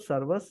 That all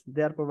servers,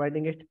 they are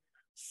providing it.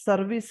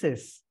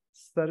 Services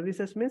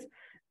means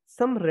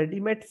some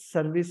ready-made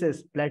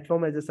services,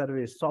 platform as a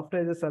service,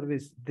 software as a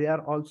service, they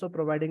are also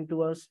providing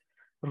to us.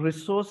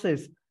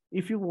 Resources,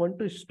 if you want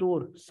to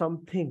store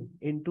something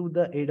into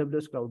the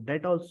AWS cloud,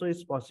 that also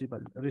is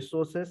possible.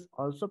 Resources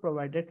also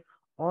provided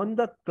on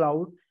the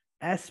cloud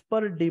as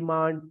per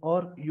demand,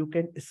 or you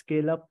can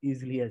scale up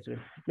easily as well.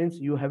 Means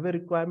you have a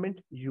requirement,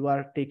 you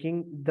are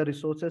taking the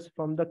resources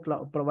from the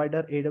cloud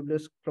provider,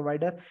 AWS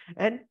provider,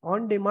 and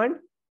on demand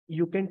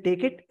you can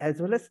take it.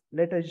 As well as,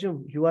 let's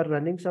assume you are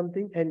running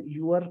something and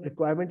your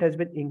requirement has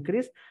been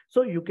increased,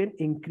 so you can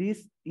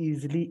increase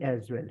easily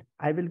as well.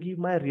 I will give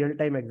my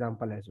real-time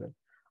example as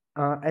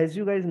well. As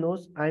you guys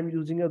knows, I'm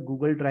using a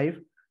Google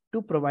Drive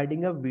to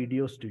providing a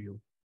videos to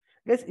you.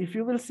 Guys, if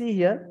you will see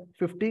here,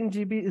 15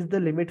 GB is the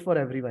limit for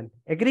everyone.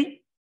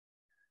 Agree?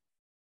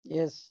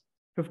 Yes.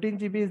 15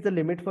 GB is the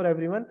limit for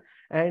everyone.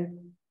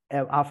 And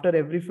after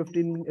every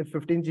 15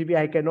 GB,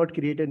 I cannot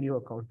create a new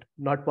account.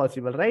 Not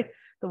possible, right?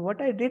 So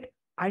what I did,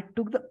 I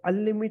took the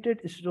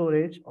unlimited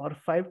storage or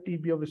 5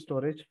 TB of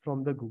storage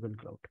from the Google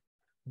Cloud.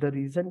 The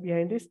reason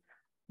behind is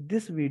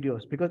this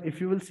videos, because if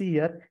you will see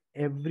here,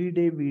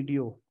 everyday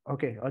video.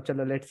 Okay, or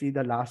chalo, let's see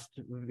the last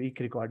week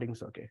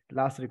recordings. Okay,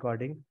 last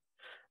recording.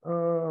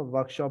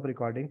 Workshop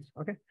recordings.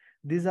 Okay,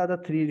 these are the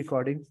 3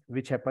 recordings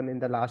which happened in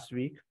the last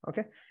week.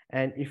 Okay,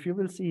 and if you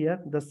will see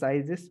here, the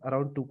size is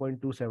around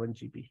 2.27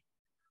 GB.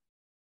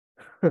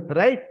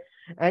 Right?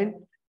 And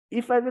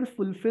if I will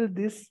fulfill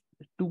this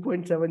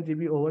 2.7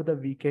 GB over the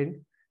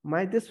weekend,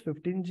 my this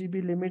 15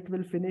 GB limit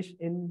will finish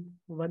in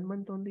 1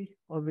 month only,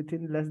 or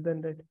within less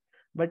than that.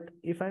 But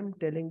if I'm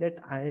telling that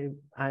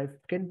I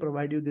can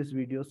provide you these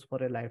videos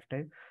for a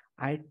lifetime,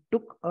 I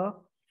took a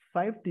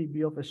 5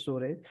 TB of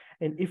storage,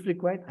 and if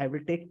required, I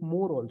will take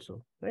more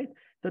also, right?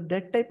 So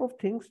that type of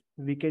things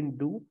we can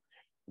do,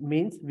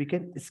 means we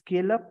can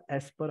scale up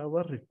as per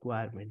our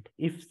requirement.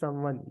 If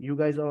someone, you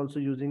guys are also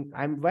using,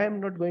 I'm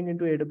not going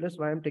into AWS,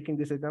 why I'm taking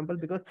this example,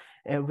 because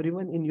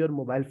everyone in your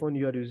mobile phone,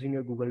 you are using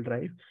a Google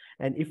Drive,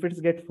 and if it's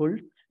get full,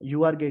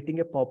 you are getting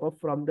a pop-up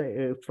from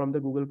the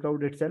Google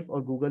Cloud itself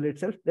or Google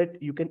itself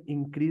that you can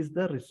increase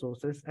the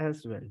resources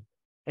as well.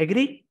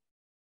 Agree?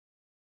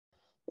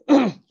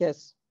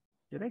 Yes.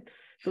 Right.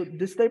 So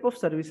this type of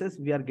services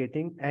we are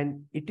getting,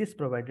 and it is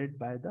provided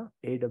by the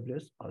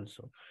AWS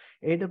also.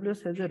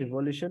 AWS has a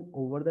revolution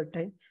over the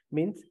time,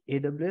 means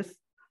AWS.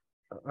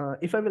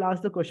 If I will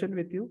ask the question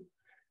with you,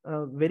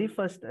 very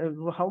first,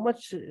 how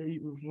much?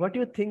 What do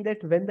you think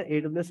that when the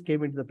AWS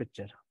came into the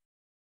picture?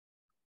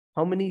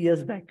 How many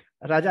years back?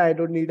 Raja, I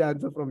don't need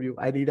answer from you.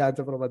 I need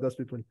answer from others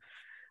people.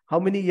 How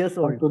many years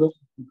old?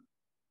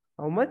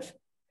 How much?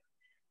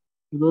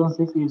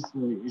 2006 is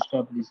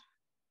established.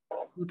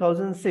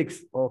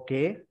 2006.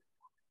 Okay.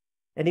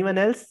 Anyone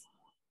else?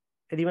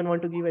 Anyone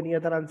want to give any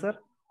other answer?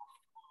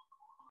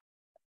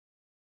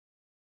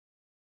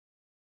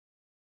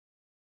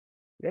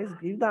 Guys,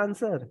 give the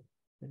answer.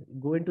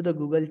 Go into the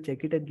Google,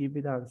 check it, and give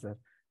me the answer.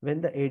 When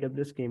the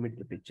AWS came into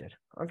the picture.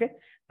 Okay.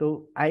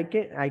 So I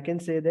can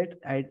say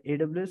that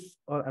AWS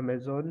or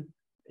Amazon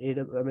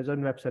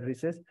Web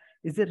Services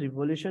is a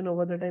revolution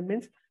over the time,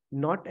 means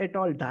not at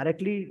all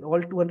directly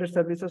all 200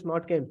 services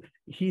not came.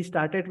 He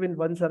started with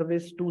 1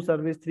 service, 2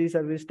 service, 3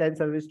 service, 10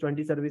 service,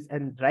 20 service,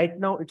 and right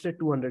now it's a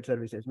 200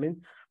 services. Means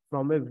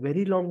from a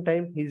very long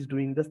time he's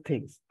doing the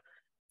things.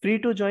 Free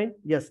to join.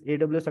 Yes,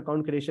 AWS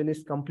account creation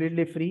is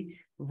completely free.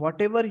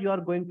 Whatever you are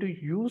going to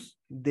use,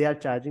 they are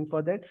charging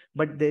for that.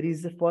 But there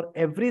is, for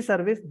every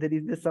service, there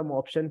is some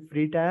option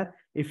free tier.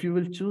 If you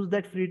will choose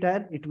that free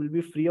tier, it will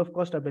be free of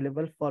cost,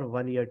 available for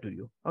 1 year to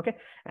you. Okay.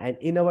 And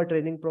in our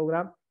training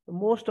program,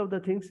 most of the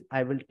things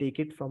I will take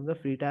it from the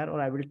free tier,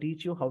 or I will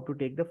teach you how to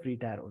take the free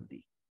tier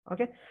only.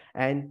 Okay.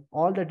 And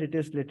all the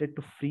details related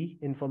to free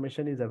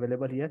information is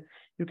available here.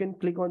 You can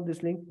click on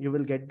this link. You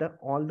will get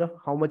all the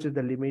how much is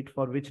the limit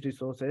for which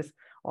resources.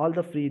 All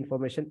the free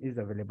information is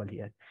available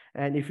here.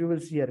 And if you will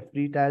see here,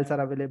 free trials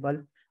are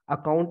available.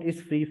 Account is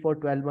free for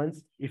 12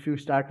 months. If you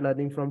start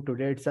learning from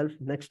today itself,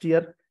 next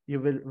year you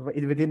will,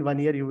 within 1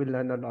 year you will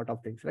learn a lot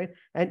of things, right?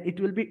 And it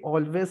will be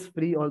always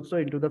free also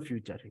into the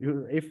future.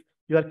 If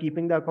you are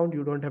keeping the account,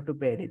 you don't have to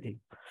pay anything.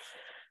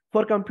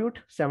 For compute,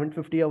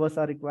 750 hours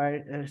are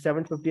required.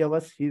 750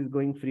 hours is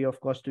going free of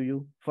cost to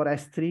you. For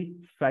S3,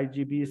 5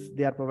 GBs,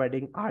 they are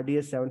providing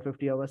RDS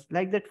 750 hours.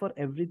 Like that, for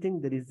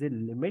everything, there is a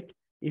limit.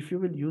 If you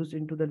will use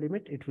into the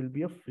limit, it will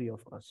be a free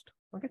of cost.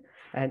 Okay.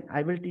 And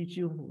I will teach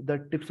you the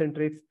tips and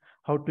tricks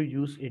how to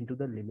use into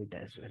the limit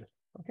as well.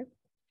 Okay.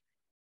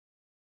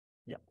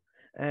 Yeah.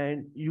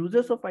 And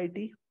users of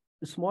IT,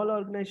 small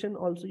organization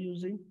also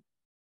using,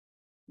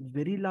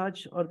 very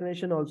large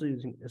organization also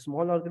using. A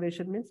small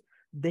organization means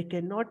they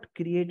cannot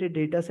create a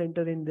data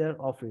center in their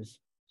office,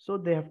 so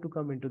they have to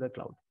come into the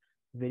cloud.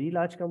 Very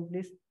large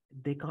companies,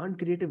 they can't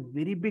create a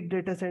very big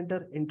data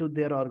center into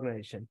their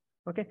organization.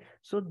 Okay,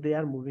 so they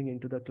are moving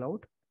into the cloud.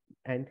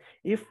 And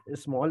if a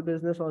small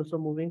business also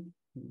moving,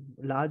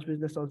 large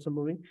business also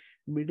moving,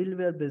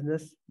 middleware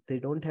business, they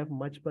don't have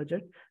much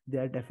budget, they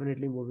are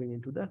definitely moving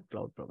into the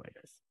cloud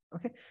providers.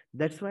 Okay,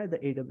 that's why the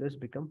AWS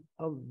become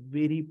a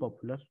very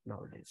popular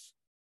nowadays.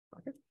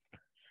 Okay.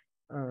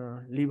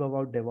 Leave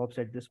about DevOps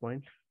at this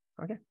point.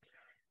 Okay.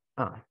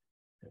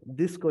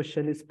 This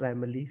question is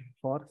primarily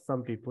for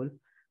some people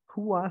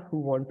who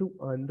want to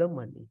earn the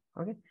money.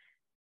 Okay.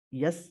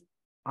 Yes,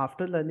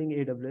 after learning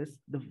AWS,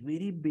 the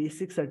very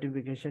basic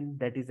certification,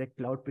 that is a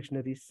Cloud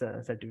Dictionary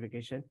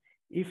certification.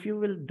 If you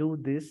will do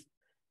this,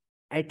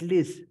 at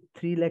least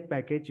 3 lakh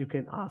package, you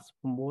can ask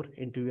more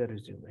into your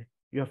resume.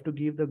 You have to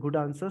give the good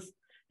answers.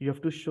 You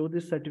have to show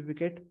this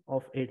certificate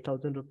of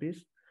 8,000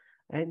 rupees,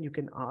 and you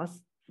can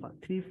ask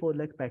 3-4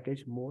 lakh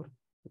package more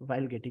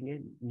while getting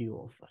a new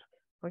offer.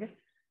 Okay,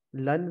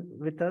 learn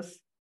with us,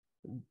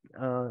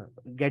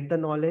 get the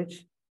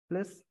knowledge.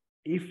 Plus,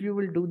 if you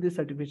will do this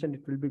certification,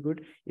 it will be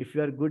good. If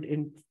you are good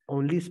in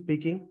only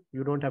speaking,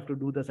 you don't have to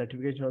do the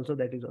certification also,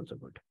 that is also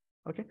good.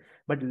 Okay,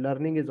 but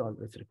learning is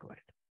always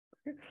required.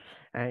 Okay,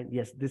 and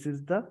yes, this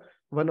is the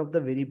one of the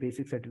very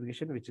basic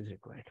certification which is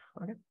required.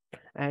 Okay,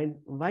 and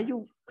why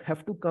you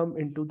have to come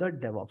into the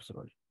DevOps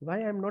role?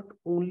 Why I'm not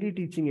only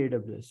teaching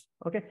AWS?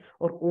 Okay,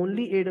 or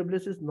only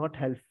AWS is not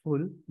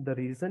helpful. The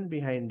reason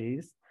behind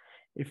is,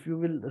 if you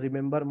will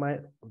remember my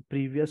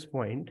previous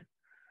point,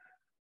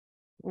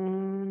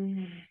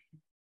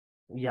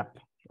 yep.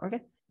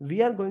 Okay,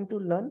 we are going to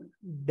learn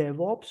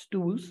DevOps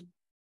tools.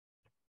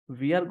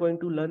 We are going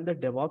to learn the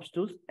DevOps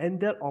tools and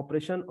their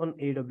operation on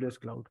AWS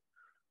cloud.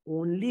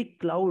 Only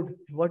cloud,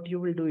 what you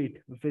will do it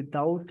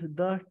without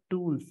the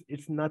tools,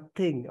 it's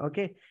nothing.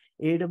 Okay,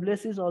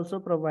 AWS is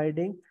also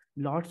providing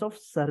lots of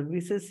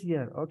services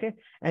here. Okay,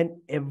 and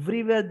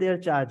everywhere they are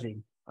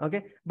charging.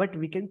 Okay, but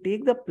we can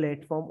take the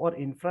platform or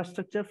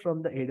infrastructure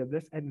from the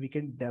AWS and we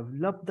can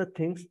develop the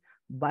things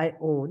by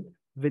own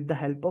with the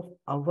help of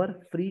our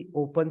free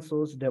open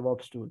source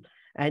DevOps tool.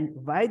 And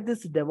why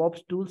these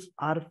DevOps tools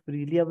are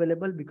freely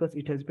available? Because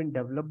it has been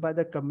developed by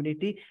the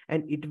community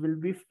and it will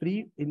be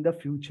free in the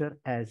future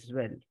as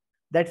well.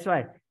 That's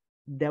why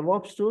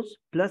DevOps tools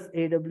plus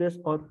AWS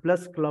or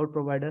plus cloud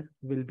provider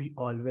will be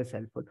always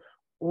helpful.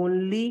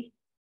 Only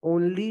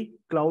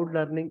cloud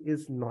learning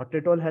is not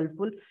at all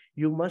helpful.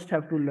 You must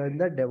have to learn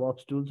the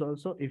DevOps tools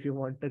also if you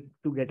want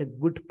to get a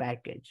good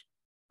package.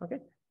 Okay.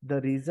 The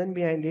reason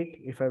behind it,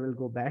 if I will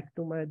go back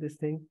to my this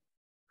thing.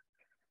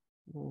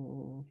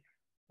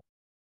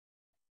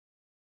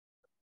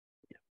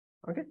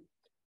 Okay.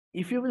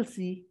 If you will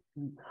see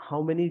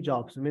how many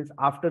jobs means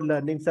after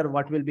learning, sir,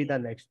 what will be the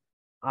next?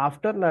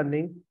 After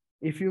learning,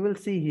 if you will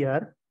see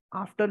here,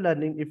 after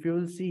learning, if you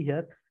will see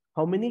here,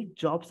 how many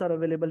jobs are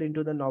available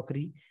into the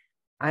Naukri?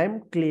 I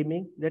am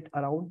claiming that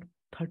around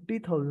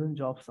 30,000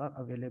 jobs are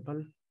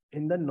available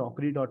in the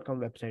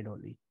Naukri.com website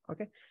only.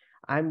 Okay.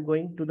 I'm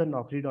going to the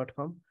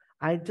Naukri.com.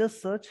 I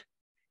just search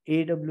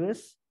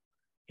AWS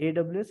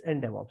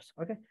and DevOps.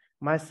 Okay.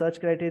 My search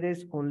criteria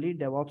is only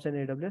DevOps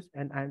and AWS,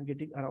 and I'm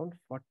getting around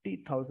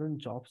 40,000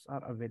 jobs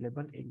are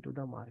available into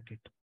the market.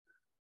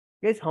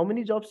 Guys, how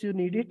many jobs you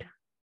need it?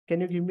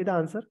 Can you give me the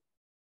answer?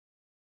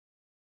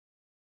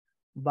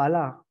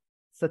 Bala,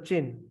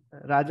 Sachin,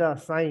 Raja,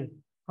 Sai,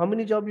 how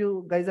many jobs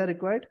you guys are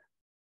required?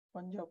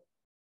 One job.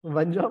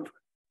 One job?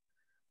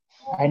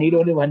 I need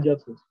only one job,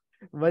 sir.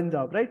 One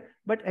job, right?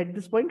 But at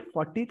this point,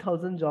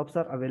 40,000 jobs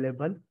are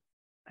available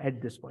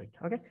at this point.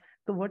 Okay.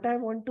 So what I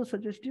want to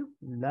suggest you,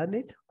 learn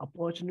it.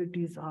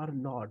 Opportunities are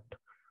not.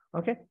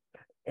 Okay.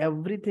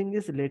 Everything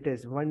is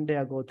latest. 1 day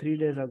ago, 3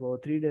 days ago,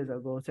 3 days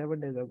ago, 7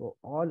 days ago,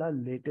 all are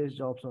latest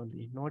jobs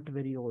only, not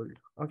very old.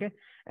 Okay.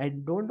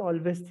 And don't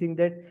always think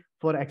that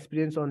for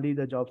experience only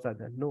the jobs are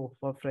there. No,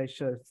 for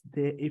freshers,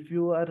 if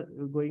you are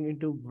going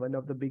into one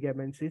of the big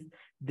MNCs,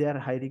 they are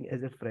hiring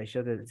as a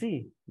fresher.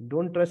 See,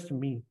 don't trust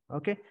me.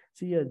 Okay.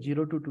 See,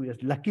 0 to 2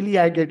 years. Luckily,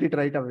 I get it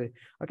right away.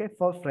 Okay.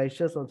 For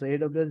freshers also,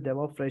 AWS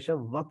DevOps fresher,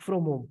 work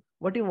from home.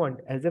 What do you want?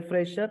 As a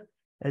fresher,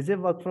 as a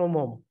work from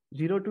home,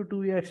 0 to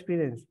 2 year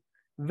experience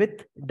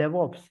with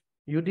DevOps.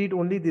 You need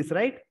only this,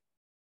 right?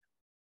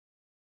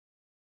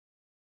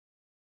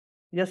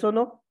 Yes or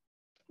no?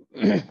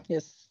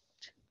 Yes.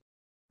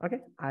 Okay.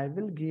 I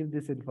will give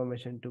this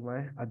information to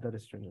my other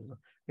students.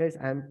 Guys,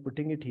 I am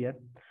putting it here.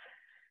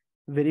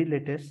 Very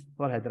latest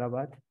for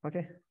Hyderabad.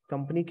 Okay.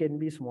 Company can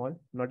be small,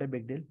 not a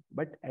big deal,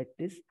 but it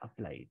is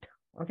applied.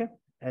 Okay.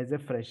 As a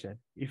fresher,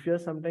 if you're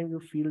sometimes you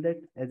feel that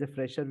as a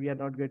fresher we are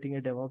not getting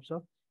a DevOps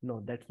job,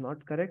 no, that's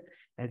not correct.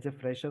 As a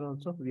fresher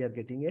also we are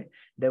getting a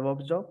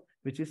DevOps job,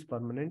 which is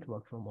permanent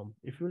work from home.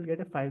 If you will get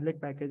a 5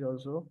 lakh package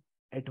also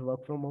at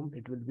work from home,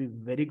 it will be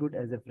very good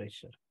as a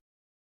fresher.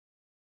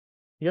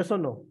 Yes or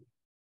no?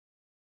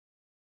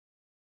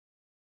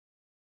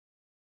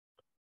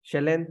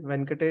 Shailen,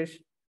 Venkatesh,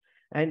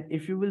 and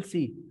if you will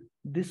see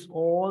this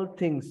all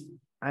things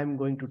I'm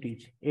going to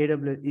teach,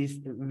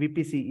 AWS,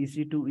 VPC,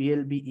 EC2,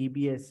 ELB,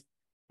 EBS,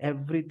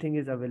 everything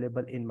is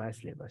available in my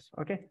syllabus.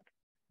 Okay.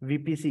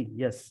 VPC,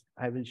 yes,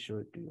 I will show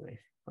it to you guys.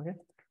 Okay.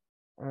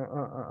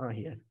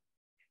 Here.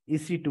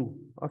 EC2,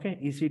 okay,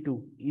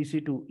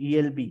 EC2,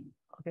 ELB.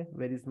 Okay,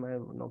 where is my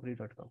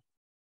Naukri.com?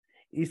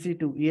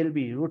 EC2,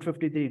 ELB, Route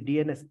 53,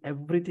 DNS,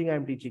 everything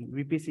I'm teaching.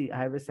 VPC, I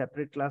have a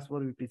separate class for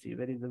VPC.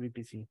 Where is the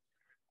VPC?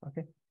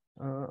 Okay.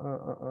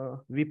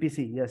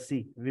 VPC, yes,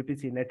 see,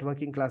 VPC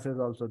networking classes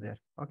also there.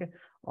 Okay,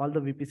 all the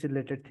VPC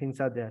related things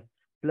are there.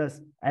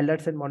 Plus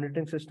alerts and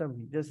monitoring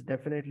system. Yes,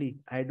 definitely,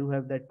 I do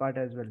have that part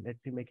as well. Let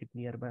me make it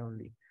nearby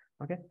only.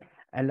 Okay,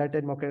 alert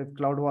and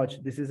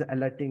CloudWatch. This is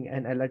alerting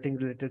and alerting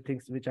related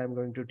things which I'm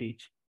going to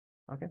teach.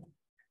 Okay,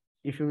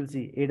 if you will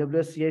see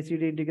AWS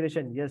CI/CD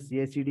integration. Yes,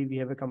 CI/CD we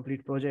have a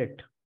complete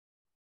project.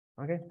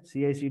 Okay,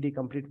 CI/CD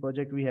complete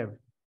project we have.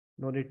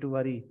 No need to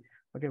worry.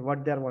 Okay,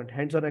 what they want?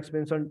 Hands-on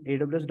experience on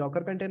AWS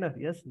Docker container.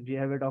 Yes, we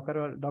have a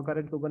Docker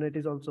and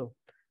Kubernetes also.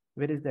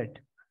 Where is that?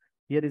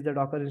 Here is the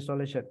Docker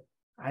installation.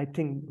 I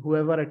think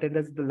whoever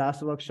attended the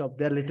last workshop,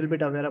 they're a little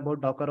bit aware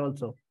about Docker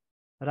also.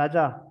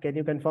 Raja, can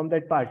you confirm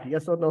that part?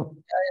 Yes or no?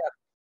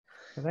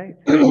 Yeah. Right.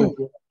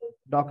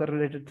 Docker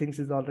related things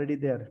is already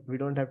there. We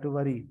don't have to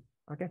worry.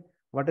 Okay.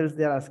 What else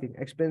they are asking?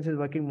 Experience is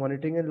working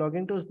monitoring and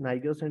logging tools,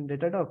 Nagios and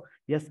Datadog.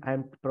 Yes, I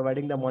am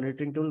providing the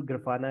monitoring tool,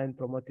 Grafana and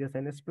Prometheus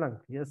and Splunk.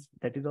 Yes,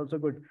 that is also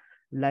good.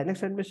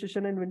 Linux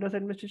administration and Windows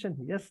administration.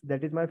 Yes,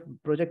 that is my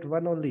project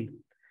one only.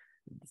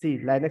 See,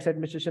 Linux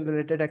administration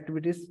related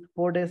activities,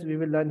 4 days we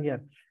will learn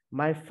here.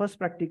 My first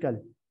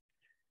practical,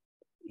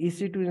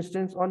 EC2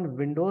 instance on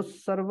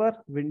Windows server,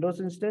 Windows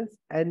instance,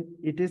 and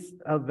it is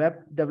a web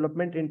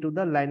development into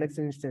the Linux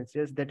instance.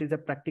 Yes, that is a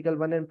practical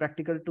one and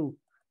practical two.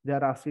 They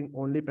are asking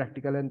only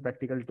practical and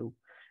practical two.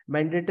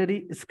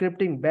 Mandatory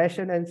scripting, Bash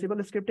and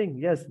Ansible scripting.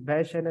 Yes,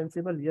 Bash and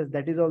Ansible. Yes,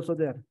 that is also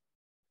there.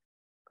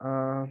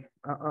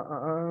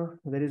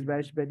 Where is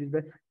Bash? Where is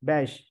Bash?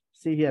 Bash.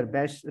 See here,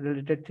 Bash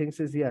related things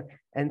is here.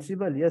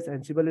 Ansible. Yes,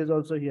 Ansible is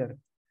also here.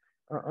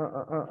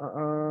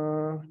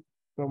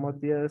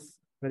 Prometheus,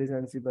 where is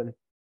Ansible?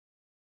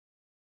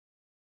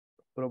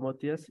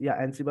 Prometheus,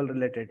 yeah, Ansible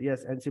related.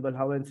 Yes, Ansible,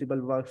 how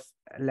Ansible works,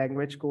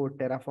 language code,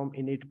 Terraform,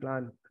 init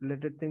plan,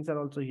 related things are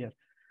also here.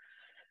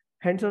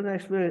 Hands-on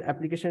experience,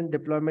 application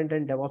deployment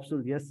and DevOps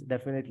tool. Yes,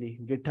 definitely.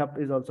 GitHub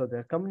is also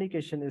there.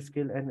 Communication is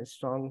skill and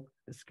strong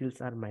skills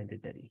are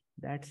mandatory.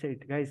 That's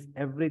it, guys.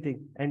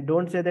 Everything. And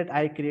don't say that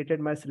I created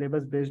my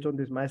syllabus based on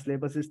this. My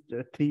syllabus is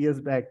 3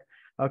 years back.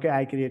 Okay,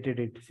 I created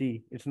it.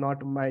 See, it's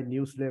not my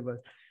new syllabus.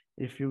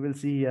 If you will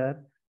see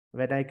here,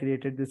 when I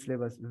created this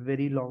syllabus,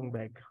 very long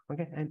back.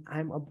 Okay, and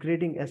I'm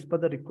upgrading as per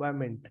the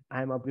requirement.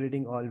 I'm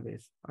upgrading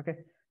always. Okay,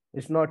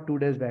 it's not 2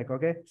 days back.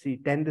 Okay, see,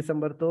 10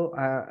 December to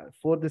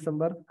 4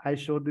 December, I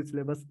showed this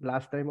syllabus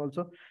last time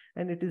also,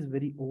 and it is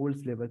very old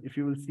syllabus. If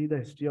you will see the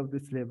history of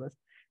this syllabus,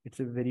 it's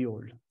a very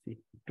old. See,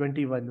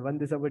 1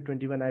 December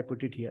 21, I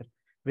put it here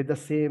with the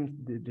same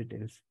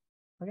details.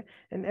 Okay,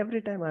 and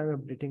every time I'm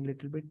updating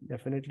little bit,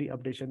 definitely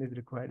updation is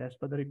required as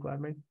per the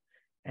requirement,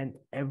 and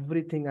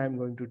everything I'm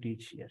going to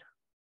teach here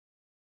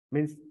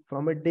means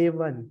from a day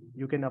one,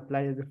 you can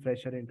apply as a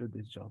fresher into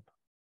this job.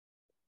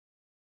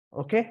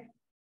 Okay,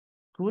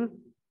 cool.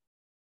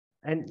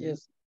 And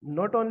Yes.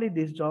 not only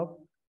this job,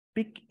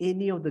 pick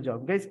any of the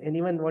job. Guys,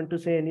 anyone want to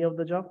say any of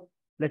the job?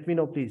 Let me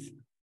know, please.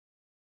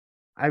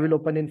 I will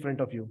open in front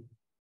of you.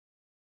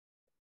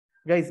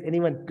 Guys,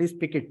 anyone, please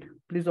pick it.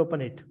 Please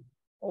open it.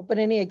 Open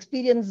any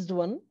experienced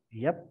one.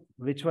 Yep.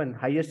 Which one?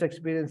 Highest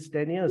experience,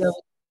 10 years? Yeah.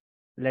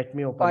 Let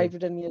me open 5 it. to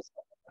 10 years.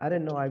 I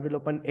don't know. I will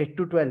open 8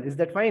 to 12. Is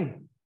that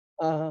fine?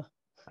 Uh-huh.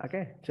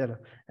 Okay, chalo.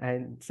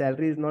 And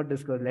salary is not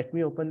disclosed. Let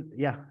me open.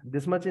 Yeah,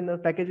 this much in the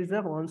package is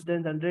there. On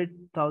stands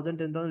 100,000,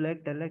 10,000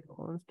 lakh, 10 lakh.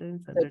 On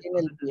stands 13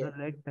 100,000, LPA.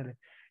 10 lakh, 10 lakh.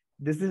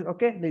 This is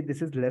okay. No,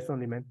 this is less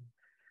only, man.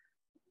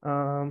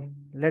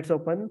 Let's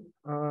open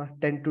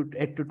 10 to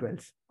 8 to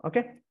 12.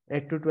 Okay,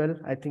 8 to 12.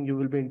 I think you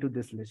will be into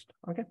this list.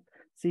 Okay,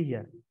 see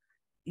here.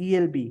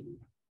 ELB.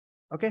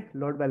 Okay,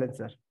 load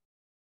balancer.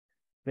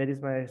 Where is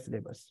my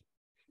syllabus?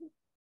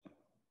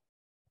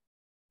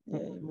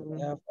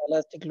 Yeah,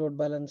 elastic load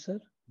balancer.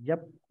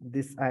 Yep,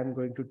 this I am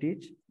going to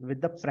teach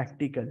with the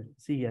practical.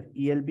 See here,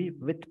 ELB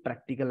with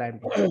practical I am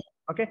teaching.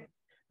 Okay,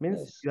 means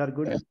Yes. you are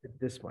good at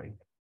this point.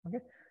 Okay,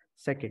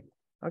 second.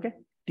 Okay,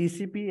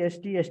 TCP,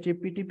 ST,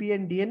 HTTP,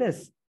 and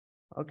DNS.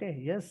 Okay,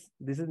 yes,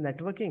 this is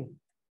networking.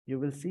 You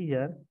will see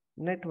here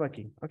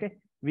networking. Okay,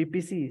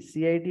 VPC,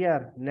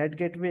 CIDR, Net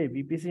Gateway,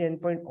 VPC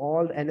endpoint,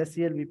 all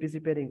NSCL,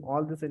 VPC pairing,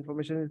 all this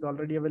information is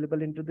already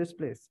available into this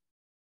place.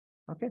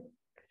 Okay.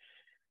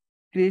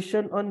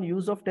 Creation on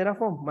use of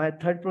Terraform, my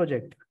third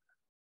project.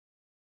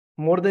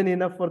 More than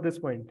enough for this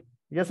point.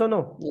 Yes or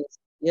no? Yes.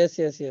 Yes.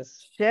 Yes.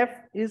 Yes. Chef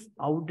is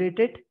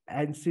outdated.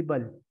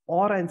 Ansible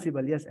or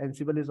Ansible. Yes,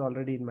 Ansible is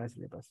already in my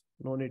syllabus.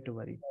 No need to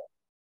worry.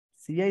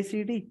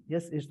 CI/CD.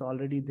 Yes, it's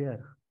already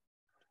there.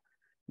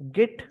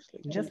 Git.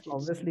 Yes,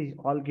 obviously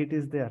all Git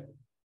is there.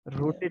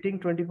 Rotating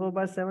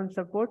 24/7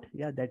 support.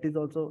 Yeah, that is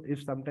also,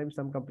 if sometimes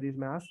some companies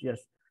may ask,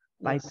 yes.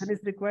 Python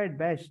is required.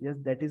 Bash. Yes,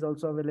 that is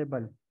also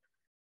available.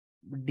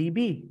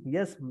 DB,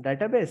 yes,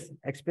 database,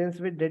 experience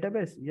with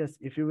database. Yes,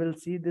 if you will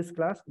see this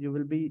class, you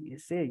will be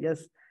say,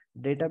 yes,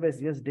 database,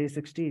 yes, day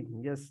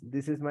 16. Yes,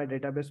 this is my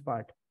database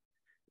part.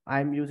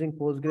 I'm using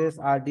Postgres,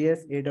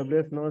 RDS,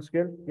 AWS,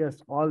 NoSQL.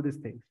 Yes, all these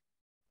things.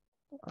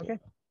 Okay.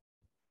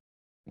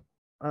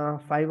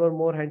 5 or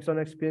more hands-on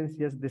experience.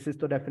 Yes, this is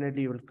to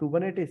definitely you will.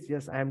 Kubernetes.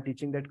 Yes, I am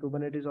teaching that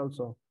Kubernetes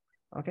also.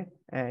 Okay.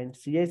 And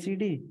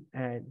CI/CD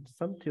and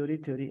some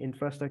theory,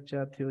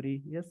 infrastructure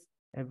theory. Yes,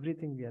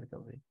 everything we are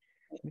covering.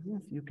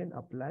 Means you can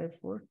apply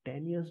for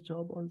 10 years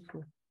job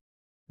also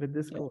with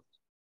this course.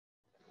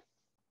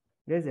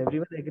 Guys,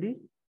 everyone agree?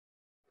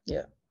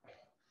 Yeah.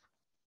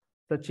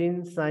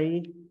 Sachin,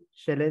 Sai,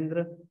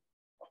 Shailendra.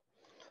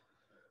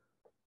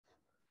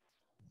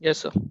 Yes,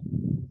 sir.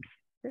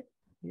 Okay.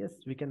 Yes,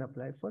 we can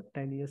apply for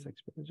 10 years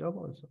experience job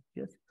also.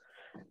 Yes.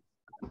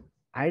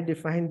 I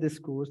defined this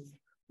course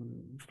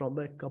from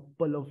a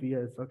couple of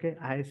years. Okay.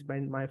 I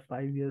spent my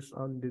 5 years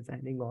on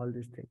designing all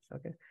these things.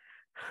 Okay.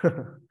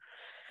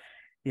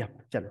 Yeah,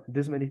 chalo.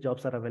 This many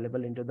jobs are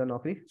available into the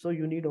Naukri. So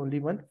you need only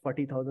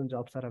 40,000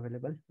 jobs are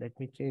available. Let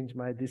me change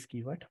my this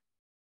keyword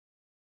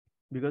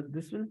because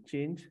this will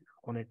change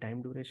on a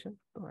time duration.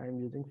 So I am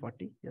using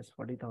 40. Yes,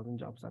 40,000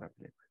 jobs are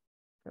available.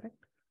 Correct.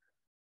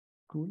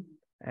 Cool.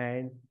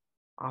 And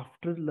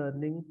after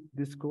learning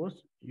this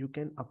course, you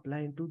can apply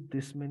into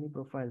this many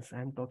profiles.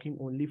 I'm talking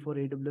only for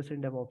AWS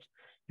and DevOps.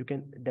 You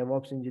can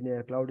DevOps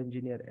engineer, cloud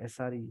engineer,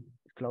 SRE,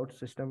 cloud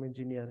system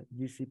engineer,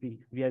 GCP.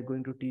 We are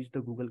going to teach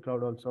the Google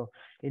Cloud also.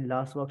 In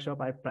last workshop,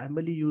 I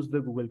primarily used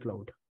the Google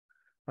Cloud.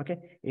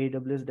 Okay,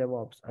 AWS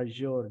DevOps,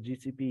 Azure,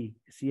 GCP,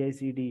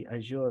 CI/CD,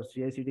 Azure,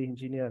 CI/CD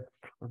engineer,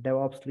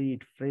 DevOps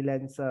lead,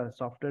 freelancer,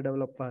 software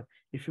developer.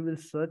 If you will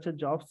search a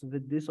jobs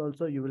with this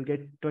also, you will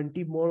get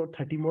 20 more,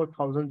 30 more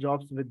thousand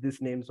jobs with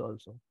these names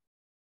also.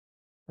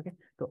 Okay,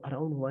 so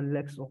around 1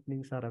 lakh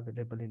openings are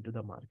available into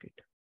the market,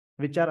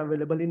 which are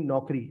available in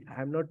Naukri.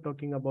 I'm not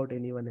talking about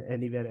anyone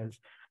anywhere else.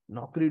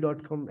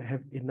 Naukri.com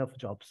have enough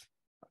jobs.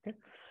 Okay.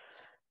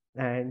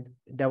 And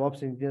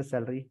DevOps engineer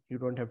salary, you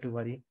don't have to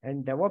worry.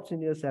 And DevOps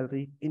engineer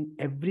salary in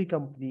every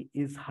company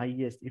is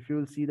highest. If you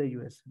will see the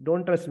US,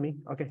 don't trust me.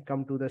 Okay,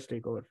 come to the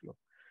Stack Overflow.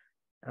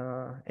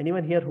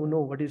 Anyone here who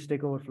know what is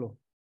Stack Overflow?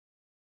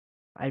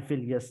 I feel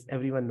yes,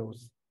 everyone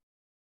knows.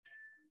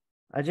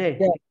 Ajay,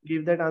 Yeah.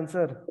 give that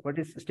answer. What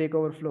is Stack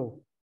Overflow?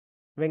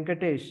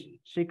 Venkatesh,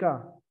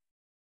 Shika.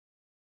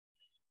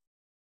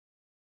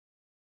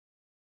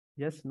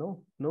 Yes,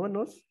 no, no one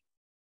knows.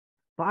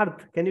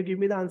 Parth, can you give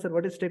me the answer?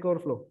 What is Stack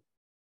Overflow?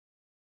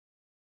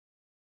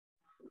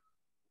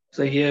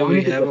 So here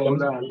we Community have all question.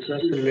 the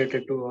answers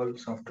related to all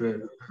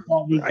software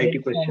We IT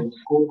get some questions.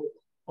 code.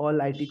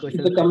 All IT It's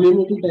questions. a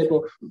community type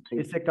of thing.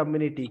 It's a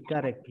community,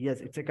 correct.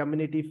 Yes, it's a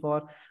community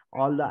for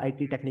all the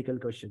IT technical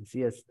questions.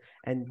 Yes.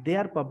 And they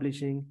are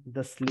publishing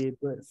the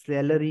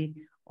salary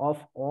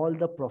of all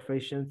the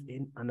professions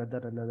in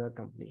another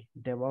company.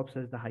 DevOps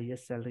has the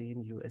highest salary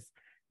in US.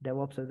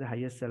 DevOps has the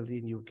highest salary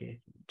in UK.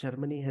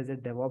 Germany has a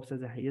DevOps has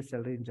the highest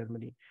salary in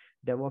Germany.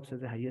 DevOps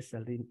has the highest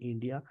salary in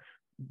India.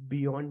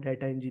 Beyond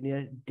data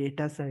engineer,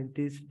 data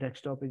scientist,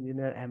 desktop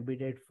engineer,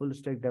 embedded, full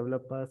stack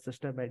developer,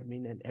 system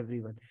admin, and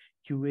everyone.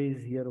 QA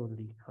is here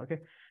only. Okay,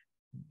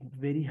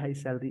 very high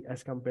salary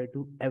as compared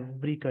to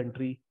every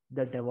country.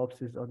 The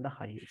DevOps is on the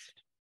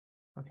highest.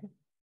 Okay,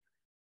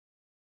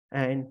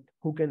 and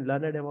who can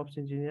learn a DevOps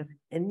engineer?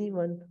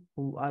 Anyone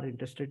who are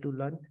interested to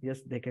learn,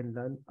 yes, they can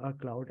learn a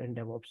cloud and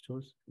DevOps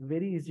tools.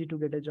 Very easy to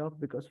get a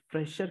job because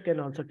fresher can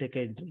also take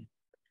an entry.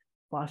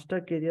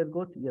 Faster career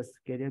growth, yes,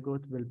 career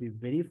growth will be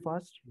very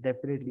fast.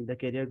 Definitely the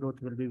career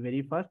growth will be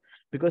very fast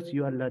because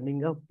you are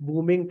learning a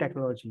booming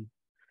technology.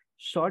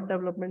 Short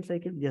development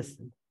cycle, yes,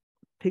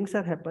 things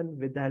are happen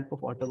with the help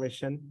of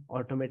automation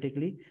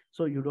automatically,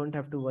 so you don't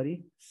have to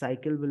worry.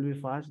 Cycle will be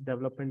fast,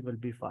 development will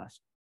be fast.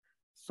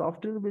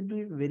 Software will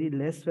be very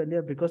less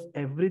failure because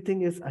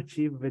everything is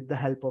achieved with the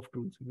help of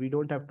tools. We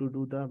don't have to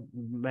do the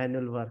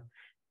manual work.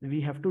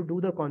 We have to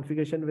do the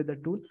configuration with the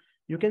tool.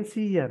 You can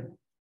see here,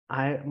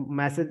 I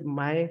message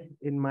my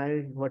in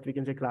my what we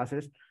can say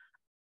classes,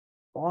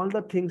 all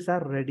the things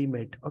are ready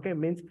made. Okay,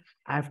 means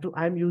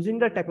I'm using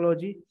the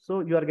technology,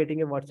 so you are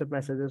getting a WhatsApp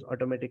messages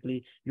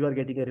automatically, you are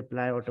getting a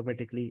reply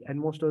automatically, and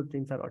most of the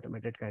things are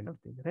automated kind of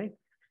thing, right?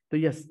 So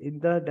yes, in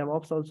the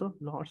DevOps also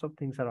lots of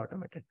things are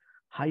automated.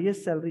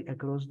 Highest salary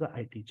across the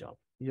IT job,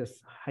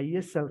 yes,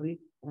 highest salary,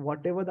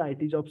 whatever the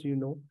IT jobs,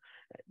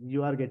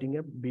 you are getting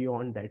a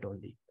beyond that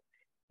only.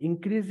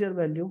 Increase your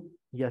value,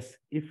 yes,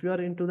 if you are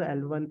into the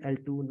L1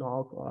 L2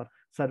 NOC or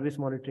service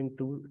monitoring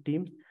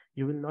teams,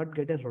 you will not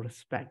get a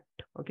respect.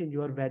 Okay,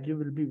 your value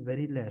will be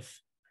very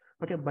less.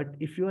 Okay, but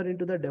if you are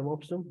into the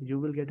DevOps room, you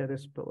will get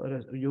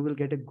you will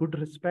get a good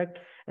respect,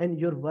 and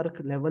your work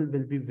level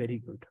will be very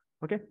good.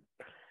 Okay,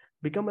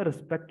 become a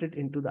respected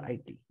into the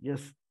IT.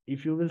 Yes,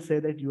 if you will say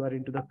that you are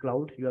into the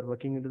cloud, you are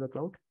working into the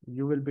cloud,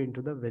 you will be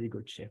into the very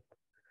good shape.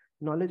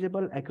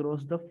 Knowledgeable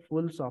across the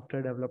full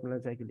software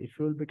development cycle. If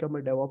you will become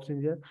a DevOps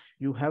engineer,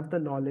 you have the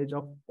knowledge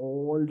of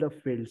all the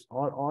fields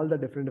or all the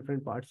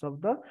different parts of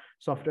the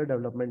software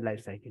development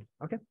life cycle.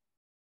 Okay,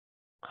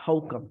 how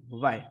come?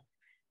 Why?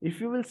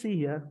 If you will see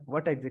here,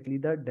 what exactly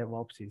the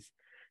DevOps is.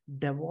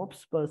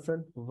 DevOps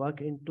person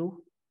work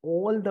into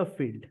all the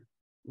field.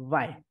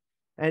 Why?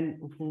 And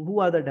who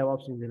are the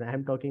DevOps engineer?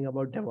 I'm talking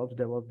about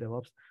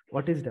DevOps.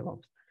 What is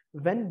DevOps?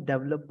 When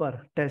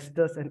developer,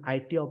 testers, and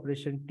IT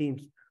operation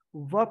teams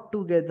work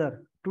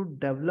together to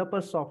develop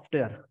a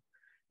software,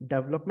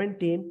 development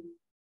team,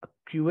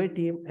 QA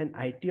team, and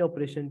IT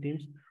operation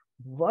teams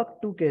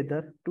work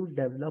together to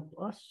develop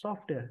a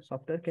software.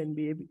 Software can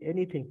be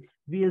anything.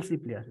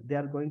 VLC player, they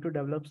are going to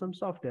develop some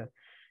software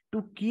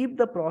to keep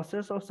the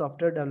process of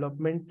software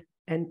development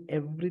and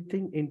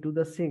everything into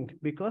the sync.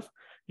 Because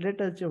let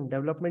us assume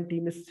development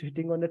team is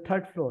sitting on the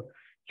third floor,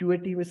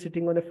 QA team is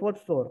sitting on a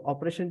fourth floor,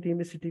 operation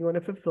team is sitting on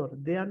a fifth floor.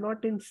 They are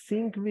not in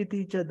sync with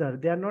each other.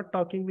 They are not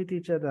talking with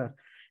each other.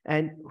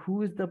 And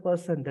who is the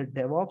person? The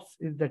DevOps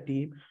is the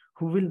team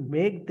who will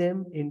make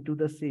them into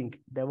the sync.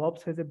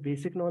 DevOps has a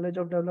basic knowledge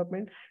of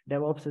development.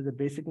 DevOps has a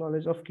basic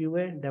knowledge of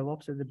QA.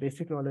 DevOps has a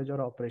basic knowledge of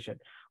operation.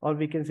 Or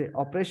we can say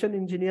operation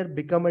engineer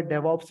become a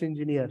DevOps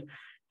engineer.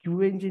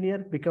 QA engineer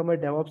become a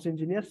DevOps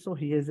engineer. So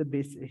he has a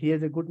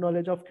good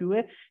knowledge of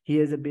QA. He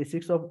has a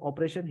basics of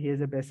operation. He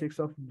has a basics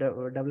of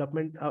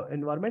development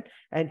environment,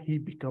 and he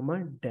become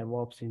a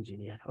DevOps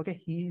engineer.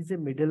 Okay, he is a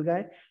middle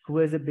guy who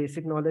has a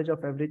basic knowledge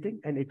of everything,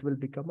 and it will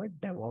become a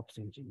DevOps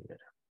engineer.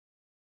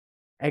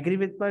 Agree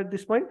with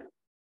this point?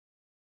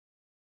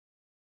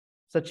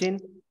 Sachin,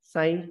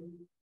 Sai?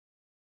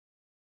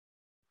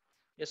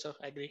 Yes, sir.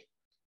 I agree.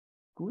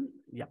 Cool.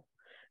 Yeah.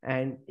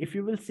 And if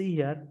you will see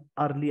here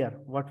earlier,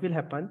 what will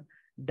happen?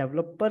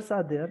 Developers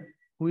are there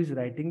who is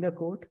writing the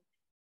code.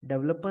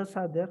 Developers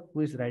are there who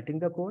is writing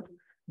the code.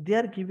 They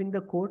are giving the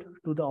code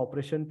to the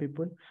operation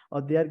people, or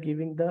they are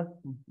giving the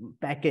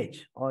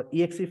package or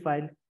exe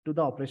file to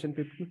the operation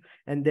people,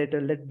 and they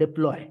tell let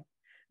deploy.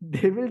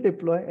 They will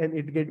deploy and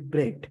it get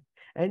breaked.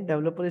 And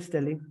developer is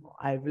telling,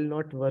 I will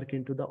not work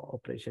into the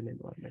operation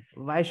environment.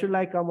 Why should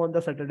I come on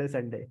the Saturday,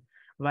 Sunday?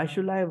 Why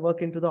should I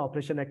work into the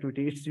operation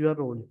activity? It's your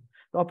role.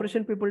 The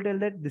operation people tell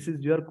that this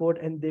is your code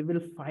and they will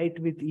fight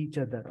with each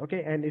other.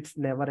 Okay. And it's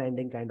never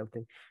ending kind of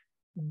thing.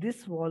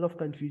 This wall of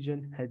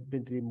confusion has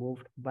been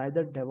removed by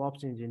the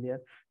DevOps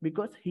engineer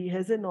because he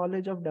has a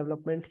knowledge of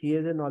development. He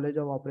has a knowledge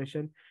of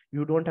operation.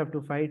 You don't have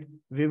to fight.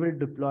 We will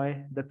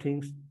deploy the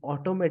things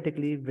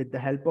automatically with the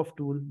help of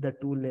tool. The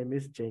tool name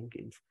is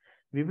Jenkins.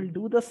 We will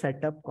do the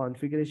setup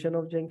configuration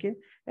of Jenkins,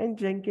 and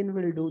Jenkins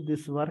will do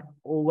this work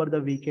over the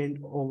weekend,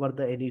 over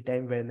the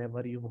anytime,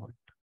 whenever you want.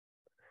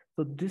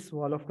 So this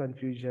wall of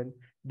confusion,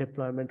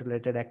 deployment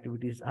related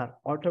activities are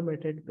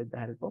automated with the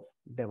help of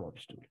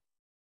DevOps tool.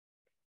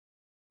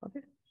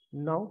 Okay.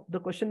 Now the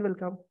question will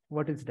come,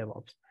 what is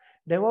DevOps?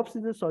 DevOps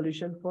is a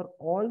solution for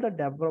all the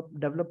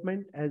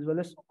development as well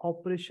as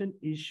operation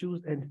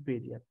issues and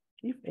failure.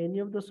 If any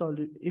of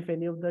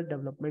the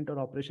development or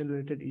operation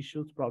related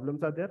issues,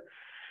 problems are there,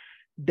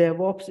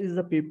 DevOps is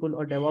the people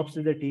or DevOps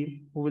is the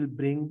team who will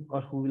bring or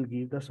who will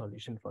give the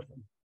solution for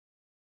them.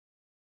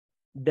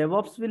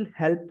 DevOps will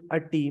help a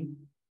team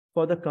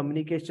for the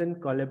communication,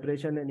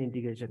 collaboration, and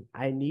integration.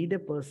 I need a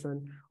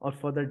person, or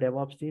for the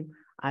DevOps team,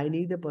 I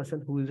need a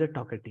person who is a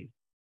talkative.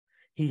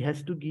 He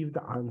has to give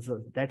the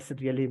answers. That's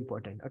really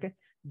important. Okay.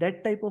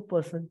 That type of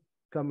person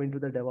come into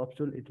the DevOps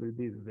tool, it will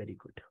be very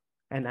good.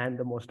 And I'm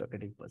the most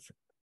talkative person.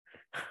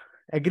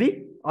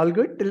 Agree? All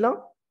good till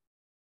now?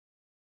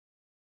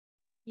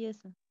 Yes,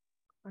 sir.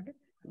 Okay.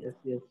 Yes,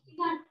 yes.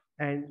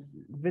 And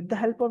with the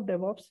help of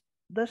DevOps,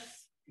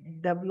 this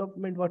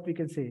development, what we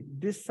can say,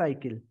 this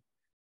cycle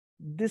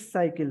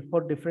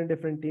for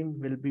different team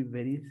will be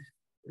very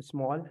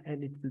small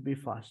and it will be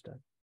faster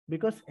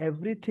because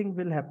everything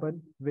will happen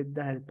with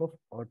the help of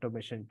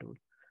automation tool.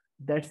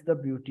 That's the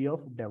beauty of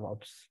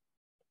DevOps.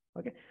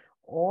 Okay.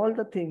 All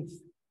the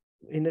things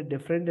in a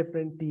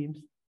different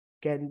teams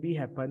can be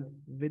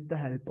happen with the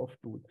help of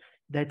tool.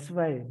 That's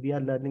why we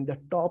are learning the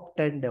top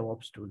 10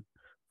 DevOps tool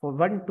for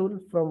one tool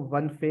from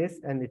one phase,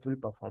 and it will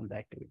perform the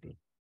activity.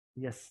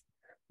 Yes,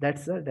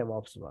 that's the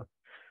DevOps work.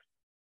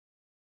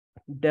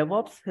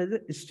 DevOps has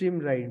a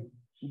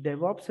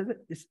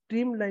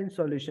streamlined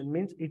solution,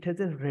 means it has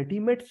a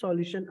ready-made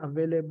solution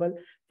available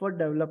for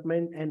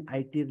development and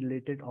IT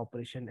related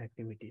operation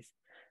activities.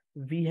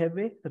 We have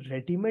a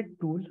ready-made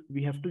tool.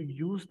 We have to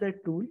use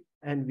that tool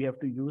and we have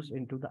to use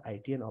into the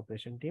IT and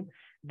operation team.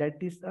 That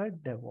is a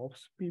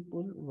DevOps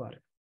people work.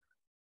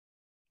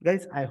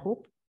 Guys, I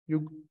hope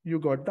you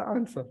got the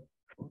answer.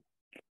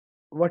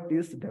 What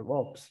is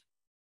DevOps?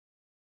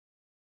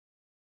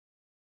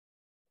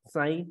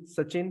 Sai,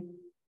 Sachin,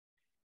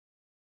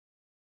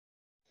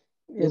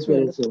 Yes,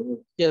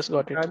 Yes,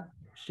 got it.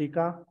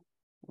 Shika,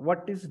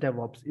 what is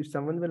DevOps? If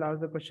someone will ask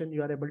the question,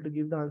 you are able to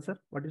give the answer.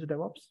 What is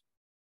DevOps?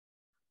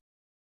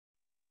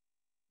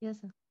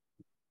 Yes, sir.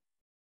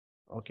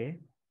 Okay.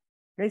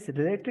 Guys,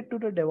 related to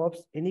the DevOps,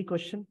 any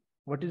question?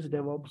 What is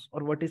DevOps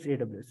or what is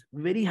AWS?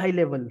 Very high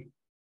level.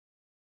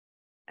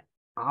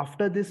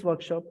 After this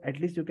workshop, at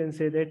least you can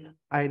say that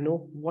I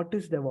know what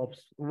is DevOps,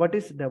 what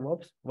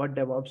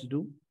DevOps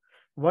do,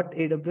 what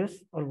AWS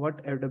or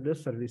what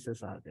AWS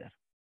services are there.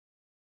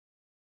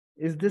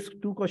 Is this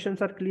two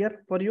questions are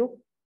clear for you?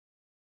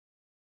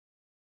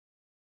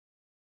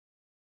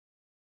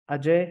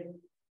 Ajay,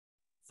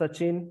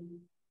 Sachin,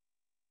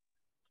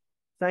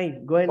 Sai,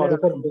 go ahead. Sorry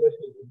for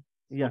interrupting.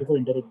 Yeah. Sorry for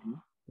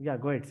interrupting. Yeah,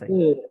 go ahead, Sai.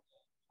 I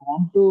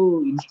want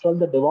to install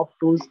the DevOps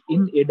tools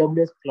in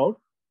AWS cloud.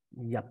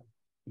 Yep.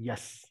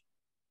 Yes.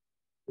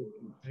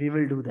 We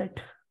will do that.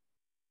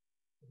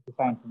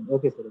 Fine.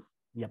 Okay, sir.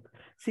 Yep.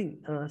 See,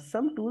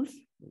 some tools,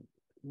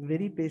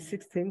 very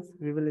basic things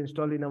we will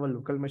install in our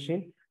local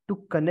machine to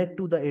connect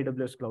to the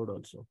AWS cloud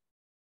also.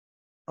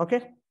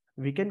 Okay.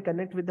 We can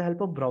connect with the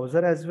help of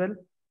browser as well,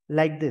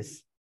 like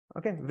this.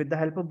 Okay. With the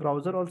help of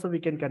browser also, we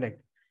can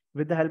connect.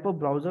 With the help of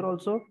browser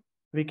also,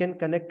 we can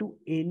connect to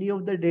any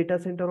of the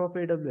data center of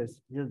AWS.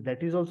 Yes,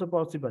 that is also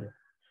possible.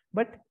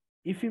 But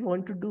if you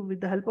want to do with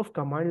the help of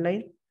command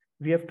line,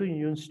 we have to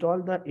install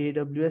the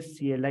AWS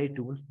CLI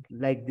tool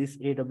like this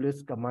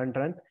AWS command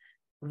run.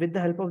 With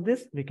the help of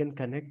this, we can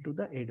connect to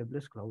the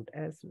AWS cloud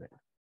as well.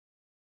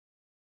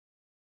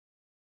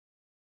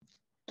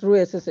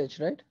 Through SSH,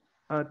 right?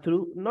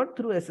 Not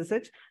through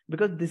SSH,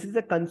 because this is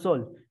a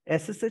console.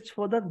 SSH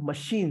for the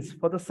machines,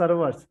 for the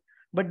servers.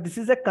 But this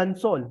is a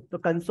console. The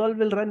console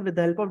will run with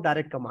the help of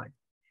direct command.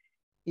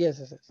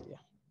 Yes,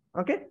 yeah.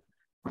 Okay.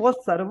 For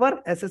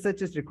server,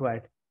 SSH is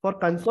required. For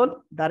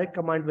console, direct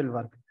command will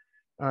work.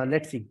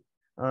 Let's see.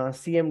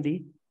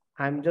 CMD.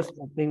 I'm just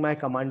opening my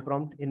command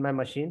prompt in my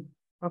machine.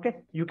 Okay.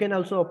 You can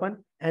also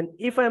open. And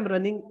if I'm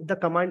running the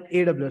command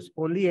AWS,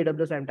 only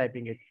AWS, I'm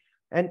typing it.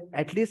 And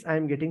at least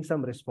I'm getting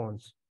some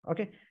response.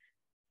 Okay.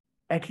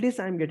 At least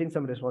I'm getting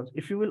some response.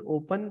 If you will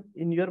open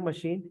in your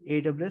machine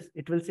AWS,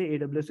 it will say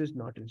AWS is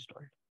not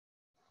installed.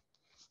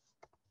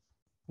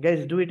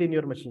 Guys, do it in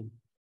your machine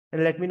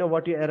and let me know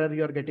what your error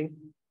you're getting.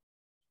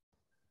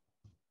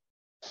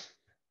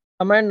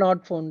 Command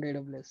not found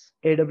AWS.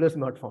 AWS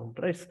not found,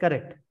 right? It's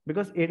correct,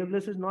 because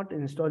AWS is not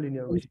installed in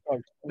your machine.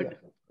 But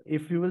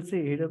If you will say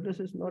AWS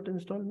is not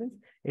installed, means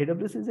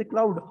AWS is a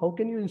cloud. How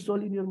can you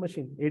install in your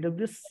machine?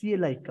 AWS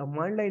CLI,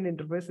 command line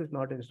interface, is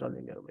not installed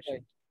in your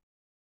machine.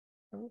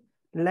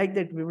 Like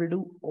that, we will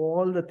do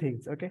all the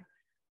things. Okay.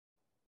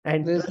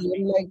 And There's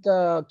even like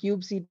correct.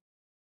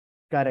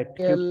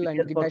 kubectl and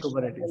kubectl for Git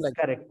Kubernetes. like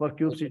Correct. For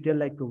kubectl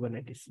like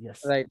Kubernetes.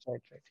 Yes. right. Yeah.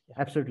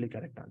 Absolutely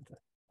correct answer.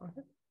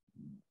 Okay.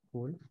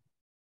 Cool.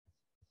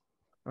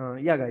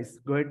 Yeah, guys,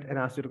 go ahead and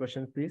ask your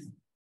questions, please.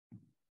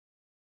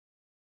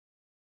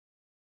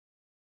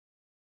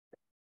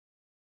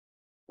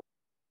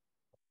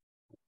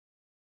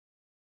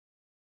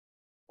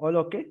 All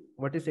okay?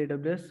 What is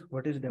AWS?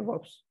 What is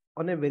DevOps?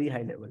 On a very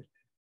high level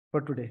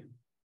for today.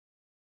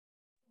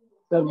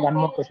 Sir, one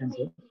more question,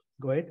 sir.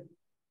 Go ahead.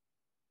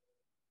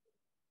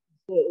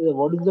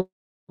 What is the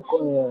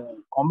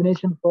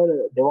combination for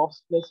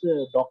DevOps plus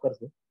Docker,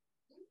 sir?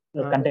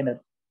 Container.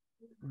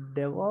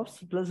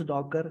 DevOps plus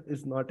Docker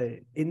is not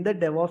a, in the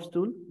DevOps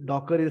tool,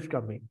 Docker is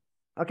coming.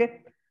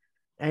 Okay.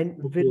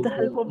 And with the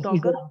help of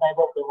Docker,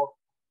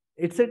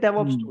 it's a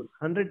DevOps tool,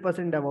 100%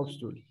 DevOps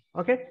tool.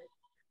 Okay.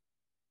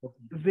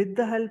 With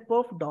the help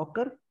of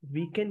Docker,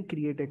 we can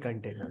create a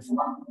containers.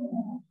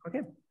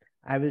 Okay.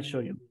 I will show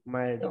you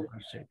my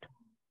Docker sheet.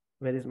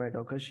 Where is my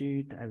Docker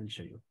sheet? I will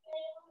show you.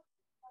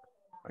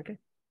 Okay.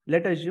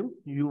 Let us assume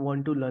you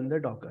want to learn the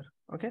Docker.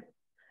 Okay.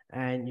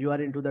 And you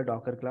are into the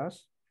Docker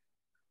class.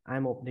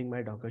 I'm opening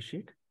my Docker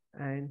sheet,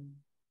 and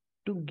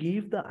to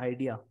give the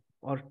idea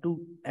or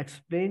to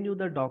explain you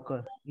the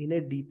Docker in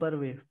a deeper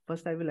way,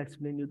 first I will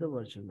explain you the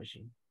virtual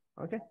machine.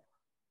 Okay.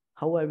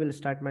 How I will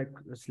start my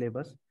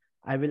syllabus.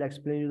 I will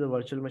explain you the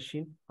virtual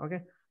machine.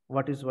 Okay.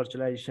 What is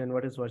virtualization?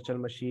 What is virtual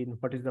machine?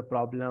 What is the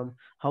problem?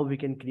 How we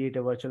can create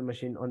a virtual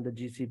machine on the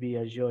GCP,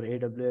 Azure,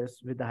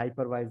 AWS with the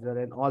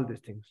hypervisor and all these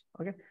things.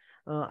 Okay.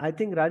 I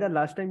think Raja,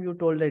 last time you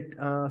told that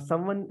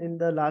someone in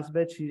the last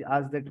batch, he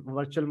asked that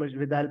virtual machine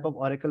with the help of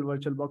Oracle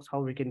VirtualBox, how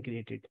we can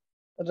create it.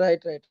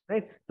 Right.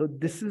 So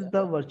this is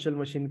the virtual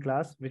machine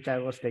class, which I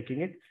was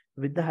taking it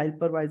with the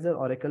hypervisor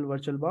Oracle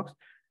VirtualBox.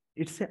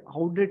 It's an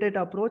outdated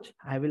approach.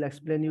 I will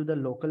explain you the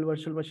local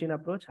virtual machine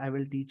approach. I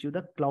will teach you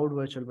the cloud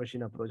virtual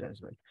machine approach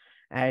as well.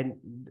 And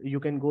you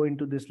can go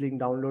into this link,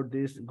 download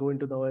this, go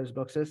into the OS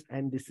boxes,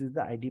 and this is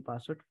the ID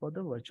password for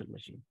the virtual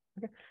machine.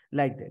 Okay,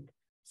 like that.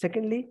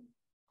 Secondly,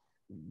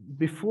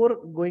 before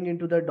going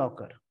into the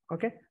Docker,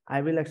 okay,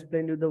 I will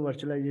explain you the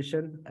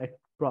virtualization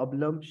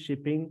problem,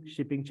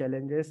 shipping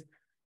challenges,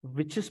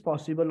 which is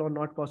possible or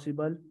not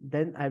possible.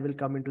 Then I will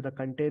come into the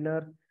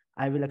container.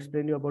 I will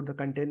explain you about the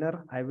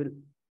container. I will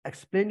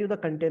explain you the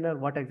container,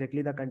 what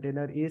exactly the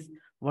container is,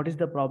 what is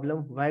the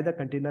problem, why the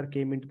container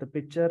came into the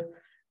picture.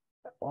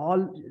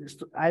 All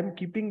I'm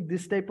keeping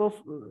this type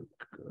of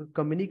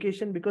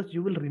communication because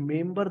you will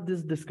remember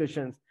these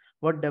discussions,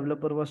 what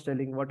developer was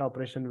telling, what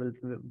operation will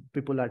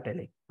people are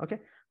telling. Okay,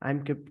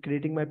 I'm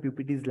creating my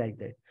ppts like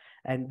that.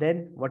 And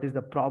then what is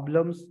the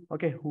problems?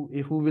 Okay,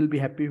 who will be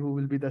happy, who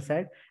will be the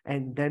sad,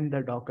 and then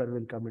the Docker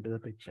will come into the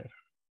picture.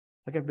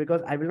 Okay,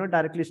 because I will not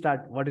directly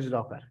start what is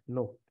Docker.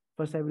 No,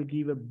 first I will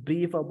give a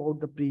brief about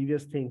the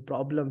previous thing,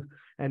 problem,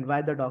 and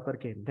why the Docker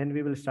came. Then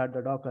we will start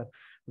the Docker,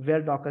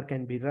 where Docker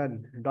can be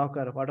run,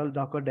 Docker, what all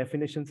Docker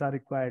definitions are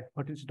required,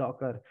 what is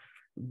Docker,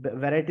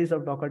 varieties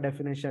of Docker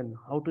definition,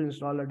 how to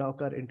install a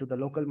Docker into the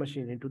local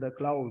machine, into the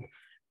cloud,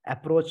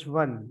 approach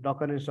 1,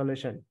 Docker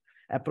installation,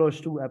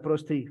 approach 2,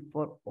 approach 3.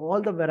 For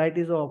all the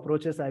varieties of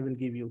approaches, I will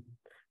give you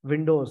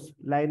Windows,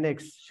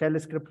 Linux, shell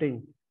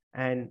scripting,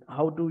 and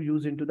how to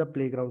use into the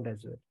playground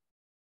as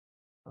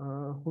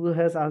well. Who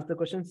has asked the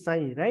question?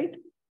 Sai, right?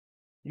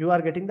 You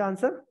are getting the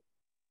answer?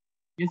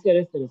 Yes, sir.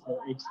 Yes, sir.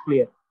 It's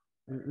clear.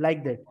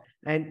 Like that.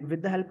 And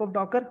with the help of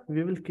Docker,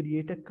 we will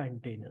create a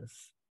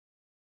containers.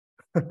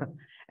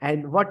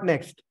 And what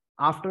next?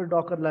 After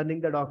Docker, learning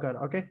the Docker,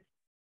 okay?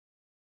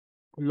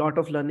 Lot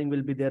of learning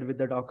will be there with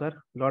the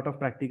Docker, lot of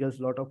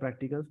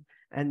practicals.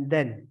 And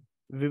then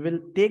we will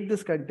take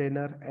this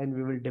container and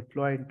we will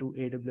deploy into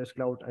AWS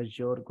Cloud,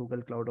 Azure,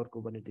 Google Cloud, or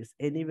Kubernetes.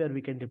 Anywhere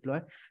we can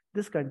deploy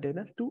this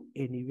container to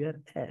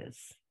anywhere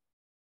else.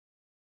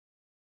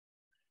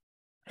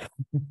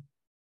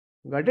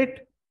 Got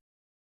it?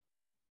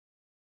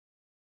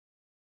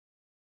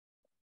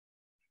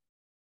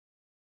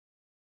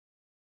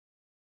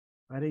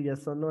 Are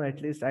yes or no?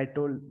 At least I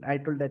told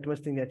that much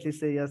thing. At least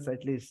say yes,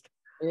 at least.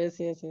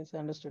 Yes,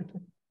 understood.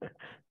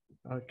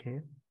 Okay.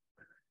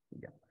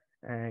 Yeah.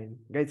 And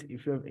guys,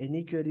 if you have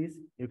any queries,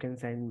 you can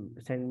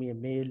send me a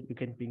mail. You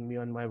can ping me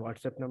on my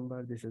WhatsApp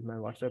number. This is my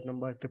WhatsApp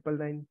number,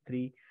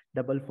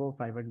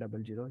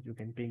 999344510. You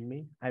can ping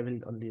me. I will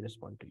only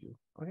respond to you.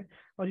 Okay.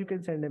 Or you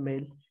can send a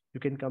mail.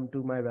 You can come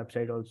to my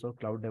website also,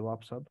 Cloud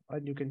DevOps Hub,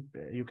 and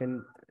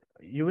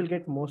you will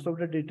get most of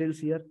the details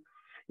here.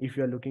 If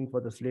you are looking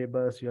for the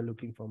syllabus, you are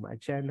looking for my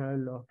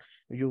channel, or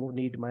you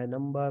need my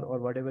number or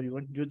whatever you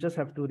want, you just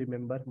have to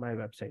remember my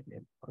website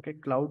name. Okay,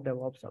 Cloud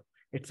DevOps Hub.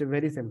 It's a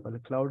very simple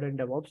cloud and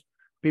DevOps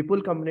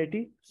people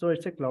community. So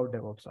it's a Cloud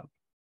DevOps Hub.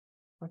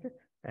 Okay,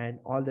 and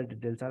all the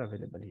details are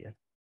available here.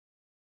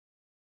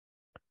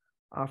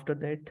 After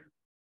that,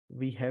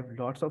 We have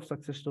lots of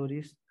success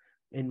stories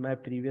in my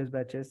previous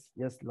batches.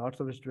 Yes, lots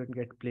of students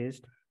get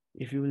placed.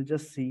 If you will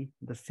just see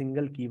the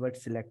single keyword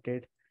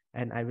selected,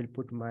 and I will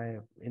put my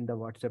in the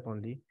WhatsApp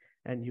only,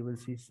 and you will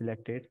see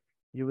selected.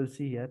 You will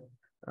see here,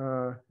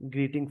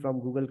 greeting from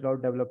Google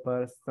Cloud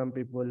developers, some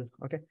people.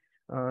 Okay.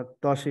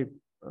 Toship,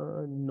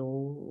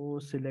 no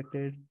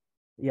selected.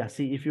 Yeah,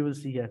 see, if you will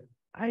see here,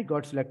 I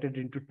got selected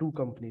into 2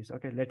 companies.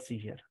 Okay, let's see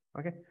here.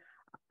 Okay.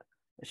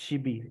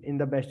 Shibi in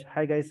the best.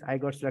 Hi guys, I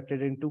got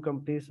selected in 2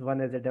 companies, one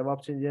as a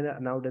DevOps engineer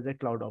and out as a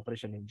cloud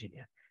operation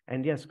engineer.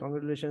 And yes,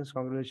 congratulations,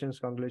 congratulations,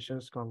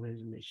 congratulations,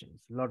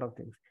 congratulations. Lot of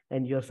things.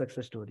 And your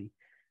success story.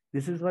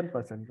 This is one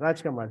person,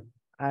 Raj Kamal.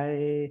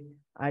 I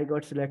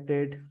got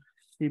selected.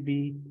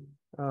 Shibi.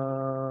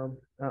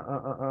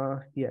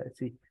 Yeah,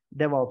 see,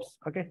 DevOps.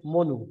 Okay,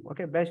 Monu.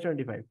 Okay, best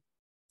 25.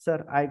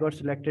 Sir, I got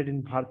selected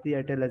in Bharti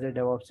Airtel as a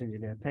DevOps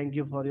engineer. Thank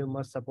you for your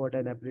much support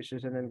and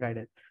appreciation and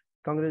guidance.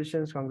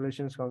 Congratulations,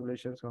 congratulations,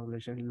 congratulations,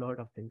 congratulations. Lot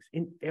of things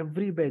in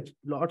every batch.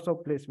 Lots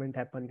of placement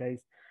happen,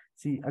 guys.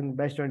 See,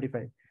 batch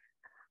 25.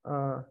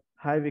 Hi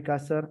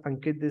Vikas sir,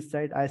 Ankit this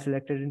side. I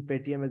selected in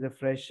Paytm as a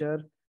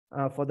fresher.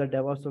 For the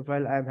DevOps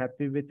profile, I am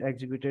happy with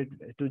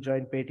executed to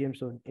join Paytm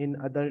soon. In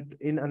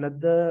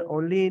another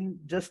only in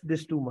just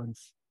this 2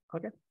 months.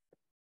 Okay,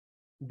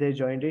 they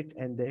joined it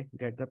and they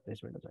get the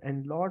placement also.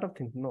 And lot of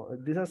things. No,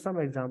 these are some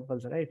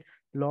examples, right?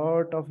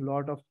 Lot of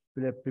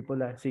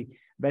people I see.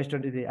 Best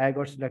 23. I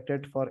got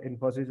selected for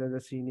Infosys as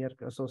a senior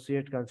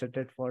associate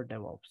consultant for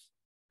DevOps.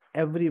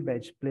 Every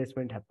batch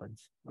placement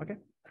happens. Okay.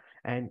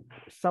 And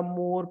some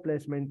more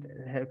placement.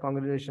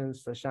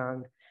 Congratulations,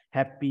 Sashank,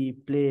 Happy,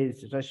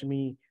 Place,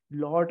 Rashmi.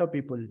 Lot of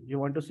people. You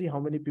want to see how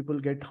many people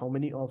get how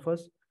many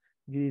offers?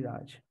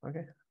 Giriraj.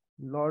 Okay.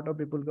 Lot of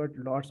people got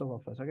lots of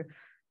offers. Okay.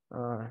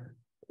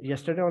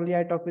 Yesterday only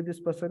I talked with this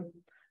person.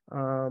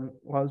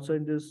 Also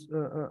in this,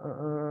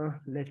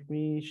 let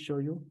me show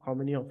you how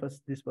many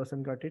offers this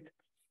person got it.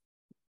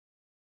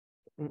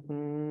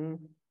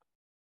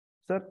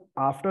 Sir,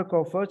 after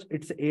offers,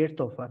 it's 8th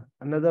offer.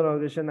 Another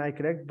organization I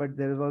cracked, but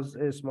there was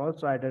a small,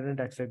 so I didn't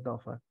accept the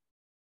offer.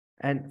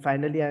 And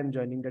finally, I am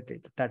joining the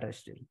Tata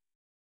Steel.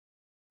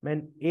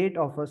 Man, 8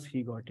 offers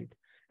he got it.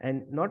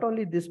 And not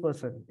only this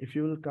person, if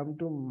you will come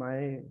to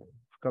my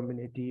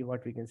community,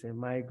 what we can say,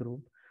 my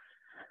group,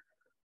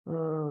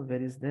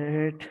 where is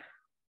that?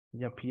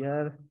 Yep,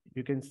 here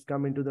you can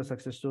come into the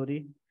success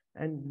story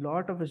and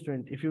lot of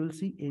students. If you will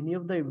see any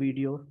of the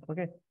video,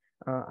 okay,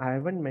 I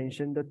haven't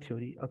mentioned the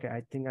theory. Okay,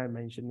 I think I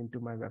mentioned into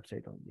my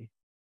website only.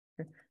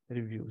 Okay,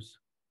 reviews.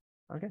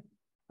 Okay,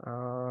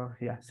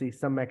 yeah, see,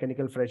 some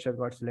mechanical fresher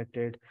got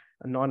selected,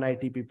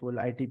 non-IT people,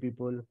 IT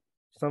people,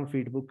 some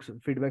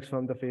feedbacks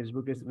from the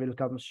Facebook will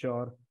come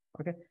sure.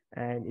 Okay,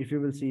 and if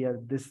you will see here,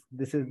 this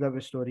is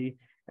the story,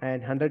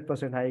 and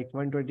 100% hike,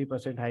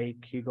 120%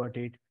 hike, he got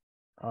it.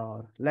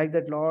 Like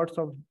that, lots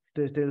of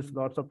details,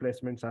 lots of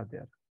placements are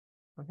there.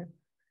 Okay,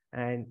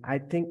 and I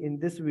think in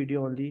this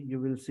video only you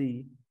will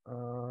see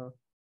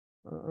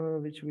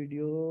which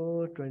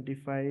video,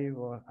 25,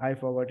 or I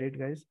forgot it,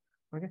 guys.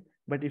 Okay,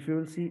 but if you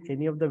will see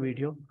any of the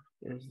video,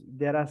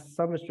 there are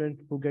some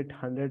students who get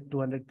 100,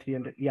 200,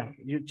 300. Yeah,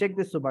 you check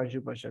this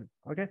Subhanshu person.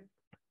 Okay,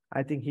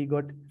 I think he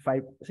got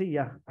 5. See,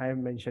 yeah, I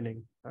am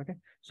mentioning. Okay,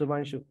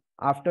 Subhanshu,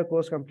 after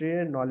course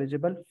completed,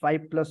 knowledgeable,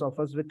 5+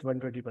 offers with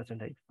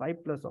 120% hike.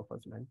 5+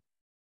 offers, man.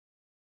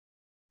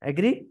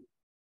 Agree?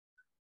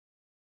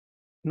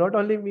 Not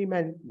only me,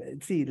 man.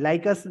 See,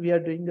 like us, we are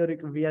taking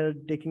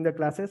the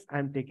classes.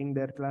 I'm taking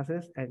their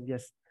classes, and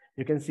yes,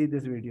 you can see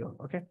this video.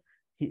 Okay,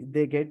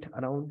 they get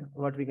around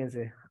what we can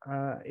say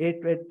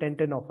 8, 8, 10,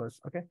 10 offers.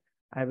 Okay,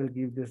 I will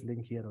give this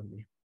link here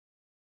only.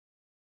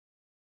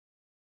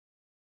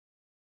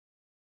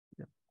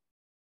 Yeah.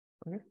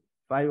 Okay,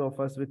 5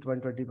 offers with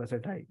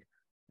 120% hike,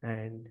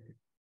 and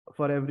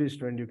for every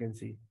student you can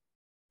see.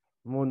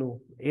 Monu,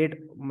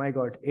 8. My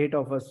God, 8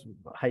 offers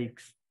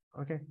hikes.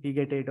 Okay, he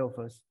get 8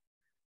 offers.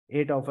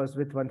 8 offers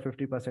with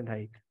 150%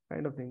 hike,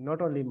 kind of thing. Not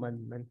only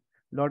man,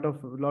 lot of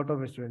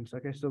students.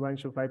 Okay, so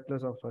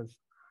 5+ offers.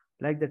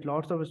 Like that,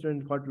 lots of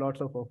students got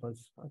lots of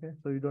offers. Okay,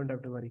 so you don't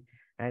have to worry.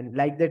 And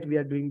like that, we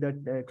are doing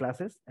that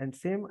classes. And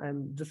same,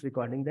 I'm just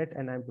recording that,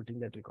 and I'm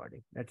putting that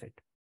recording. That's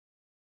it.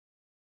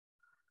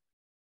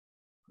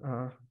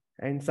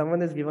 And someone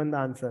has given the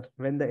answer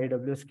when the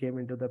AWS came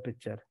into the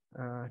picture.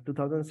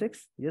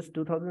 2006, yes,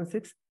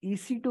 2006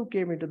 EC2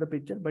 came into the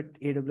picture, but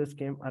AWS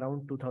came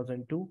around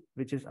 2002,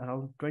 which is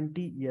around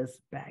 20 years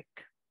back.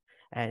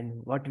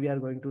 And what we are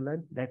going to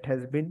learn, that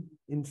has been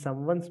in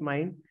someone's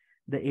mind,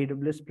 the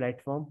AWS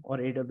platform or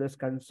AWS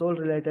console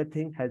related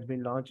thing has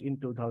been launched in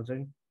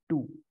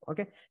 2002.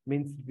 Okay,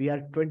 means we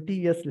are 20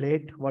 years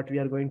late what we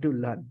are going to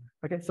learn.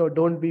 Okay, so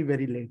don't be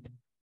very late.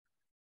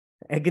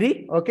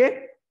 Agree?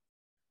 Okay.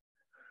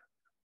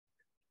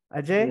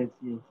 Ajay,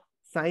 yes.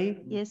 Sai,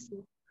 Yes.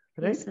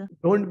 right? Yes, sir.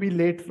 Don't be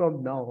late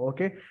from now,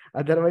 okay?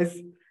 Otherwise,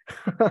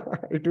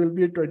 it will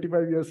be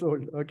 25 years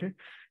old, okay?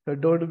 So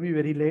don't be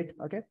very late,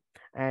 okay?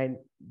 And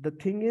the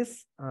thing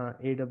is,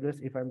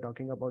 AWS, if I'm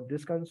talking about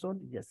this console,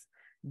 yes,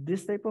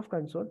 this type of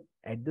console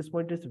at this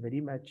point is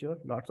very mature.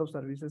 Lots of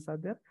services are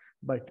there,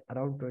 but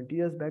around 20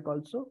 years back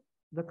also,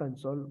 the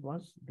console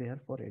was there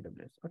for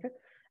AWS. Okay.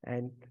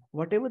 And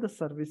whatever the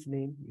service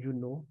name,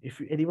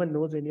 if anyone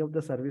knows any of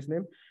the service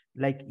name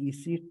like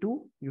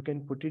EC2, you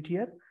can put it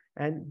here,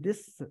 and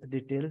this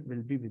detail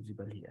will be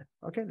visible here.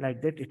 Okay,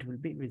 like that it will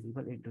be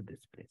visible into this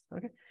place.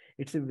 Okay,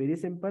 it's a very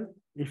simple.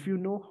 If you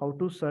know how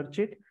to search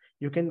it,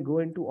 you can go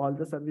into all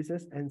the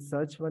services and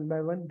search one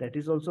by one. That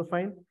is also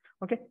fine.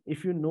 Okay,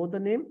 if you know the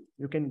name,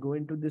 you can go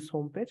into this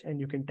home page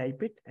and you can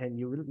type it, and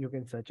you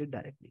can search it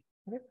directly.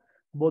 Okay,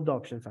 both the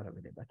options are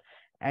available.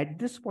 At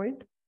this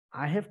point,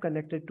 I have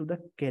connected to the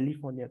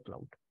California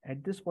cloud.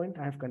 At this point,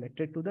 I have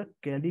connected to the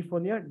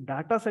California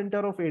data center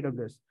of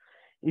AWS.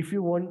 If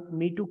you want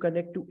me to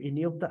connect to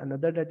any of the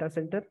another data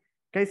center,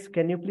 guys,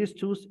 can you please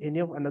choose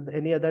any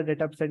other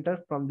data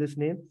center from this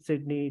name?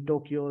 Sydney,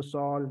 Tokyo,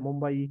 Seoul,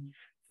 Mumbai,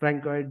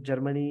 Frankfurt,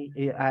 Germany,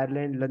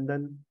 Ireland,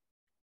 London.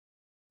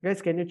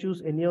 Guys, can you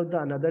choose any of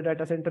the another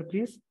data center,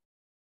 please?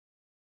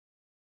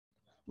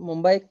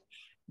 Mumbai.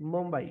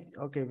 Mumbai.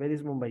 Okay, where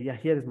is Mumbai? Yeah,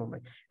 here is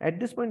Mumbai.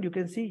 At this point, you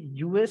can see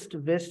US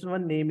West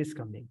 1 name is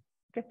coming.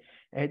 Okay.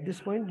 At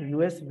this point,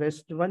 US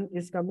West 1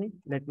 is coming.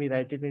 Let me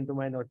write it into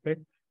my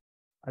notepad.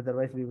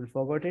 Otherwise, we will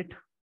forget it.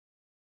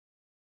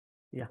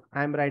 Yeah,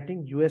 I'm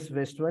writing US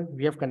West 1.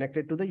 We have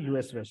connected to the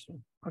US West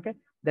 1. Okay.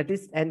 That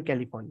is N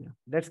California.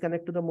 Let's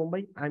connect to the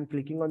Mumbai. I'm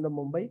clicking on the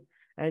Mumbai,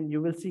 and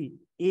you will see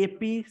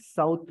AP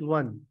South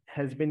 1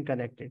 has been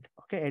connected.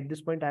 Okay. At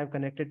this point, I have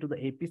connected to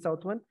the AP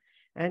South 1.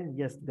 And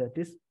yes, that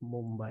is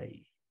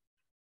Mumbai.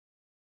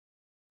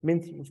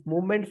 Means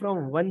movement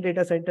from one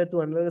data center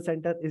to another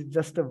center is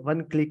just a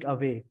one click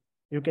away.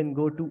 You can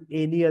go to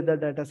any other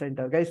data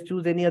center. Guys,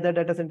 choose any other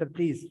data center,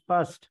 please.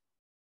 First.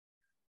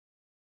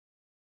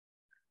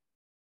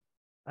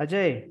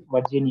 Ajay.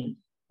 Virginia.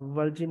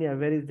 Virginia,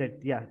 where is that?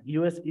 Yeah,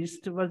 US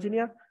East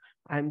Virginia.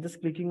 I'm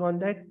just clicking on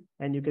that,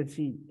 and you can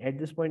see at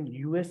this point,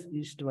 US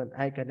East 1.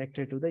 I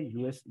connected to the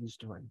US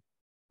East 1.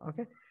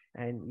 Okay.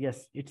 And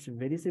yes, it's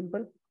very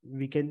simple.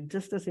 We can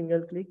just a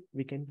single click,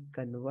 we can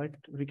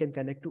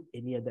connect to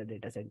any other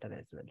data center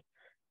as well.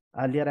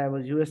 Earlier I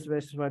was US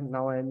West 1,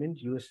 now I am in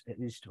US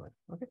East 1.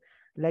 Okay,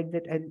 like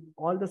that. And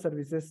all the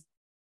services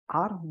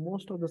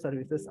most of the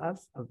services are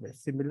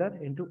similar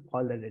into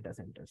all the data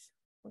centers.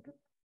 Okay.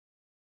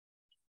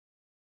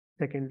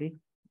 Secondly,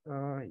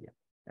 yeah,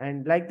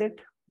 and like that,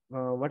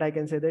 what I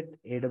can say that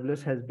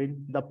AWS has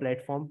been the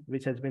platform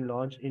which has been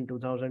launched in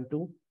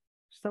 2002.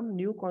 Some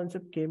new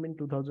concept came in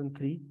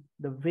 2003.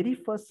 The very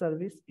first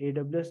service,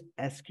 AWS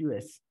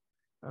SQS.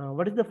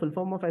 What is the full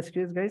form of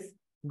SQS, guys?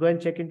 Go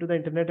and check into the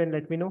internet and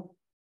let me know.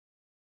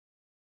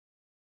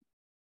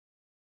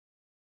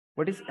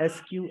 What is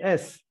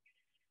SQS?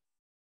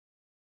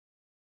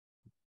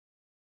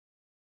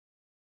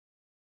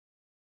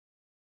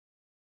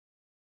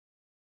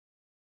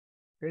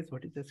 Guys,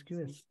 what is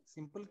SQS?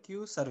 Simple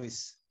queue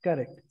service.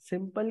 Correct.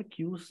 Simple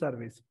queue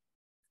service,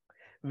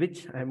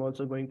 which I'm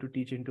also going to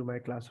teach into my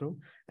classroom.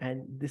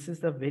 And this is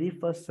the very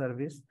first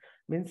service,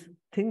 means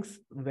things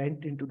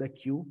went into the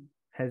queue,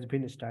 has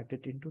been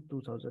started into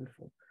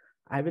 2004.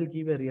 I will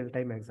give a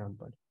real-time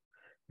example.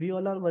 We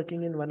all are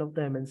working in one of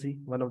the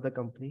MNC, one of the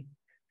company.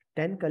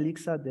 10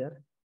 colleagues are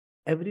there.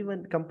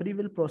 Company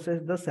will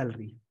process the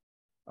salary.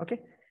 Okay.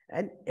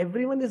 And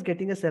everyone is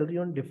getting a salary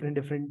on different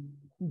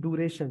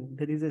duration.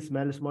 There is a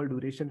small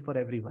duration for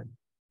everyone.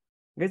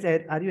 Guys,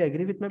 are you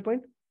agree with my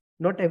point?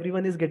 Not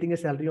everyone is getting a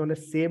salary on the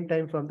same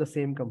time from the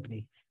same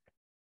company.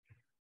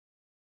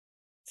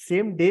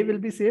 Same day will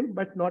be same,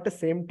 but not the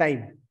same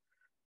time.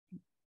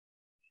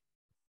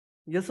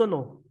 Yes or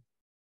no?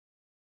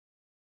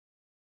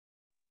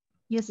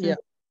 Yes, sir. Yeah.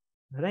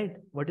 Right.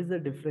 What is the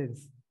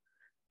difference?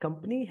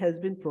 Company has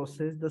been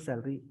processed the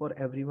salary for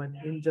everyone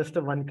in just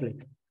a one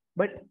click.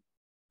 But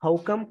how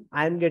come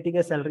I'm getting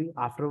a salary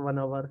after 1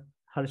 hour?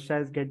 Harsha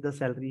has get the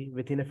salary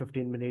within a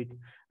 15 minute.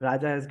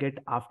 Raja has get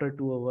after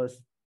 2 hours.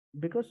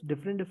 Because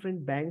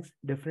different banks,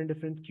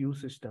 different queue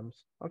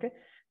systems. Okay.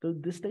 So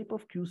this type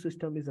of queue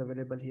system is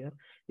available here.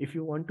 If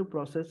you want to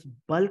process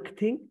bulk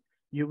thing,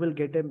 you will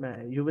get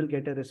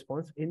a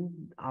response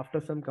in after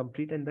some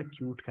complete and the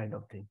queued kind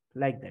of thing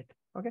like that.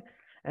 Okay.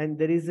 And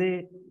there is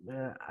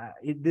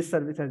this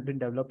service has been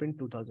developed in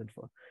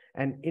 2004,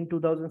 and in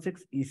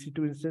 2006 EC2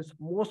 instance,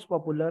 most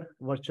popular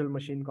virtual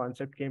machine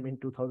concept came in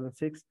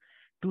 2006.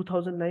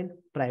 2009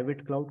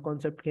 private cloud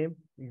concept came.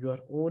 Your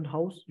own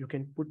house, you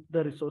can put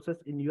the resources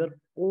in your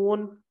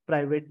own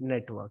private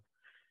network.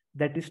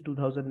 That is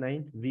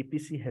 2009.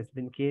 VPC has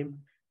been came.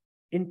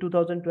 In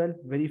 2012,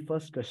 very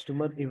first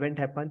customer event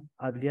happened.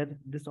 Earlier,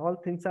 this all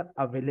things are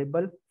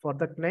available for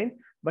the client,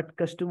 but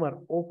customer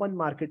open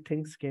market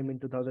things came in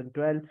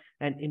 2012.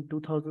 And in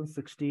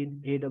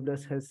 2016,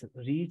 AWS has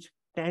reached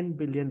 10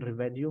 billion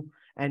revenue.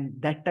 And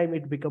that time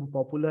it became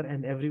popular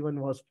and everyone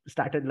was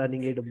started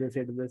learning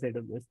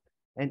AWS.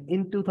 And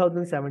in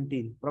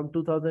 2017, from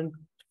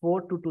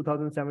 2004 to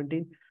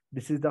 2017,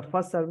 this is the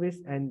first service,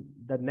 and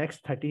the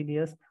next 13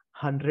 years,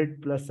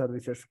 100 plus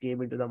services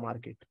came into the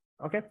market.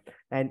 Okay.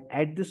 And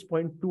at this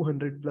point,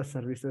 200 plus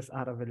services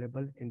are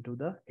available into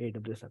the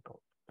AWS account.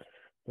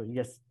 So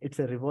yes, it's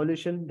a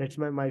revolution. That's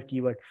my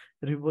keyword.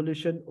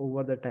 Revolution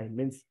over the time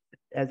means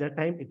as a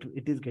time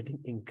it is getting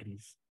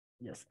increased.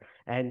 Yes.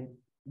 And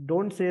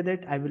don't say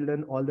that I will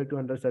learn all the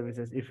 200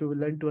 services. If you will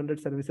learn 200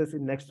 services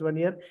in next 1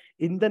 year,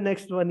 in the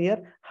next 1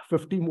 year,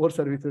 50 more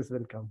services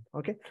will come.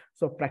 Okay.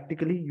 So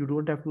practically you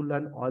don't have to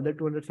learn all the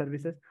 200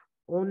 services.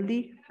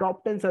 Only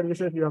top 10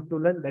 services you have to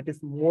learn. That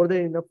is more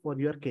than enough for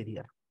your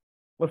career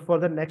or for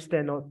the next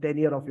 10 or 10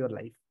 year of your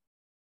life.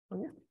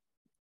 Okay.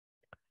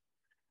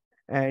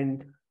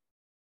 And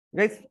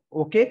guys,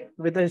 okay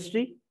with the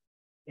history?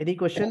 Any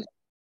question?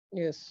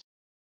 Yes.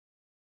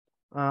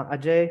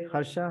 Ajay,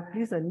 Harsha,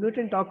 please unmute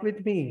and talk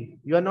with me.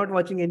 You are not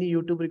watching any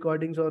YouTube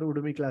recordings or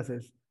Udemy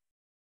classes.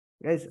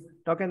 Guys,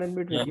 talk and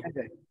unmute with me.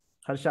 Ajay,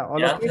 Harsha, all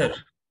Yeah, okay? sir.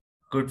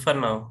 Good for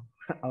now.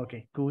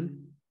 Okay, cool.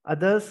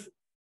 Others,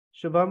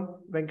 Shubham,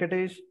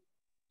 Venkatesh,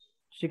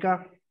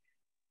 Shika.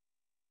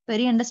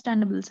 Very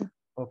understandable, sir.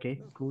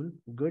 Okay, cool,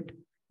 good.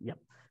 Yep.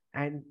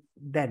 And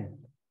then,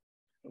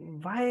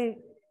 why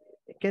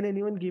can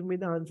anyone give me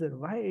the answer?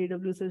 Why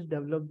AWS has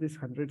developed this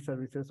 100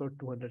 services or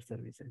 200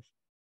 services?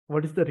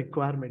 What is the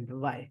requirement?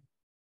 Why?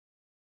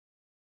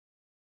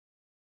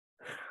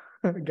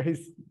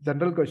 Guys,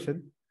 general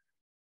question.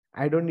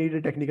 I don't need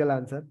a technical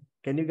answer.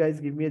 Can you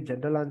guys give me a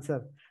general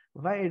answer?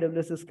 Why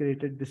AWS has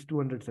created this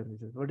 200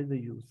 services? What is the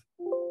use?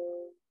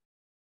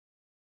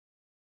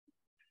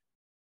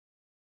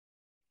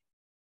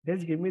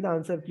 Just give me the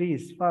answer,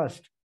 please,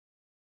 fast.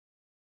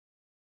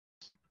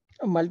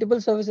 Multiple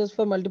services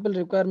for multiple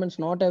requirements.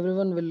 Not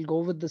everyone will go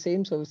with the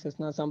same services.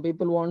 Now, some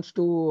people wants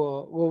to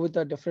go with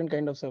a different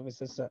kind of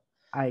services.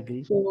 I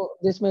agree. So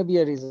this may be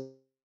a reason.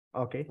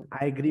 Okay,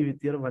 I agree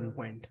with your one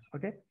point.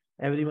 Okay,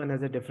 everyone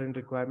has a different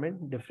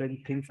requirement.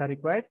 Different things are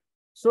required,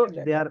 so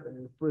Right.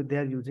 they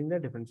are using the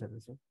different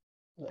services.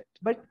 Right.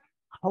 But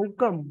how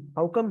come?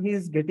 How come he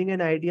is getting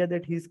an idea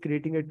that he's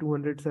creating a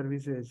 200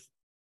 services?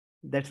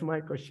 That's my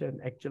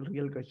question. Actual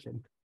real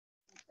question.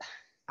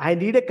 I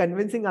need a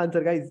convincing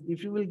answer, guys.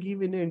 If you will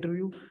give in an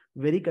interview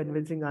very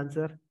convincing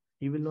answer,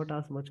 he will not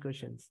ask much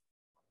questions.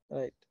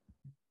 Right.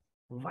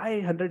 Why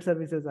 100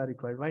 services are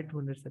required? Why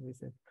 200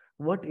 services?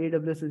 What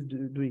AWS is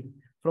doing?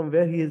 From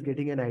where he is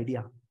getting an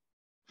idea?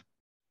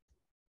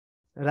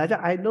 Raja,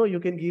 I know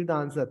you can give the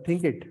answer.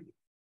 Think it.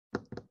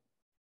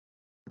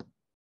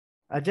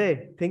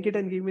 Ajay, think it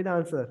and give me the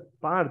answer.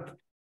 Parth.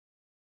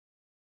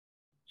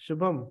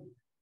 Shubham.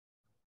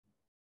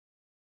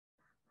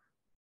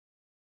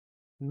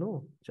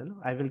 No, chalo,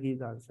 I will give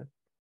the answer.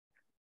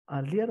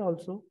 Earlier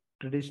also,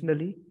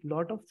 traditionally,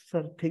 lot of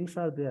things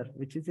are there,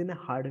 which is in a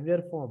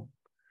hardware form.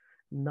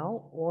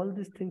 Now all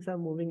these things are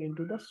moving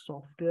into the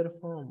software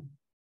form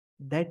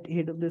that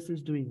AWS is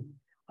doing.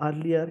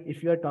 Earlier,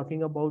 if you are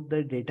talking about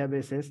the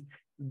databases,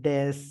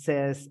 DES,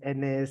 SES,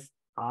 NS,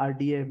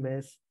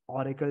 RDMS,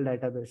 Oracle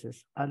databases.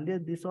 Earlier,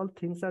 these all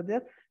things are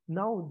there.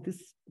 Now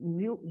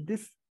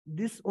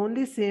this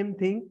only same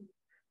thing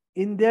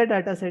in their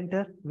data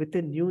center with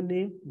a new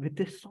name, with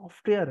a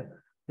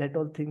software, that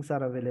all things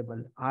are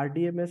available.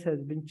 RDMS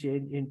has been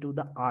changed into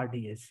the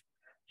RDS,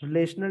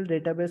 Relational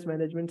Database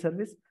Management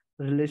Service,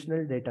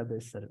 Relational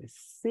Database Service.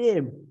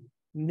 Same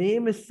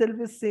name itself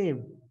is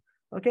same.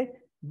 Okay,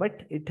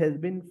 but it has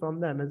been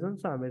from the Amazon,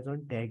 so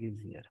Amazon tag is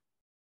here.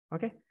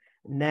 Okay,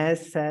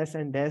 NAS, SAS,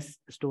 and DES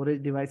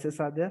storage devices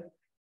are there.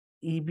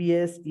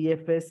 EBS,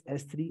 EFS,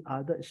 S3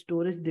 are the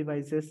storage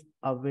devices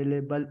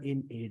available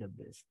in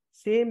AWS.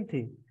 Same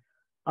thing.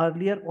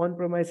 Earlier on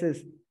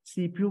premises,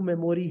 CPU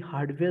memory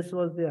hardware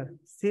was there.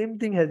 Same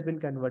thing has been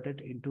converted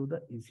into the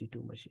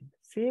EC2 machine.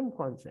 Same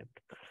concept.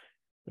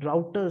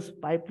 Routers,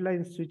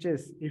 pipelines,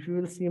 switches. If you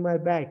will see my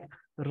back,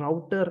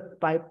 router,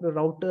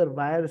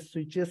 wire,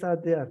 switches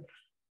are there.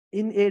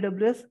 In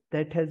AWS,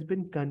 that has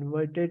been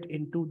converted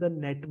into the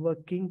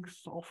networking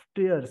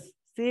softwares.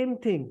 Same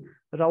thing.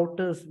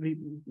 Routers,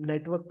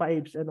 network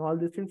pipes, and all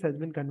these things has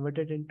been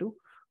converted into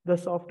the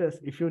softwares.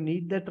 If you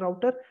need that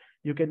router,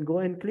 you can go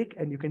and click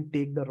and you can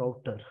take the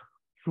router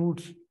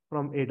routes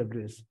from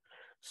AWS.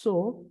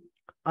 So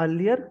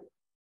earlier,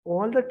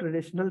 all the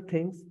traditional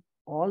things,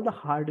 all the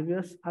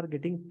hardwares are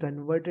getting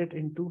converted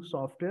into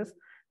softwares.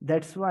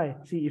 That's why,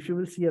 see, if you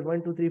will see here,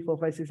 1, 2, 3, 4,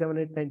 5, 6, 7,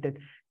 8, 9, 10,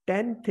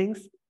 10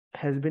 things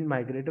has been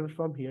migrated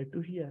from here to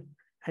here.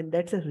 And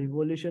that's a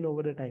revolution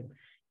over the time.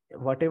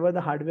 Whatever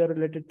the hardware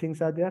related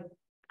things are there,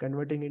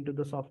 converting into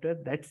the software,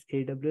 that's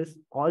AWS.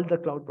 All the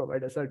cloud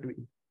providers are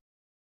doing.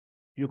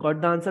 You got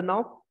the answer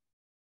now?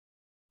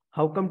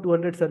 How come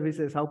 200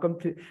 services? How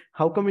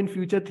come in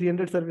future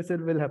 300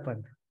 services will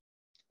happen?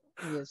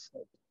 Yes.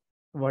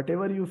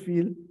 Whatever you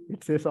feel,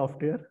 it's a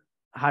software,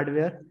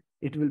 hardware,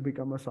 it will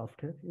become a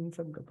software in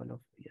some couple of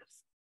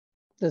years.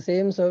 The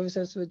same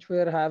services which we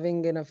are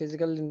having in a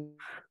physical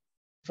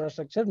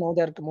infrastructure, now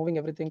they are moving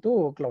everything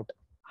to cloud.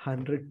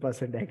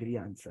 100% agree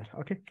answer.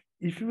 Okay.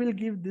 If you will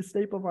give this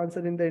type of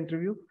answer in the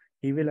interview,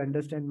 he will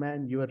understand,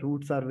 man, your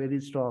roots are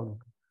very strong.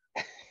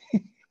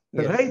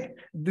 Yes. Right?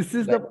 This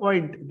is the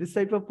point. This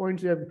type of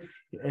points you have.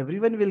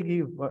 Everyone will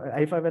give.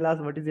 If I will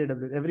ask what is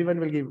AWS, everyone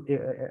will give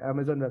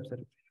Amazon Web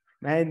Service.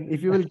 Man,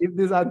 if you will give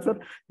this answer,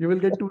 you will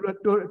get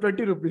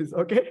 20 rupees.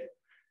 Okay.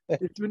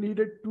 If you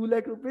needed 2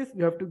 lakh rupees,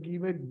 you have to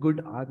give a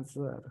good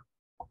answer.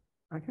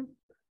 Okay.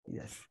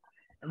 Yes.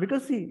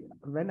 Because see,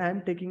 when I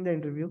am taking the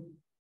interview,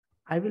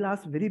 I will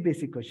ask very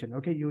basic question.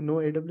 Okay. You know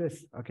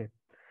AWS. Okay.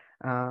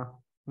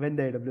 When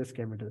the AWS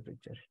came into the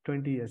picture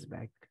 20 years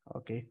back.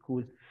 Okay,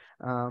 cool.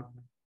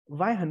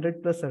 Why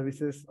 100 plus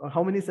services, or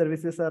how many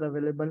services are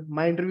available?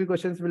 My interview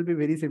questions will be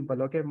very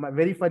simple. Okay, my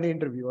very funny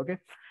interview. Okay,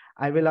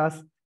 I will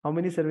ask how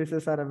many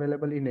services are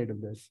available in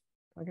AWS.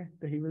 Okay,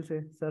 so he will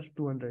say, sir,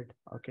 200.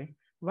 Okay,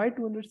 why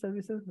 200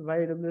 services? Why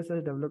AWS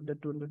has developed the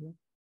 200?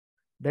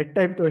 That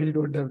time, though, he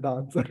don't have the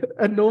answer,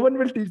 and no one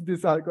will teach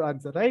this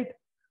answer, right?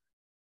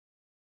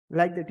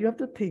 Like that, you have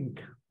to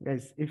think,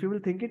 guys. If you will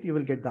think it, you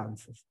will get the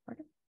answers.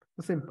 Okay,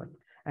 so simple.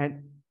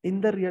 And in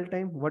the real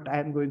time, what I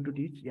am going to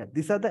teach, yeah,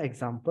 these are the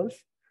examples.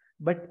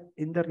 But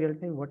in the real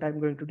time, what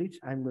I'm going to teach,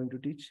 I'm going to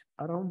teach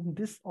around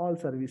this all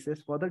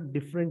services for the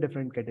different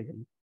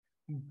category.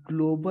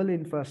 Global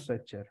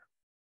infrastructure.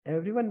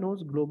 Everyone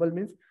knows global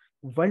means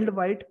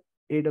worldwide.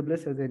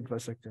 AWS as an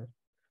infrastructure.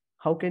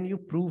 How can you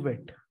prove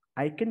it?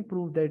 I can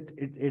prove that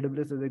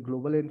AWS is a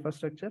global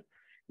infrastructure.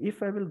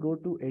 If I will go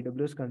to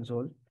AWS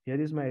console, here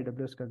is my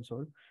AWS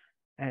console.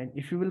 And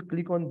if you will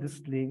click on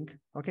this link,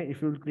 okay,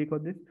 if you will click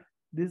on this,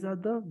 these are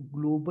the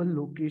global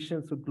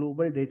locations. So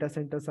global data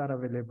centers are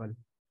available.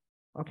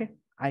 Okay,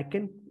 I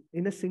can,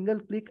 in a single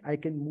click, I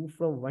can move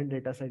from one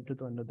data center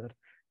to another.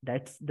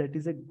 That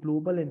is a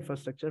global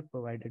infrastructure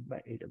provided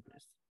by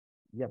AWS.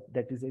 Yep,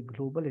 that is a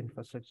global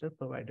infrastructure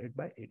provided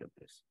by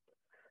AWS.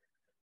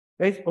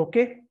 Guys,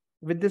 okay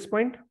with this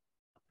point?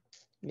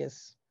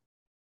 Yes.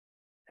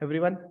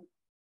 Everyone?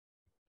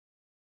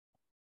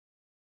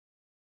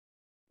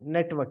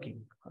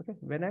 Networking. Okay,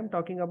 when I'm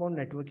talking about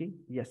networking,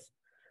 yes,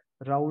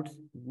 routes,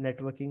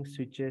 networking,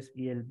 switches,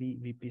 ELB,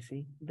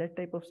 VPC, that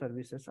type of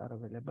services are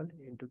available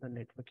into the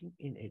networking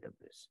in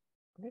AWS.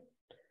 Okay,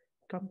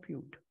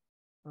 compute.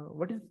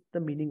 What is the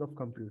meaning of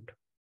compute?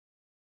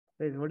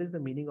 Guys, what is the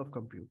meaning of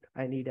compute?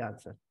 I need an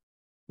answer.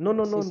 No,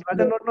 no, no,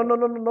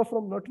 not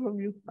from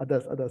you.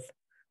 Others.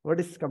 What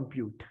is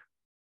compute?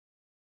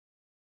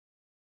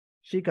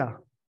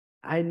 Shika,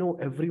 I know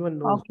everyone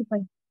knows.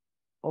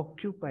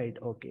 Occupied.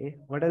 Okay.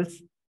 What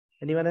else?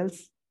 Anyone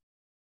else?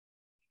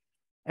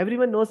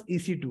 Everyone knows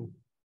EC2.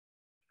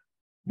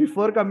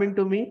 Before coming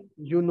to me,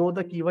 you know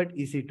the keyword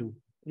EC2.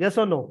 Yes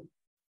or no?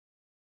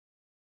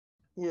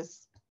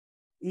 Yes.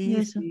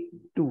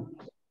 EC2.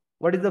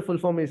 What is the full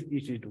form is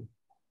EC2?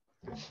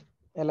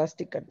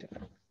 Elastic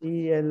container.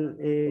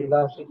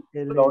 Elastic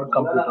cloud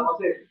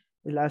computing.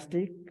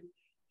 Elastic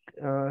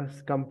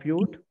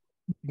compute.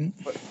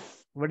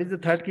 What is the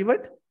third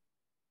keyword?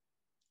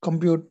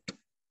 Compute.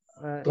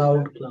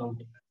 Cloud.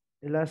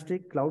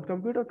 Elastic cloud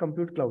compute or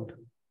compute cloud?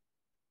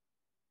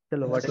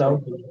 Chalo,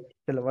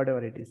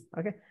 whatever it is.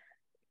 Okay.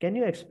 Can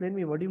you explain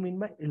me what do you mean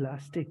by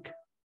elastic?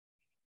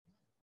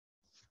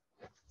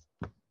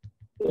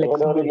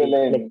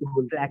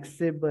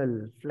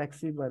 Flexible.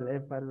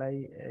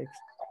 FLIXABLE.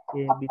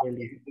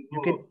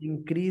 You can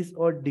increase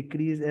or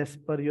decrease as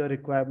per your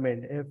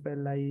requirement.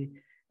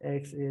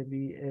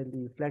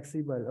 FLIXABLE.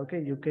 Flexible.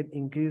 Okay. You can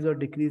increase or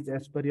decrease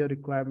as per your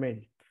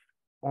requirement.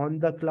 On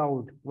the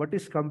cloud. What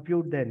is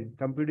compute then?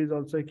 Compute is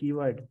also a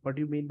keyword. What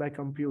do you mean by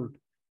compute?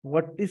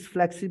 What is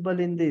flexible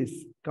in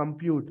this?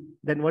 Compute.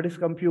 Then what is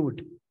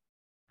compute?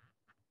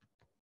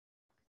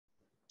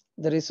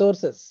 The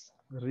resources.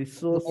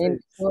 Resources.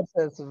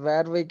 Resources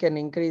where we can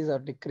increase or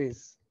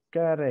decrease.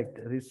 Correct.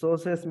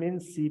 Resources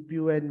means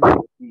CPU and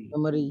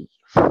memory.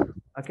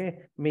 Okay,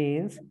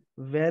 means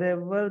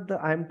wherever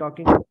I'm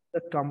talking about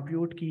the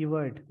compute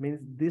keyword, means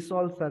this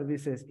all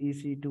services,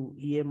 EC2,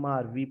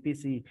 EMR,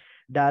 VPC,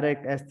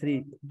 direct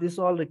S3, this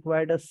all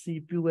required a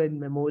CPU and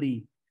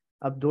memory.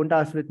 Don't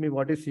ask with me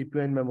what is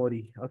CPU and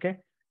memory. Okay,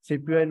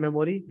 CPU and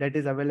memory that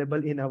is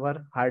available in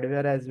our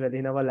hardware as well,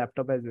 in our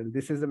laptop as well.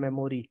 This is a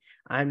memory.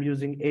 I'm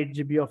using 8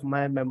 GB of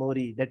my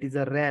memory. That is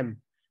a RAM.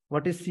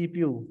 What is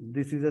CPU?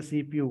 This is a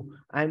CPU.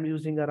 I'm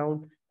using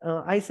around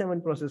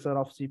i7 processor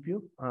of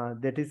CPU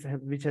that is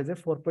which has a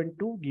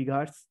 4.2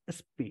 gigahertz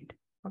speed.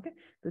 Okay,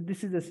 so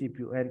this is a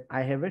CPU, and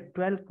I have a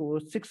 12 core,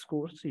 6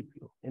 core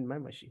CPU in my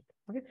machine.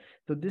 Okay,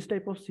 so this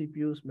type of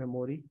CPU's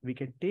memory we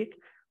can take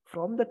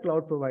from the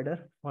cloud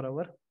provider for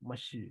our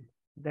machine.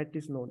 That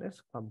is known as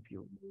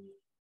compute.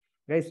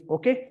 Guys,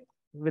 okay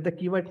with the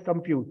keyword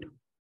compute?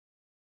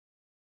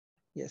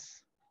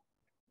 Yes.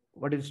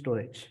 What is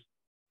storage?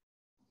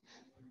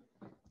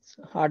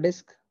 Hard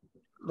disk.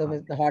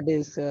 The hard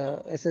disk,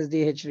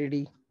 SSD,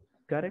 HDD.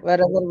 Correct.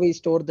 Wherever we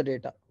store the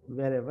data.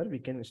 Wherever we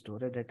can store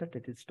the data,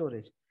 that is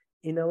storage.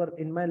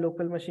 In my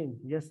local machine,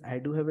 yes, I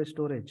do have a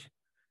storage.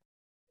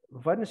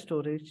 One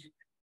storage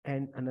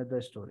and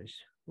another storage.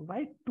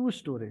 Why two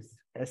storage?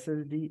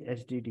 SSD,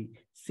 HDD,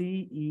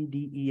 C, E,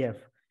 D, E, F.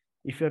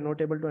 If you're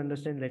not able to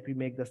understand, let me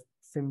make the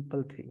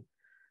simple thing.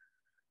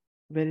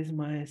 Where is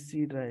my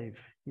C drive?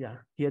 Yeah,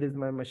 here is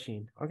my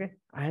machine. Okay,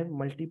 I have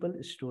multiple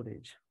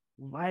storage.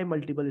 Why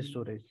multiple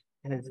storage?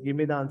 Yes, give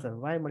me the answer.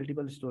 Why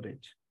multiple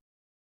storage?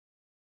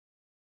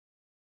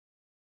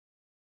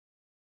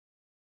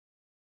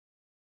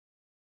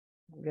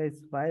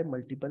 Guys, why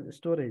multiple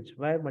storage?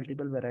 Why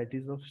multiple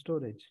varieties of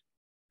storage?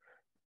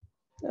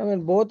 I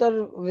mean, both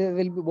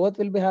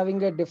will be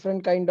having a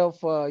different kind of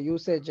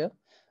usage.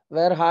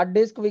 Where hard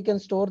disk we can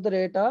store the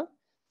data.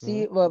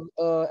 See,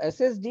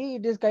 SSD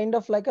it is kind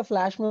of like a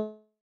flash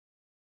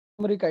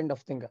memory kind of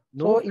thing.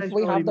 So if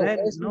we have the No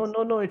OS flash in memory,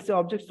 man. No. It's a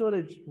object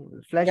storage.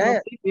 Flash yeah,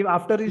 memory. If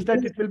after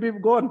restart, it will be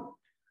gone.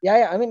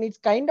 yeah. I mean, it's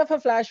kind of a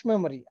flash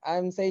memory.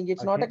 I'm saying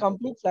it's not a Okay.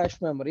 complete flash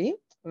memory.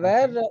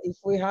 Where Okay. if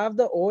we have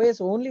the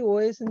OS only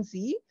OS in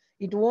C,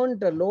 it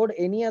won't load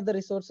any other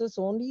resources.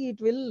 Only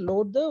it will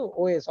load the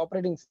OS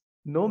operating system.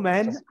 No,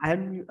 man.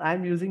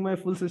 I'm using my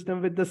full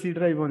system with the C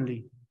drive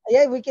only.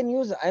 Yeah, we can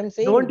use. I'm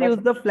saying, Don't but use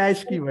the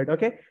flash keyword.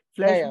 Okay. yeah,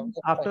 Flash yeah, means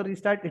that's after right.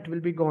 restart, it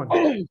will be gone.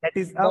 That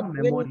is a But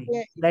even memory.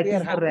 if That we are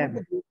is the having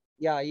RAM.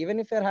 yeah, even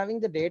if we are having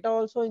the data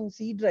also in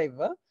C drive,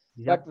 but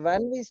Yep.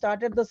 when we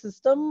started the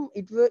system,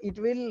 it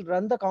will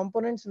run the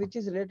components which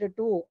is related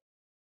to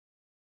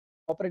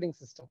operating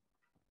system.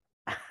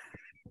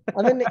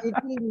 I mean,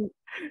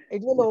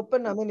 it will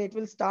open. I mean, it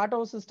will start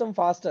our system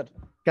faster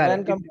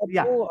when Correct. compared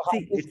Yeah. to hard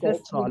See, disk, it's a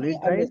HDD, solid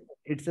and drive. SSD.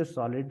 It's a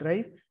solid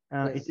drive.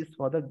 It Yes. is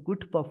for the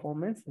good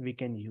performance. We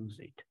can use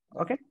it.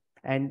 Okay. Okay.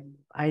 And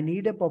I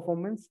need a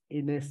performance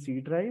in a C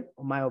drive,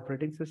 my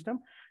operating system.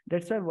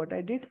 That's why what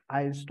I did,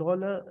 I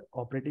install a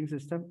operating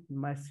system in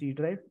my C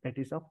drive that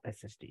is of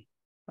SSD.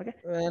 Okay.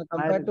 When My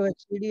compared to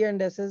HDD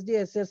and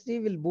SSD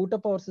will boot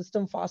up our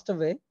system faster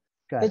way.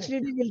 correct.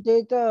 HDD will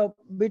take a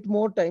bit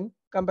more time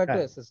compared to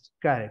Correct. SSD.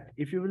 Correct.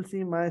 If you will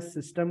see my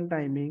system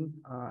timing,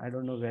 I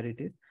don't know where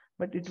it is,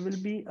 but it will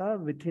be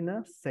within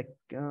a sec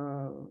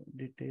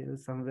detail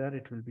somewhere.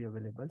 It will be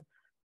available.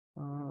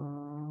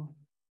 Uh,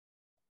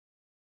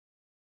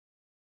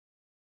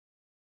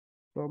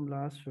 from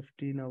last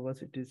 15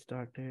 hours, it is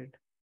started.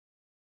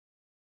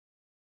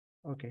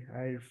 Okay,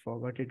 I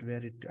forgot it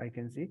where it I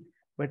can see,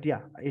 but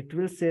yeah, it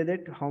will say that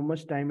how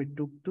much time it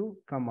took to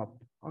come up.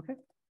 Okay,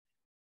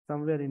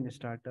 somewhere in the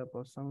startup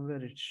or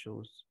somewhere it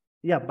shows.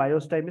 Yeah,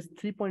 BIOS time is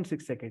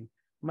 3.6 seconds.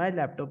 My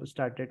laptop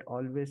started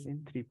always in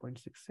 3.6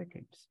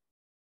 seconds.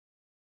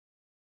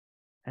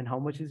 And how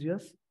much is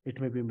yours? It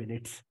may be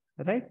minutes,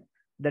 right?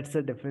 That's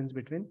the difference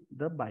between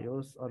the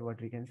BIOS or what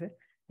we can say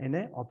in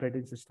a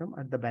operating system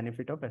and the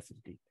benefit of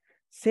SSD.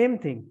 Same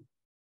thing.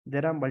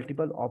 There are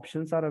multiple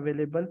options are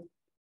available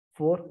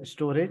for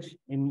storage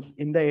in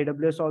the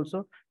AWS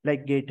also,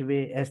 like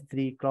Gateway,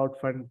 S3,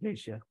 CloudFront,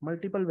 Glacier.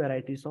 Multiple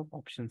varieties of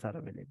options are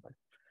available.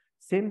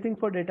 Same thing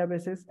for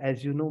databases.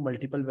 As you know,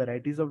 multiple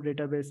varieties of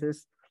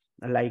databases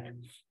like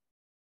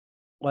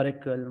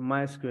Oracle,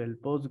 MySQL,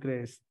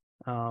 Postgres,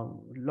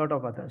 lot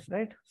of others,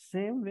 right?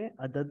 Same way,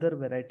 other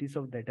varieties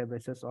of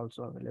databases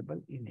also available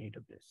in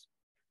AWS.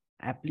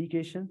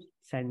 Applications,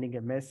 sending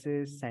a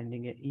message,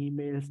 sending a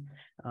emails,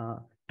 uh,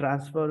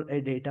 transfer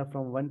a data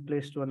from one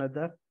place to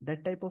another.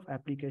 That type of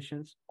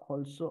applications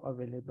also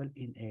available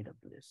in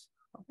AWS.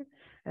 Okay,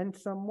 and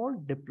some more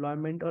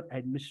deployment or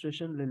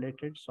administration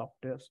related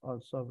softwares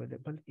also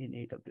available in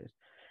AWS.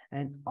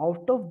 And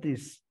out of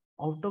this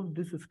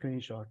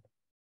screenshot,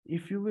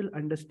 if you will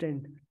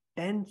understand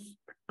 10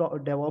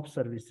 DevOps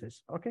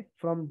services, okay,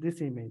 from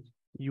this image,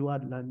 you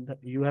have learned the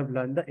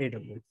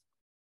AWS.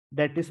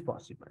 That is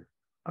possible.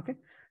 Okay.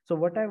 So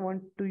what I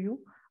want to you,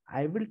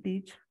 I will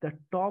teach the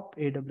top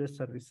AWS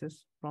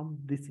services from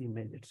this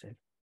image itself.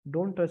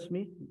 Don't trust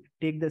me.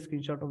 Take the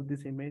screenshot of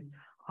this image.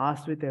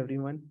 Ask with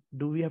everyone,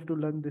 do we have to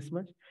learn this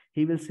much?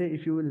 He will say,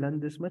 if you will learn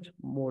this much,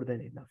 more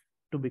than enough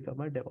to become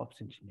a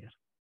DevOps engineer.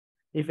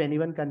 If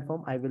anyone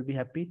confirm, I will be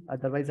happy.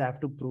 Otherwise, I have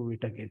to prove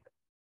it again.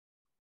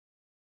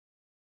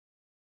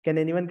 Can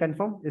anyone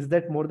confirm? Is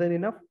that more than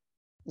enough?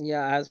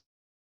 Yeah, as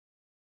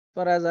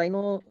far as I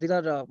know, these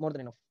are more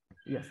than enough.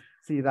 Yes.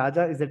 See,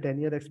 Raja is a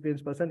 10-year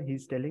experienced person.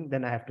 He's telling,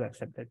 then I have to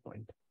accept that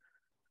point.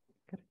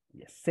 Okay.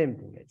 Yes, same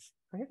thing, guys.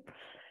 Okay.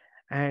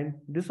 And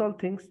this all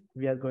things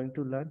we are going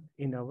to learn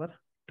in our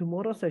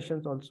tomorrow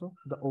sessions also,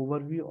 the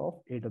overview of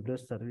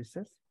AWS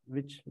services,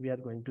 which we are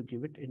going to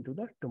give it into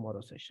the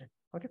tomorrow session.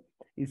 Okay.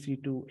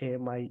 EC2,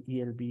 AMI,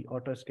 ELB,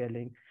 auto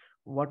scaling,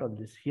 what on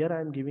this? Here I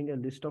am giving a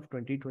list of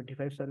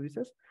 20-25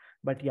 services,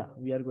 but yeah,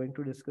 we are going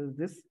to discuss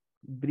this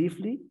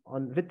briefly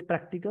on with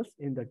practicals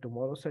in the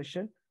tomorrow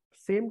session.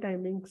 Same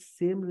timing,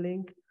 same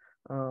link,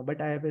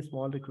 but I have a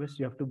small request.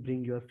 You have to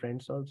bring your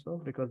friends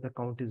also because the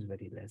count is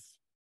very less.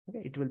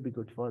 Okay, it will be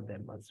good for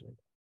them as well.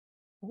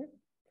 Okay,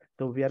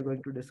 so we are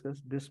going to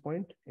discuss this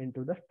point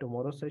into the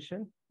tomorrow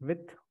session with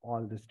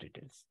all these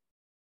details.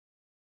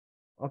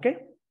 Okay.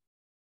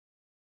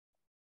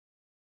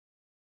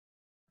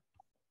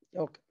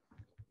 Okay.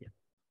 Yeah.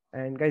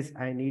 And guys,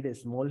 I need a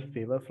small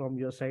favor from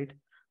your side.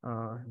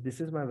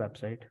 This is my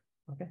website.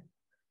 Okay.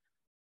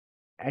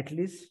 At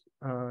least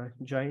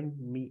join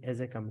me as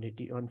a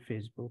community on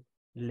Facebook,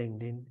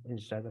 LinkedIn,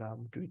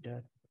 Instagram,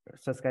 Twitter.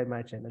 Subscribe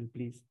my channel,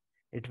 please.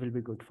 It will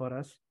be good for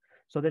us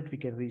so that we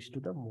can reach to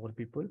the more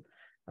people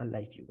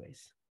like you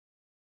guys.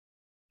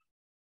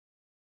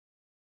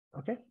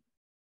 Okay.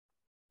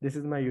 This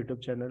is my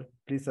YouTube channel.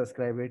 Please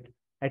subscribe it.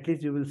 At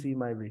least you will see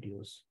my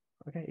videos.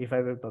 Okay. If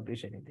I will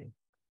publish anything,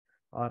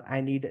 or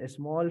I need a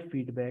small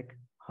feedback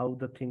how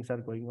the things are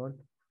going on.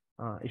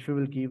 If you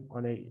will give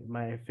on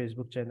my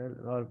Facebook channel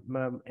or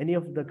any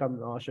of the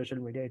social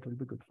media, it will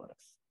be good for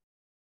us.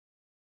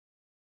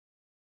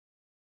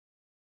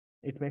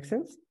 It makes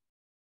sense?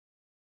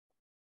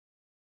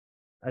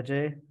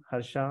 Ajay,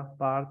 Harsha,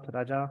 Parth,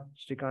 Raja,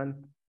 Shrikant.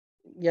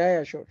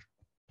 Yeah, sure.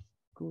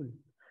 Cool.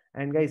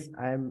 And guys,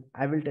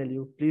 I will tell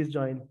you, please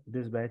join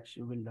this batch.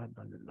 You will learn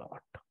a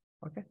lot.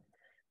 Okay.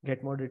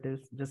 Get more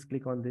details. Just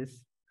click on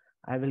this.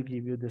 I will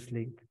give you this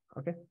link.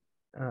 Okay.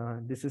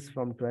 This is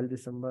from 12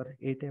 December,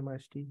 8 a.m.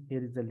 IST.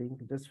 Here is the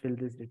link. Just fill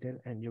this detail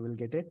and you will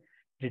get it.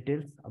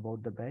 Details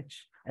about the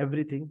batch,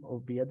 everything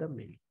via the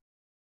mail.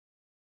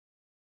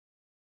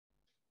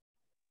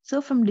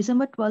 So from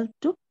December 12th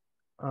to?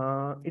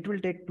 It will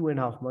take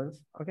 2.5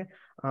 months. Okay.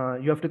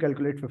 You have to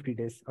calculate 50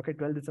 days. Okay.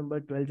 12 December,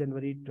 12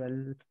 January,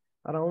 12,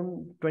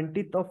 around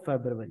 20th of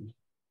February.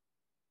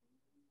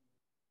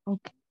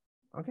 Okay.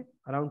 Okay.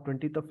 Around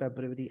 20th of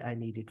February, I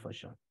need it for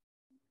sure.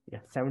 Yeah.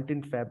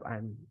 17th Feb,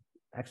 I'm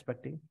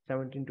expecting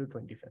 17 to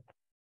 20 Feb.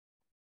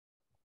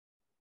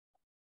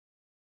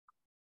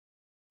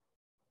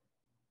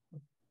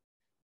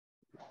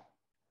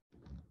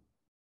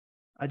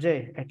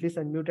 Ajay, at least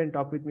unmute and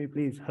talk with me,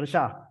 please.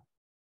 Harsha.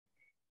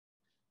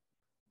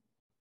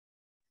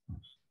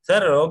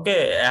 Sir,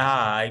 okay.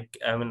 Yeah,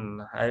 I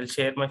mean, I'll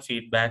share my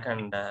feedback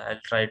and I'll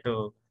try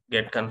to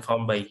get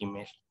confirmed by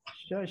email.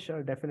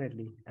 Sure,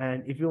 definitely.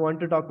 And if you want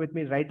to talk with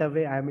me right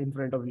away, I'm in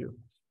front of you.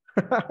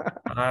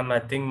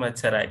 Nothing much,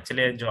 sir.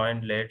 Actually, I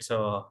joined late,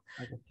 so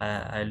Okay.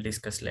 I'll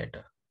discuss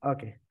later.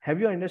 Okay. Have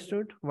you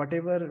understood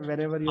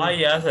whenever you?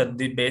 Yeah, sir.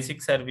 The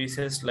basic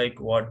services, like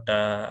what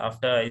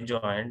after I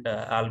joined,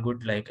 all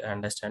good. Like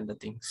understand the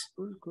things.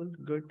 Cool.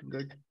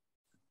 Good.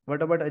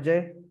 What about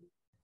Ajay?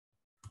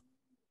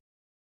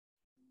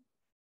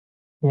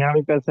 Yeah,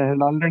 because I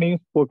had already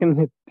spoken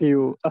with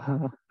you.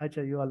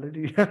 Ajay, you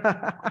already.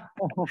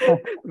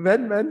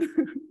 When?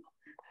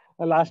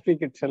 Last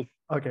week itself.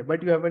 Okay,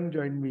 but you haven't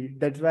joined me.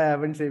 That's why I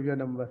haven't saved your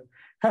number.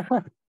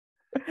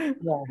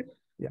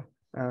 Yeah.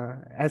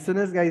 As soon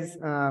as guys,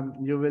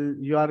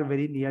 you are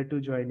very near to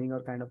joining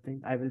or kind of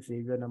thing, I will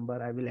save your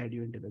number. I will add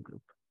you into the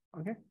group.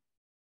 Okay.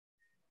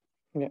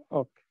 Yeah.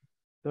 Okay.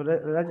 So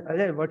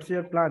Ajay, what's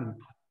your plan?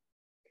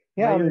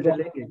 Yeah,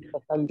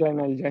 I'll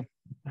join.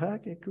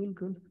 Okay,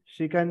 cool.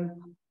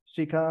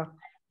 Shikha,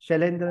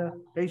 Shailendra.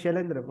 Hey,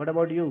 Shailendra, what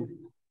about you?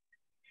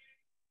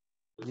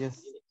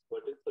 Yes.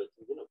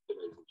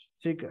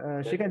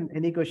 Shikhan,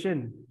 any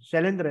question?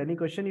 Shailendra, any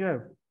question you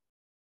have?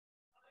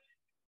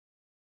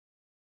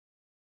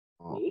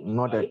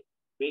 Not yet.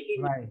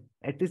 Why?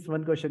 At least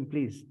one question,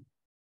 please.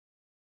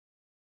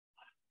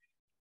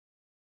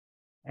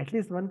 At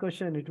least one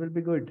question. It will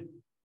be good.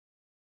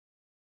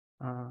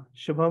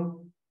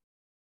 Shubham.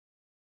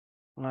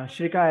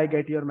 Shrika, I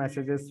get your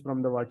messages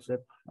from the WhatsApp.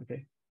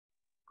 Okay.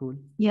 Cool.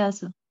 Yeah,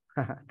 sir.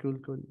 Cool.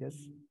 Yes.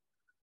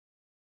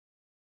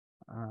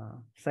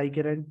 Sai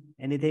Kiran,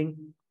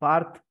 anything?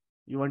 Parth,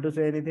 you want to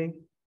say anything?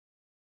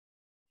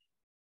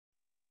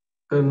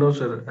 No,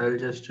 sir. I'll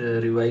just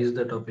revise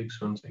the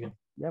topics once again.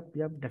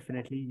 Yep,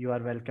 definitely. You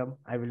are welcome.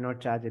 I will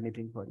not charge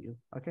anything for you.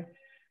 Okay.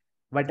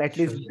 But at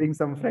least bring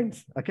some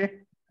friends.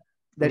 Okay.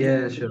 That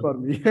is sure. for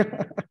me.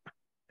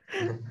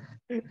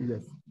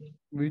 Yes.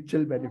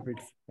 Mutual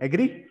benefits.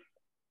 Agree?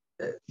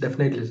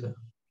 Definitely, sir.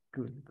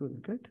 Cool.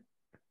 Good.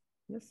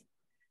 Yes.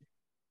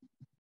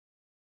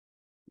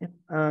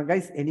 Yeah.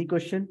 Guys, any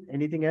question?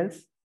 Anything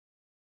else?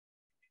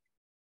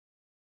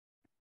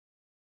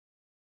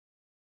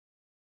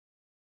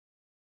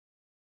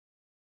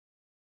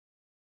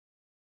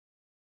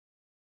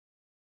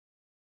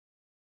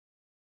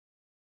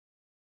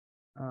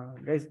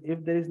 Guys,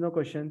 if there is no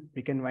question,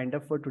 we can wind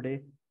up for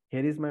today.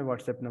 Here is my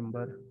WhatsApp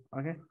number.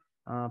 Okay.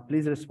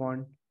 Please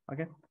respond.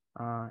 Okay.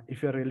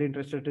 If you're really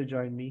interested to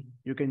join me,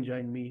 you can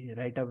join me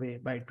right away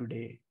by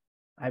today.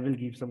 I will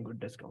give some good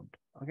discount.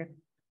 Okay.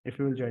 If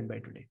you will join by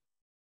today.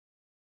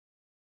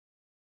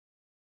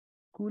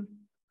 Cool.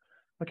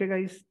 Okay,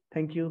 guys.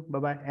 Thank you.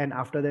 Bye-bye. And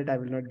after that, I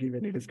will not give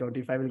any discount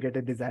if I will get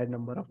a desired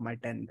number of my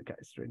 10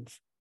 students.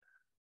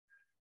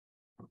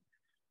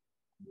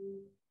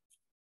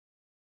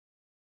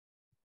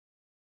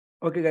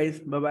 Okay, guys.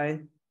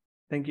 Bye-bye.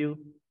 Thank you.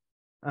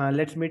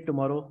 Let's meet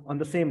tomorrow on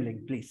the same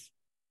link, please.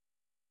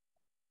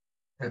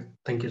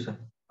 Thank you, sir.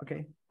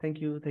 Okay. Thank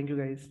you,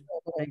 guys.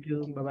 Thank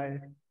you. Bye-bye.